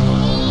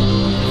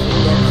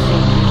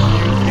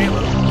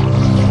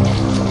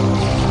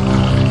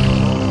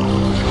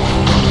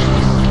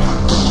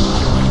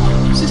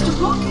 System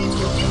blockades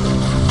will do in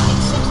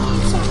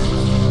 16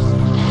 seconds.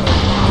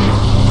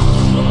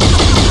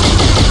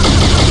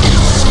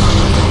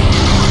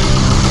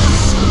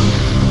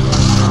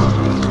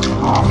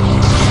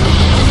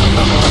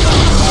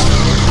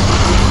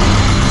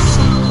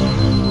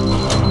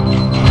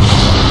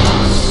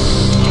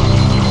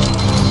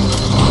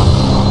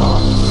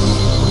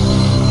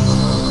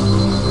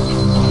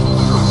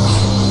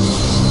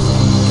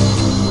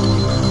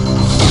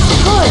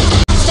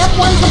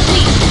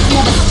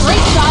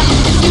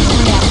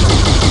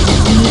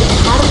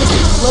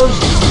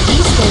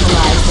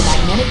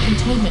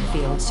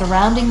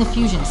 surrounding the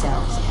fusion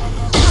cells.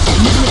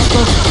 Use an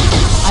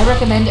explosive. I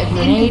recommend a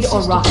grenade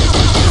or rocket.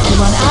 If you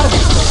run out of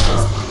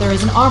explosives, there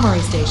is an armory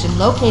station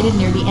located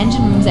near the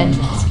engine room's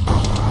entrance.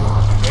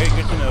 Okay,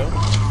 good to know.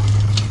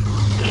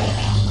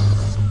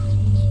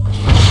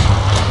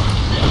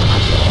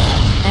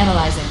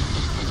 Analyzing.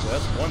 Well,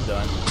 that's one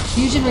done.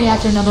 Fusion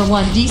reactor number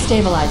 1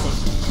 destabilizing.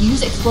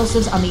 Use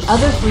explosives on the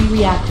other 3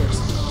 reactors.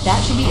 That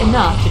should be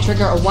enough to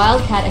trigger a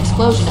wildcat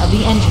explosion of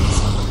the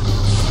engines.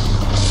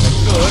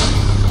 That's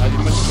good. I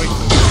didn't much wait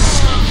for this.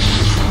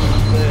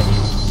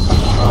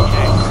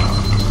 Okay.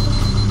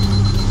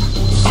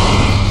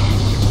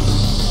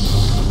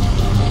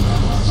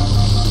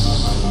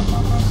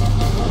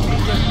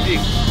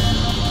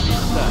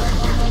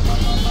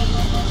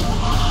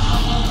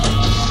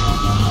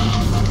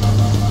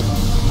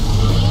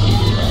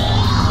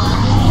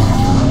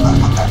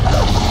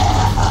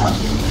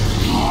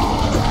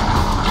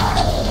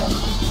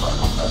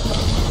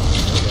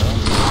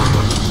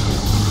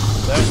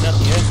 There's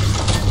nothing yet.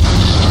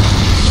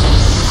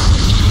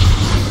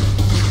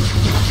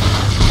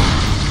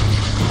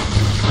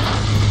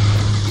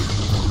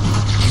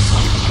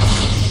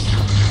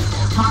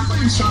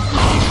 Hardware and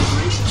software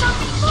configurations are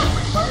confirmed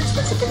with current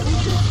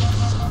specification.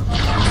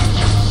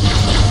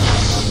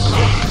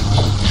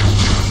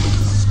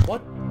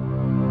 What?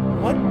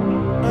 What?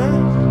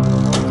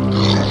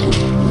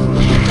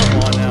 Come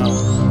on now.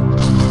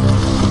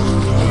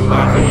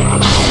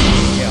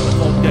 Yeah, let's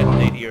all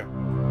detonate here.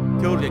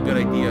 Totally a good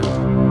idea.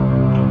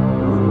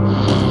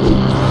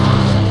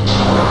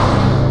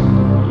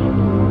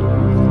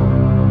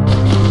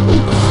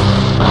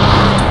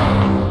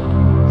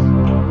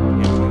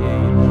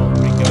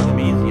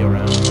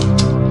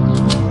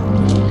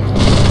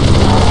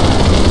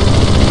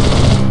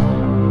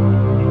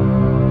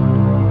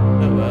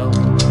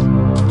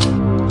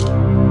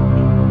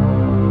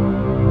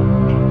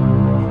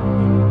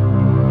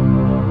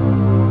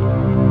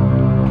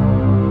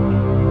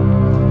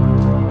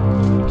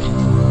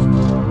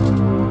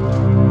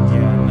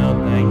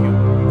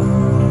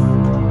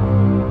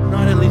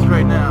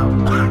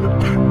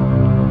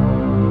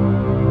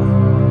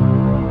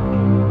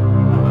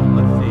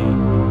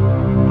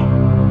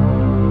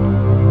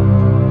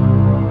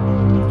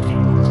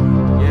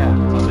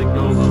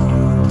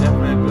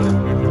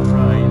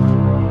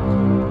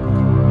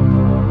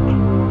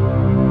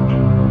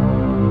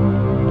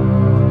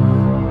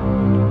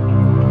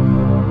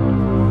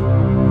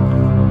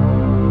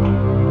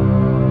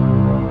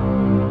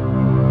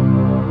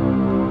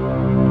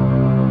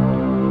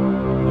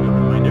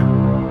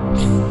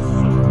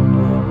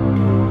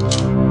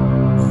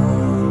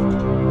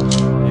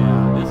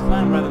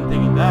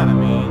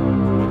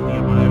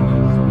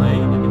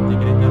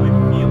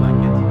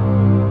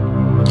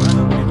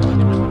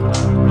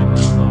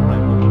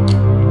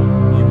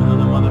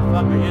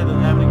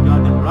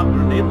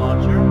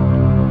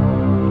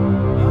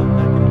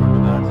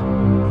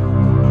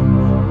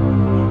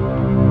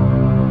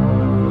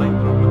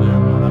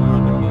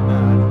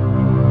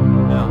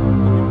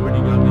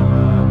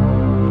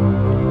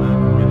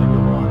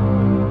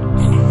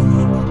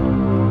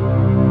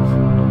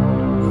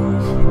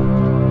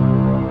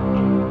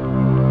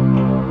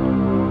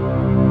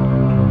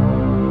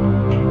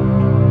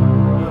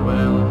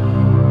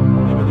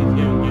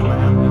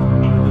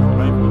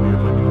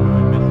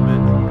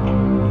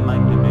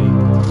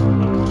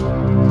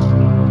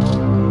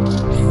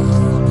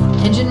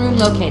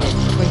 Located.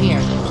 We're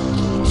here.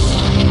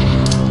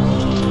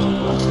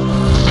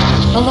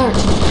 Alert!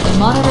 The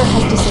monitor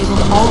has disabled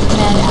all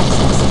command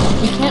access.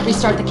 We can't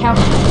restart the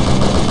counter.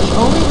 The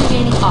only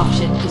remaining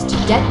option is to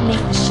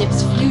detonate the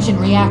ship's fusion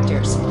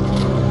reactors.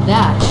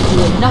 That should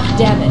do enough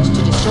damage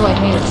to destroy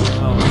Haley.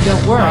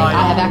 Don't worry,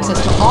 I have access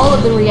to all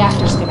of the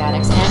reactor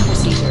schematics and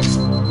procedures.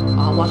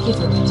 I'll walk you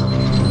through it.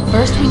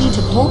 First, we need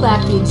to pull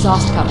back the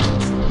exhaust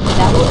couplings.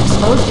 That will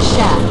expose the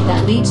shaft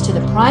that leads to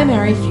the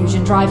primary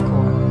fusion drive core.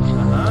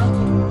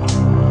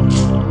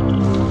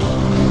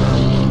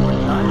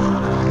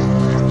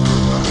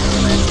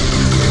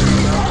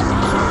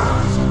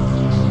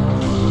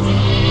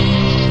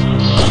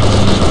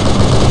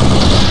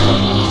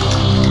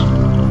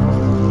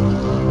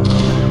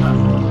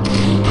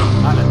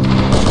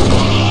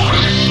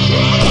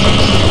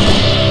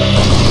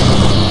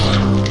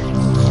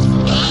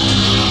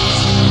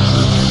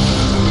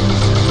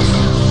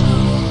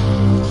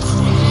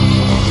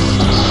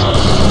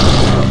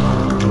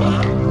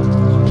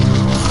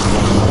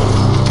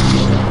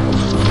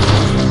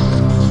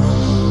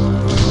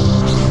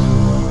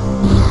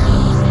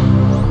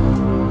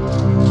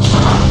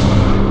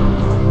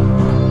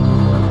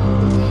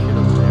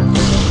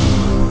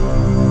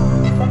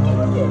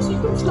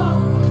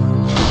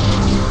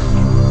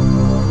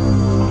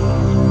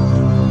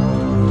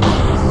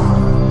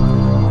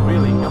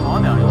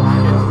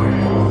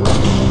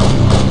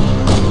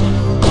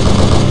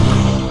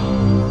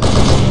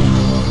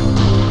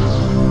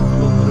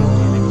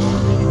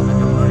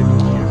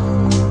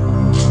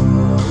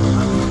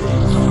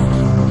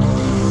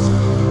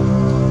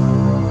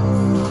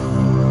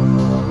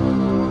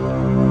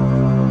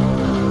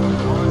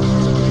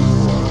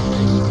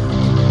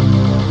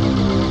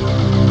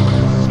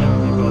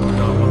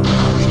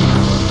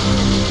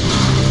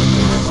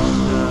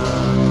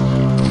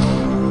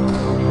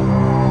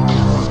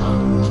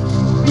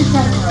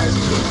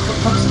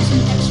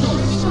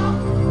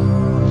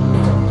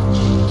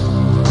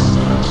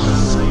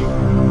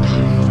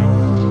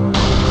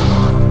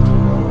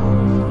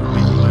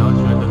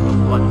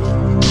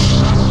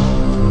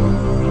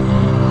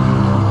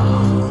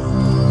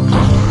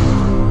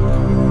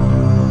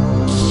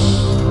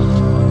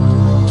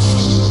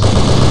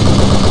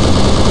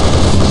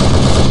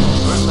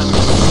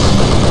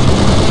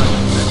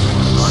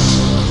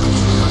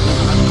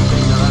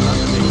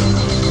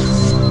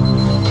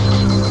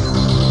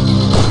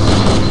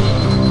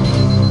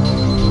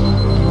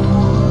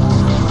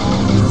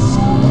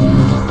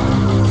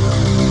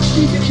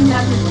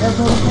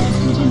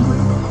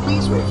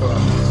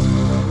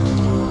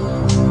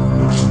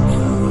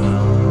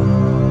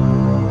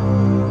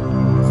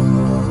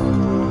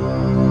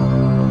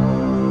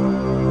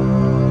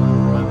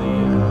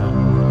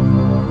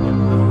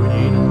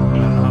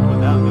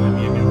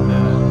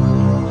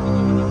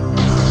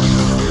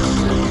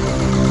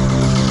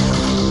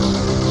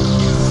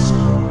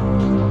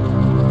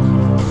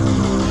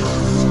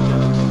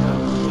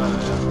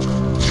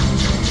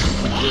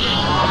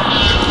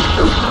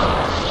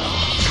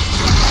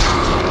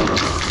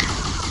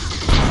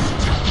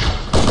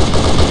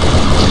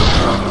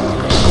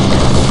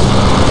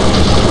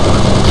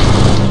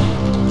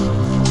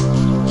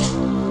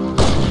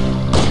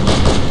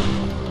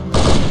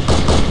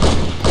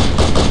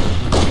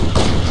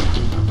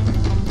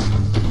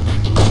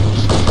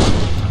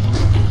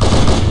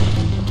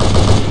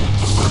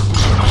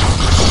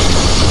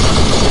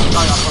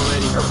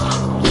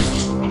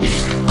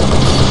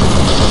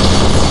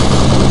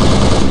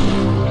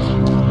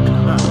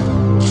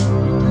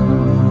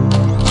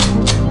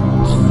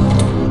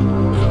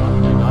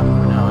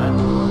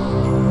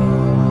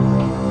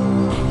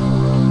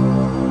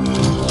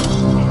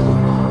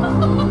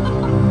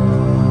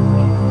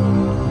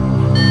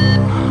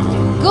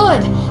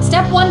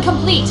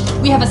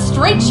 complete. We have a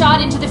straight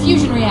shot into the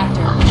fusion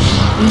reactor.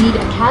 We need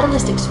a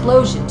catalyst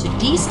explosion to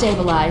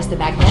destabilize the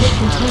magnetic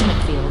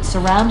containment field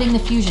surrounding the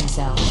fusion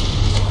cells.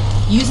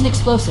 Use an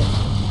explosive.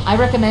 I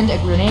recommend a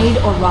grenade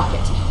or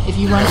rocket. If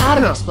you run out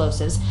of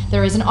explosives,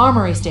 there is an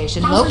armory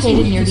station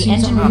located near the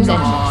engine room's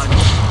entrance.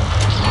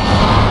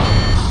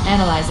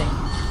 Analyzing.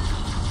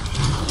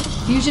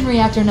 Fusion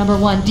reactor number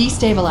 1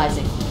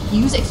 destabilizing.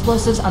 Use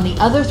explosives on the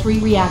other 3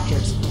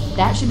 reactors.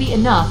 That should be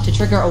enough to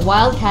trigger a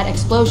wildcat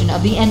explosion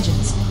of the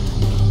engines.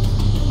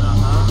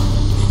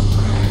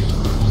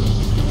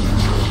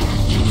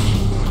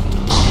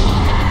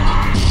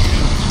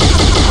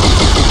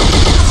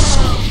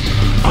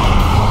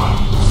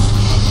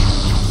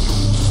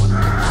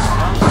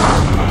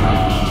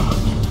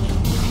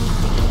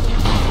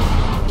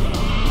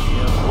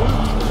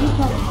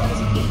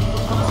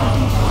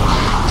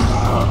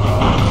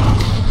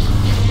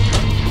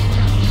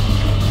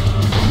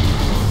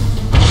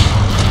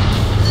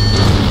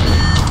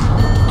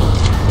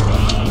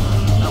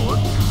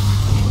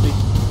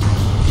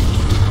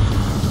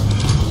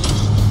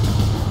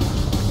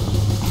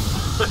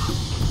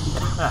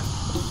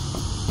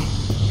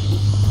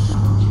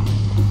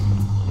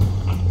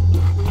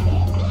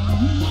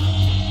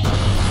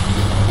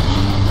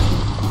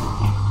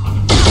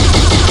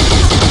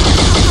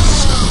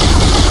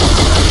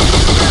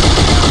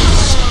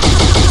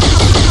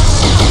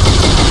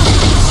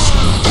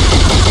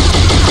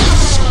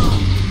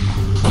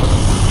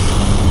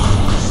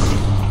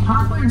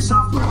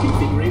 Software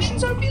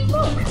configurations are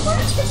below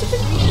required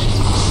specifications.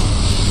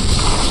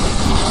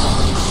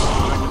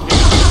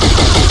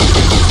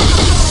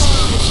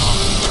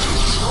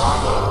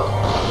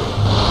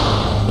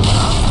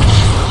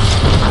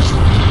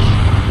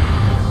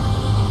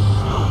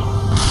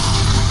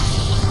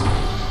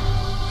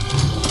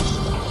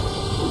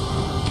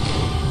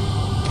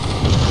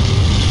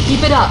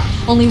 Keep it up.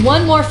 Only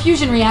one more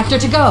fusion reactor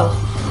to go.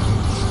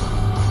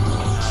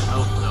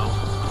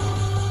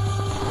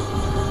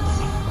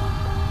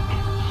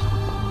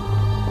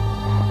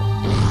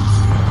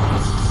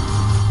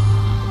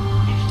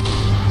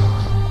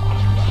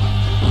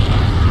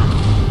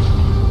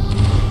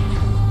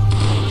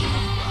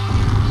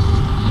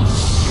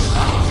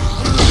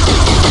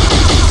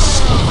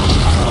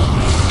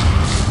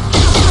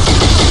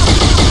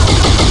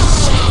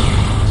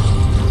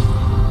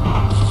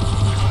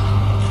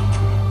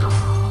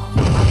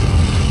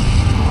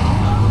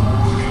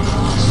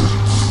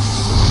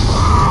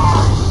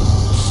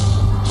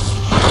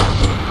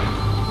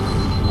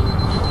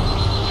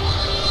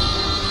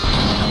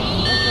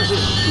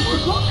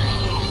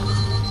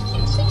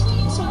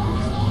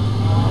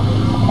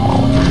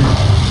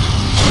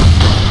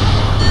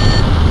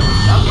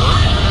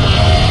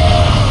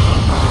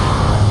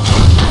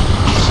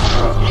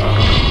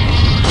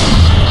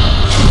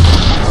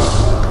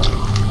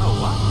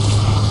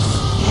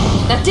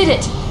 Did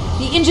it!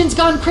 The engine's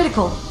gone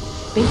critical.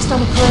 Based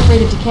on the current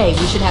rate of decay,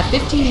 we should have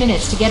 15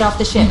 minutes to get off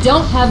the ship. We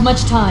don't have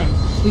much time.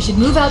 We should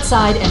move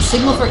outside and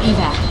signal for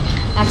evac.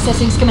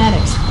 Accessing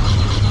schematics.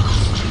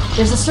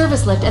 There's a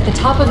service lift at the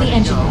top of the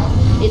engine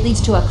room. It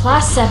leads to a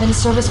Class 7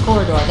 service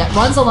corridor that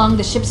runs along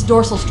the ship's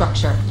dorsal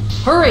structure.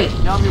 Hurry!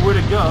 Tell me where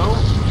to go.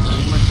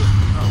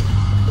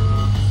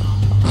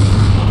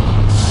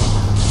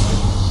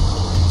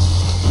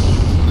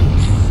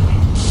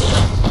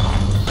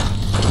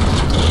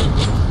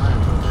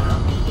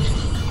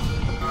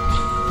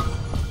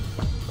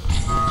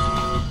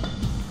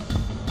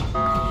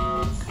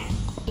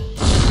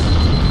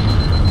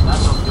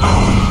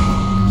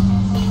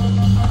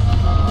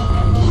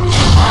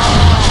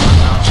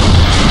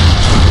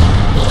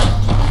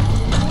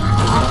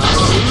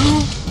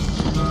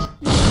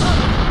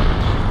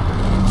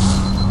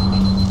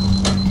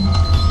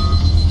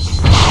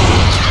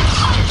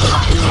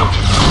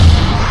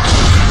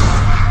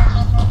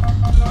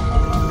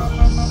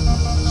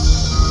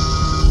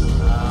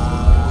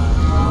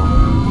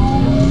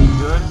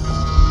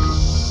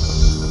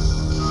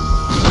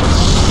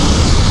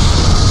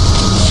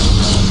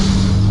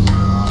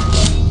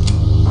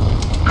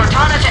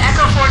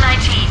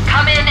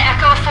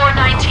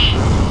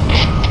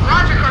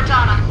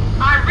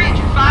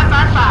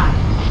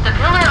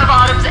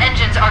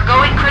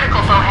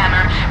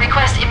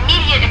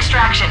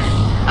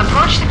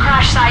 Approach the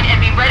crash site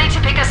and be ready to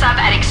pick us up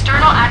at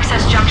external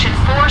access junction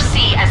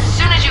 4C as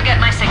soon as you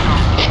get my signal.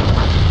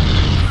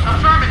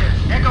 Affirmative.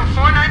 Echo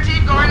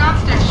 419 going on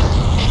station.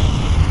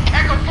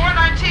 Echo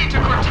 419 to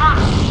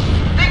Cortana.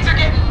 Things are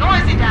getting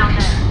noisy down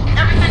there.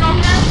 Everything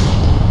okay?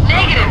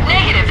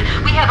 Negative.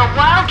 We have a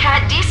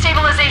wildcat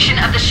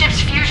destabilization of the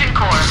ship's fusion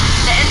core.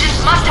 The engines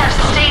must have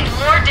sustained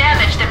more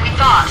damage than we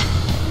thought.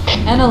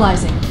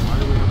 Analyzing.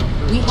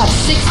 We have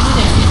 6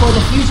 minutes before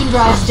the fusion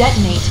drives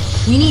detonate.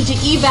 We need to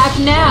evac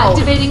now!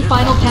 Activating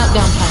final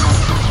countdown timer.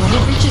 When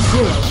it reaches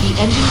 0, the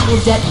engines will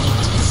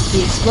detonate.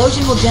 The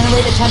explosion will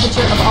generate a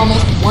temperature of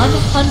almost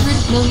 100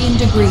 million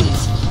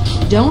degrees.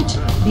 Don't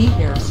be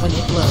here when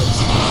it blows.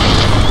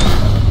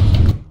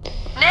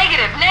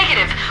 Negative.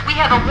 We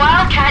have a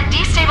wildcat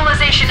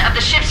destabilization of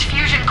the ship's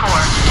fusion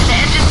core. The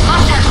engines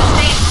must have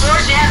sustained more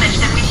damage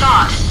than we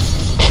thought.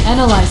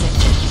 Analyzing.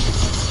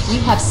 We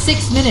have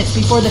 6 minutes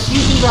before the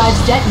fusion drives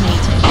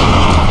detonate.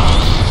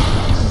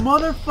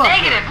 Motherfucker!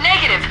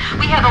 Negative.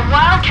 We have a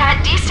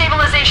wildcat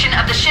destabilization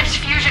of the ship's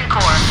fusion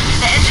core.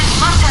 The engines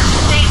must have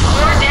sustained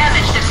more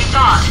damage than we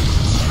thought.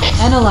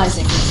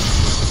 Analyzing.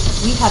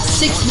 We have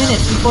 6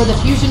 minutes before the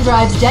fusion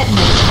drives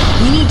detonate.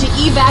 We need to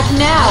evac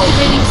now!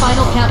 Activating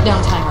final countdown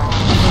timer.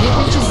 When it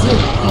reaches 0,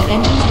 the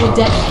engines will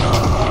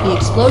detonate. The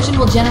explosion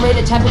will generate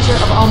a temperature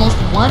of almost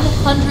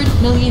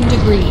 100 million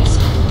degrees.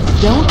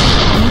 Don't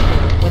beep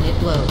when it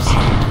blows.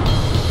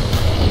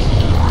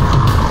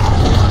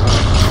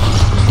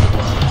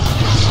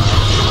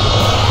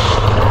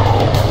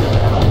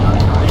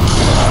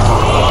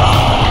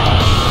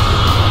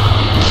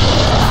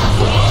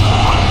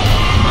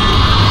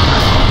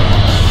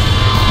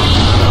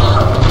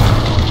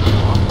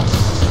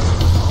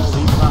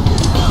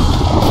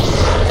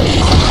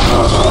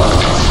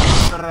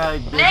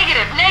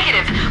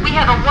 Negative. We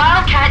have a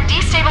wildcat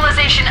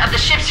destabilization of the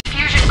ship's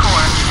fusion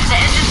core. The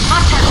engines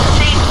must have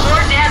sustained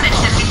more damage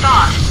than we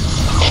thought.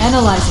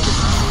 Analyzing.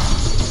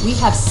 We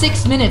have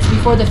 6 minutes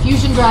before the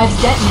fusion drives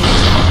detonate.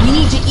 We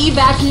need to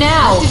evac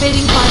now!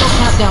 Activating final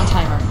countdown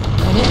timer.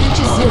 When it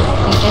reaches 0,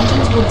 the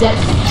engines will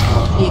detonate.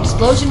 The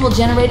explosion will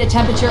generate a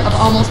temperature of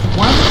almost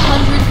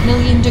 100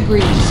 million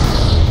degrees.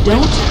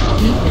 Don't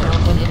beep it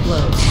when it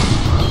blows.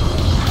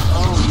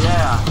 Oh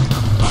yeah.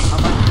 How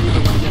much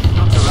favorite when it gets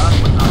jumped around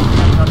and whatnot. You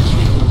can't touch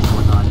people and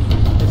whatnot.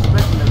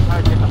 Especially when they're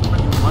trying to get the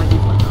freaking money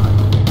and whatnot.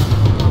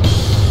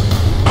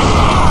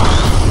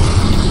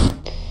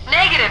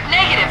 Negative.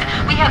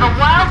 We have a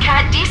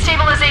wildcat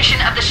destabilization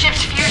of the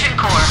ship's fusion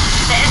core.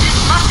 The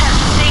engines must have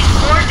sustained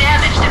more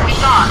damage than we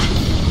thought.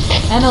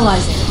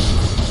 Analyzing.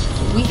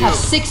 We have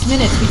 6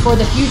 minutes before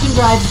the fusion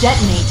drives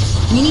detonate.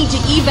 We need to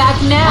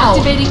evac now!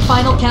 Activating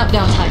final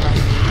countdown timer.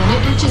 When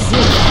it reaches 0,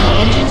 the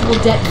engines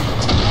will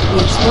detonate. The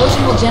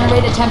explosion will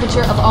generate a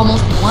temperature of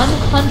almost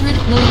 100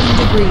 million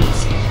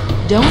degrees.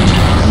 Don't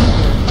beep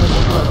when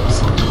it blows.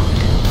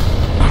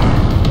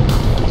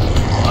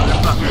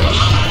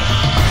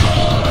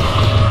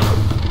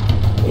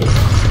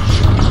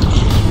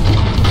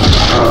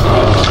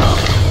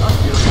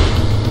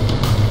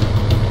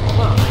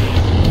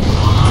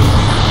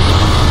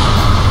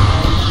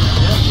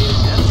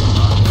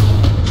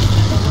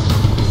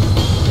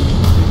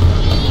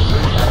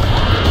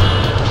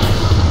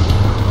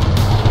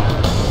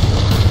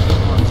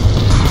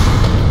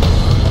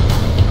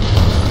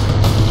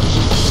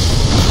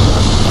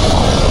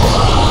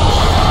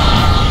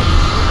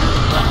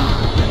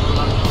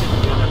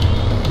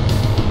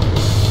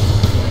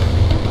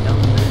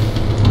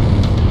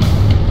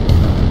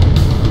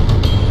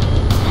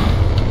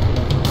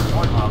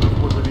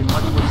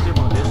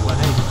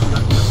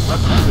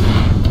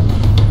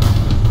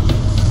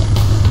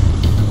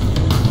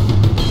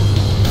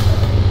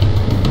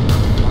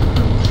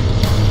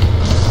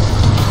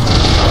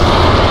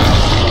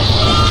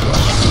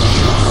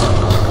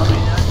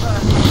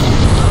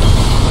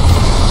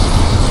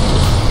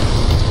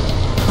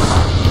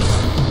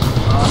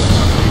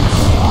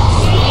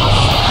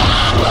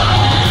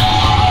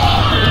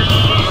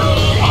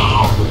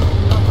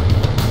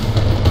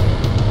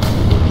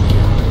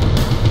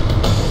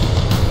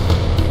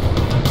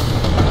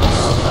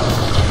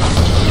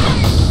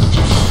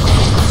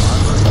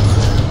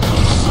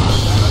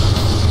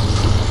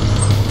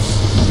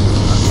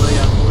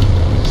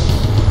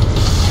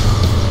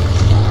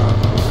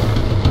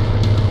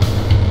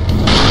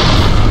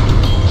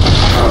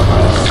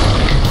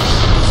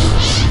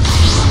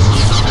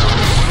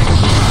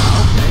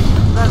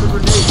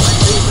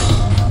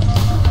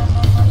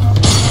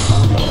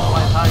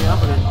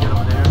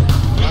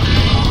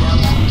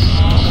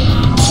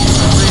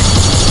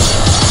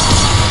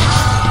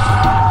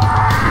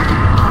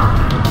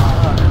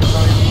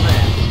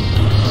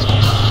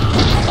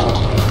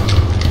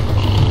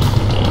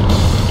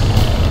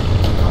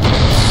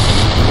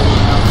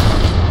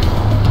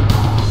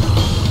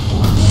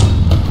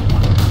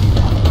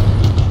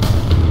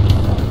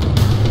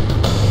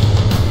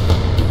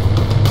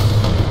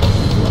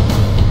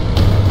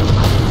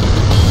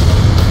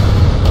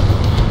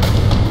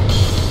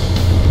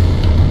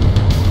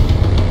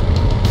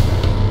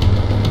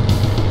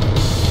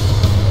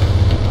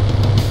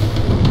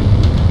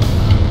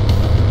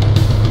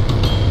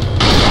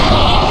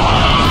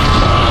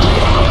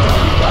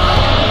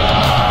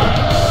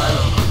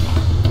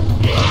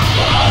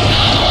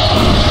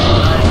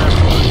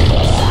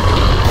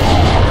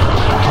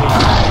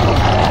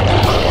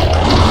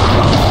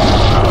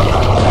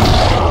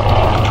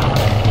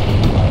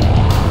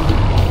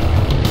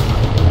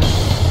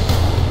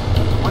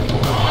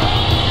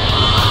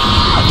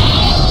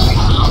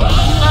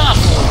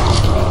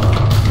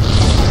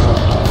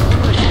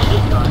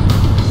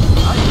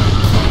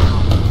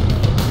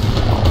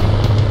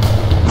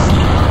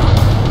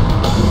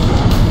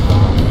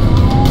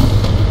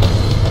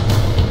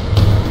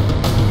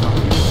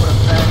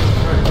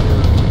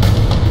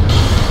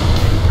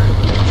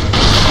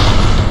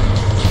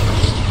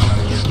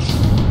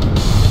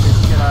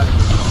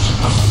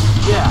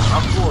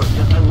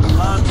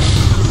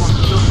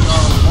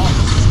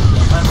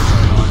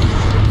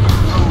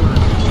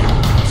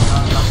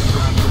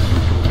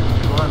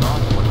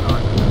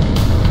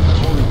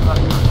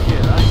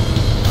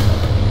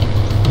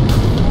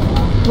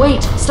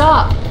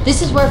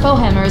 This is where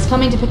Fohammer is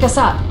coming to pick us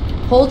up.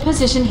 Hold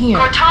position here.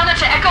 Cortana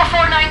to Echo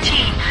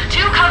 419. 2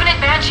 Covenant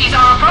Banshees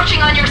are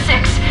approaching on your 6.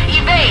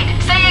 Evade.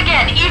 Say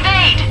again,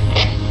 evade.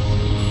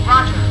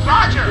 Roger,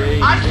 roger.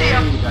 I see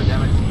him.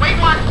 Wait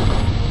one.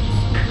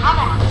 Come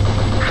on.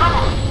 Come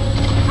on.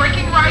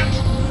 Breaking right.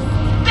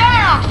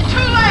 Damn! Too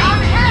late!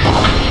 I'm hit!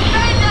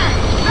 Mayday!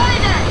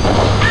 Mayday!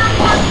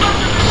 There's one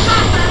person to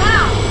stop the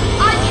hell!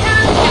 I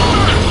can't hold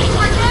her!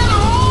 I can't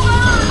hold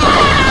her!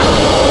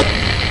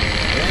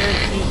 And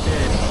she's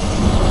dead.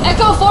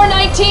 Echo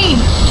 419!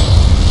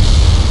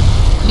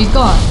 She's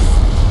gone.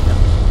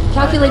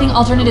 Calculating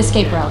alternate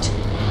escape route.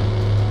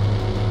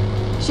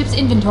 Ship's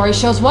inventory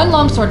shows 1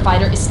 longsword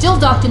fighter is still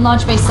docked in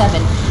Launch Bay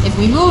 7. If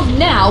we move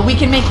now, we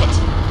can make it.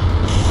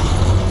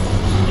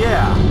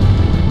 Yeah.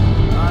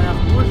 I of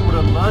course would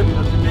have loved you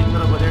to make it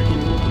over there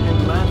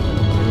in less than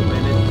 2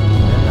 minutes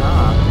and a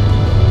half.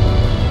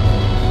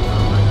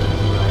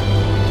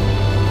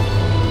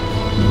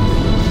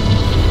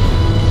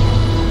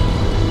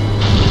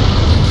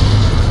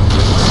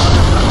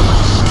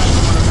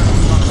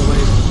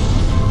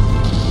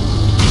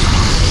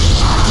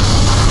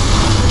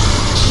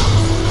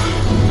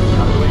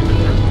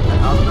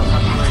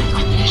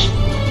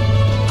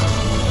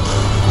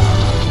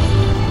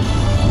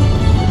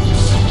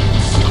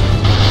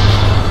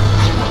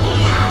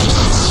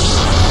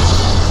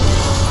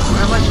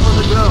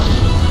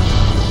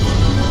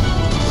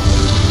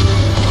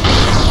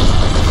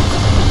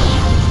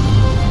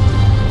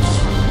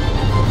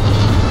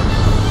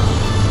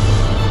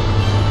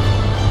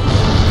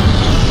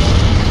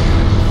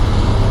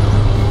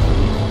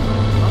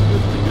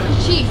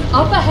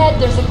 Up ahead,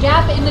 there's a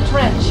gap in the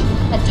trench.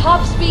 At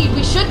top speed,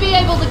 we should be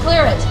able to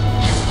clear it.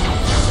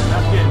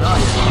 That's getting on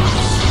you.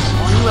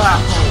 Oh, you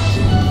asshole.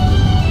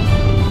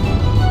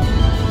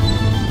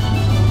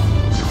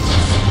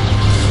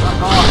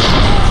 Fuck off.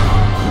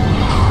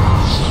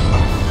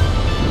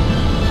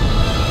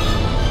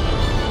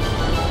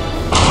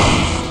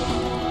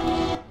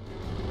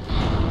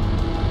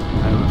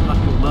 I would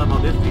fucking love how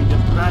this thing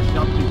just crashed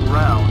up the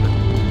ground.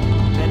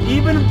 And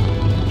even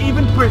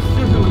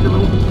persistent with the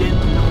little dent in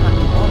the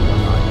fucking wall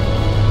behind.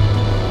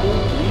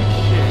 Holy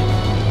shit.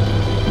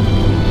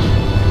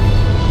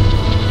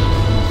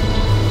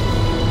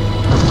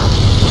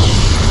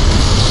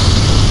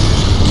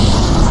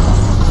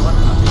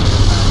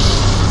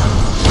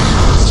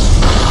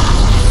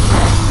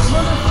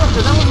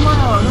 Motherfucker, that was my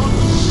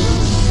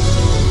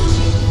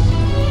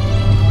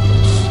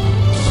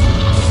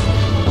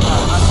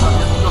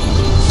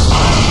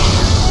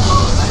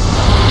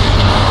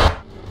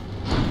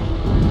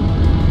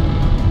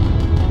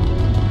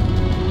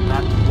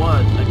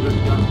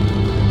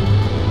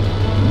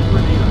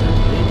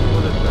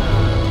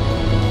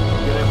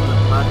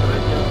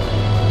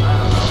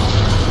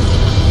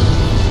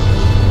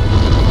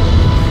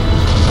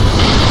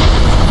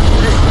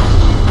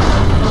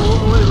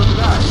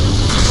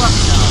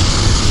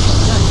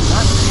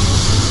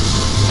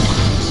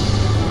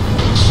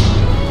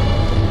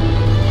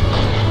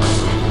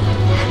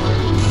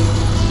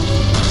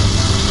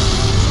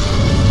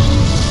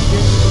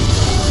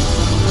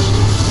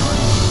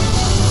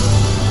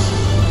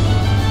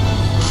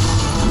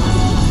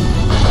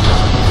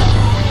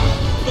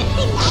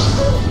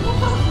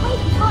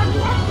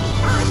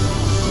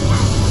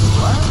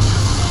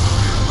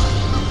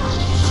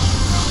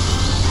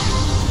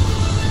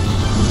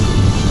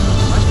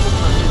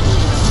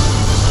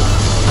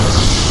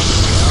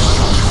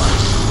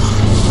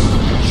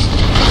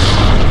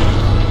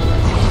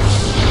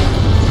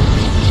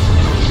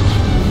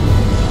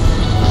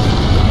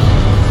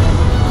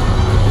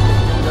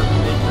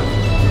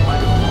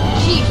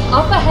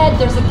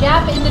There's a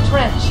gap in the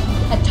trench.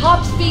 At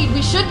top speed,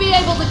 we should be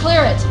able to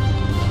clear it.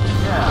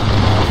 Yeah.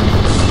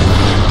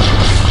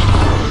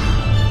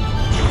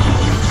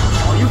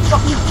 Are you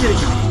fucking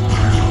kidding me?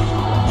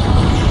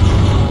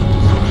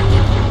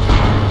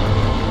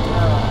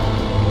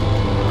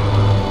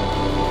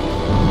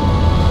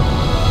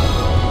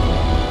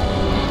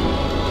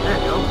 There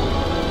you go.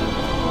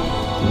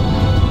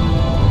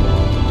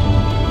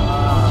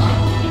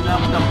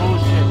 Enough with the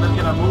bullshit. Let's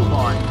get a move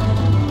on.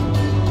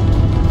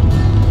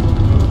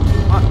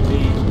 Fuck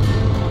me.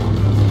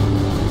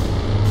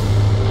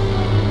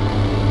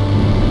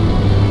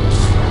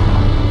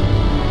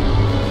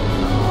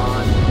 Come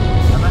on.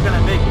 I'm not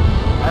gonna make it.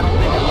 I don't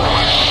think I will.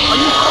 Are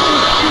you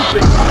fucking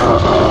stupid?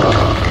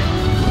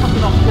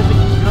 Fucking autistic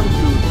gun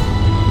dude.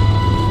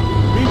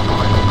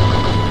 Retard.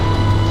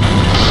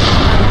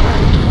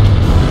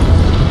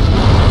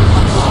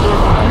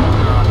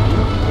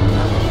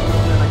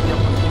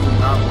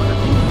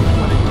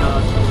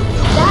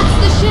 That's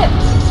the ship!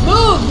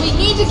 Move! We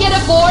need to get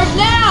aboard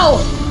now!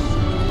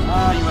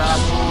 Ah, you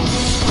asshole.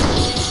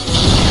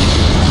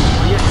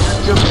 Oh yeah,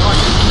 that's good fun.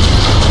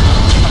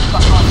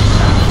 Fuck off.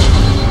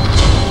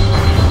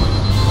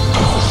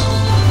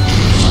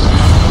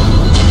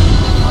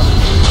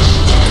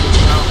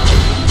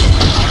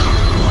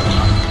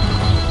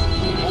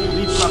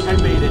 Holy fuck, I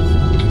made it.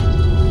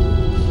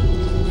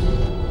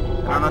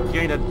 And I'm not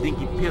getting that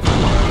dinky piss.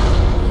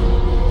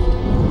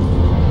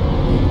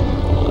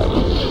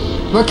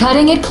 We're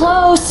cutting it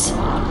close!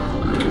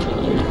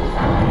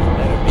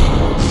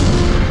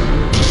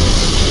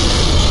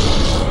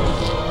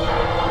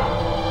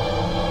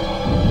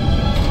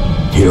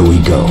 Here we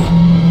go.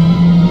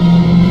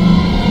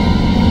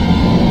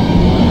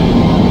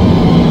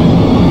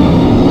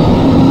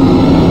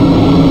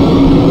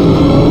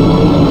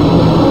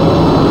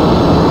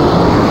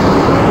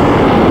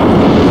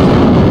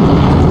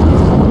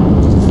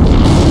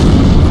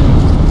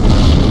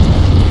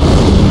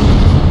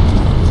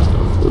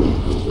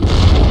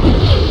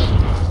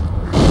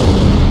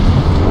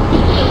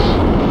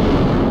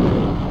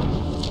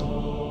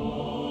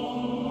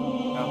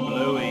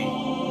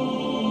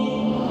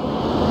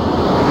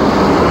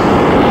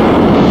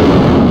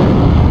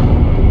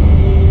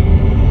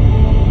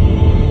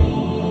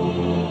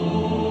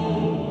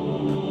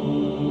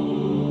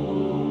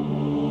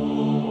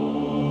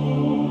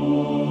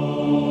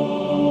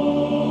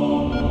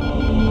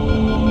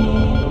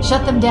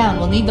 Shut them down,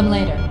 we'll need them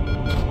later.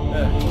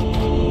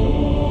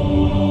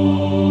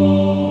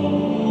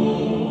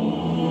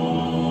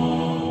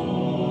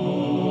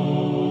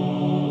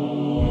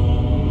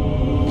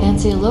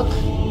 Fancy a look?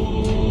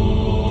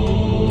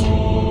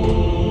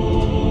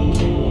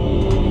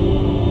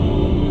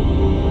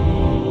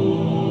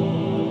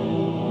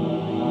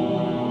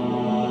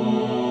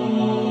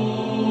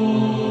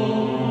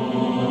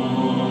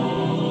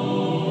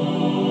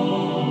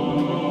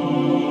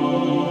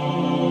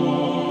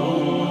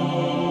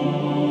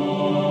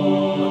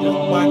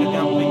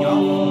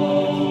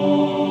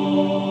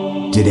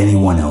 Did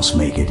anyone else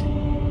make it?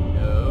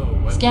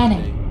 No.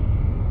 Scanning.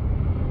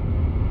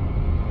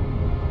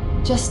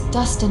 Just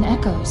dust and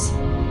echoes.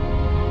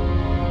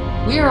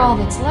 We're all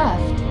that's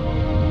left.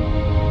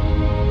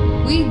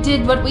 We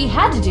did what we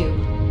had to do.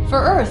 For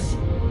Earth.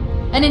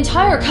 An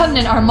entire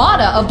Covenant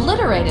armada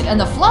obliterated, and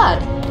the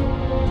Flood.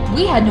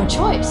 We had no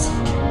choice.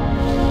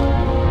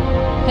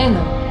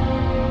 Halo.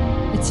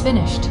 It's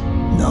finished.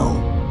 No.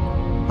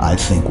 I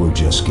think we're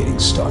just getting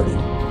started.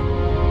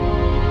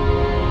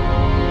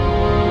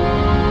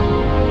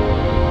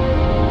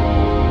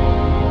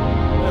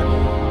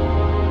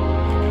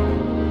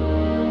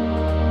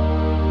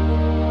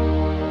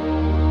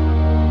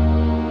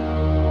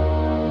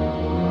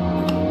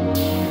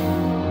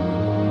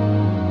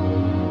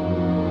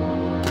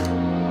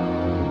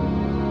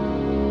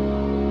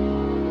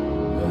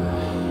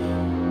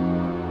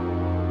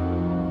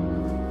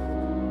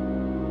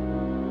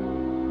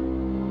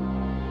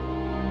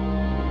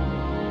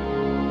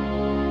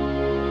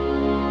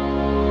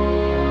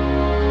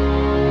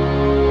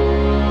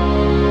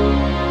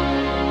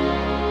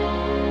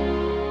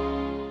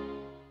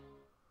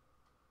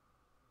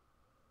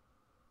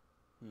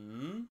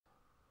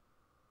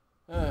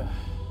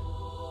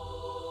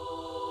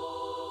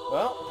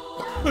 Well,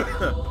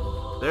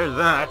 there's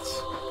that.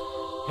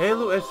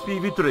 Halo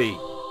SPV3.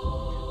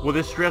 Was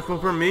it stressful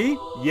for me?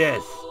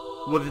 Yes.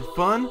 Was it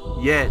fun?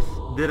 Yes.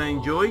 Did I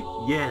enjoy?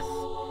 Yes.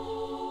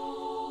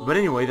 But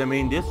anyways, I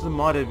mean, this is a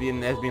mod has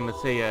been,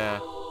 let's say,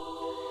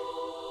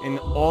 in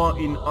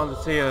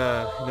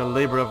a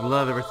labor of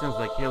love ever since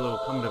like Halo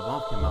Combat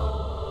Evolved came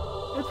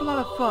out. It's a lot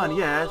of fun,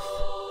 yes.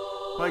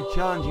 Quite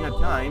challenging at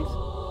times,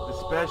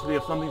 especially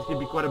if something can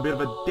be quite a bit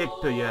of a dick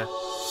to you.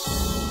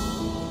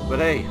 But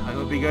hey, I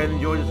hope you guys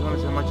enjoyed this one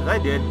as much as I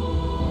did.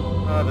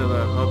 I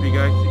hope you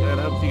guys, I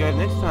hope to see you guys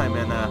next time,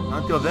 and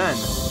until then.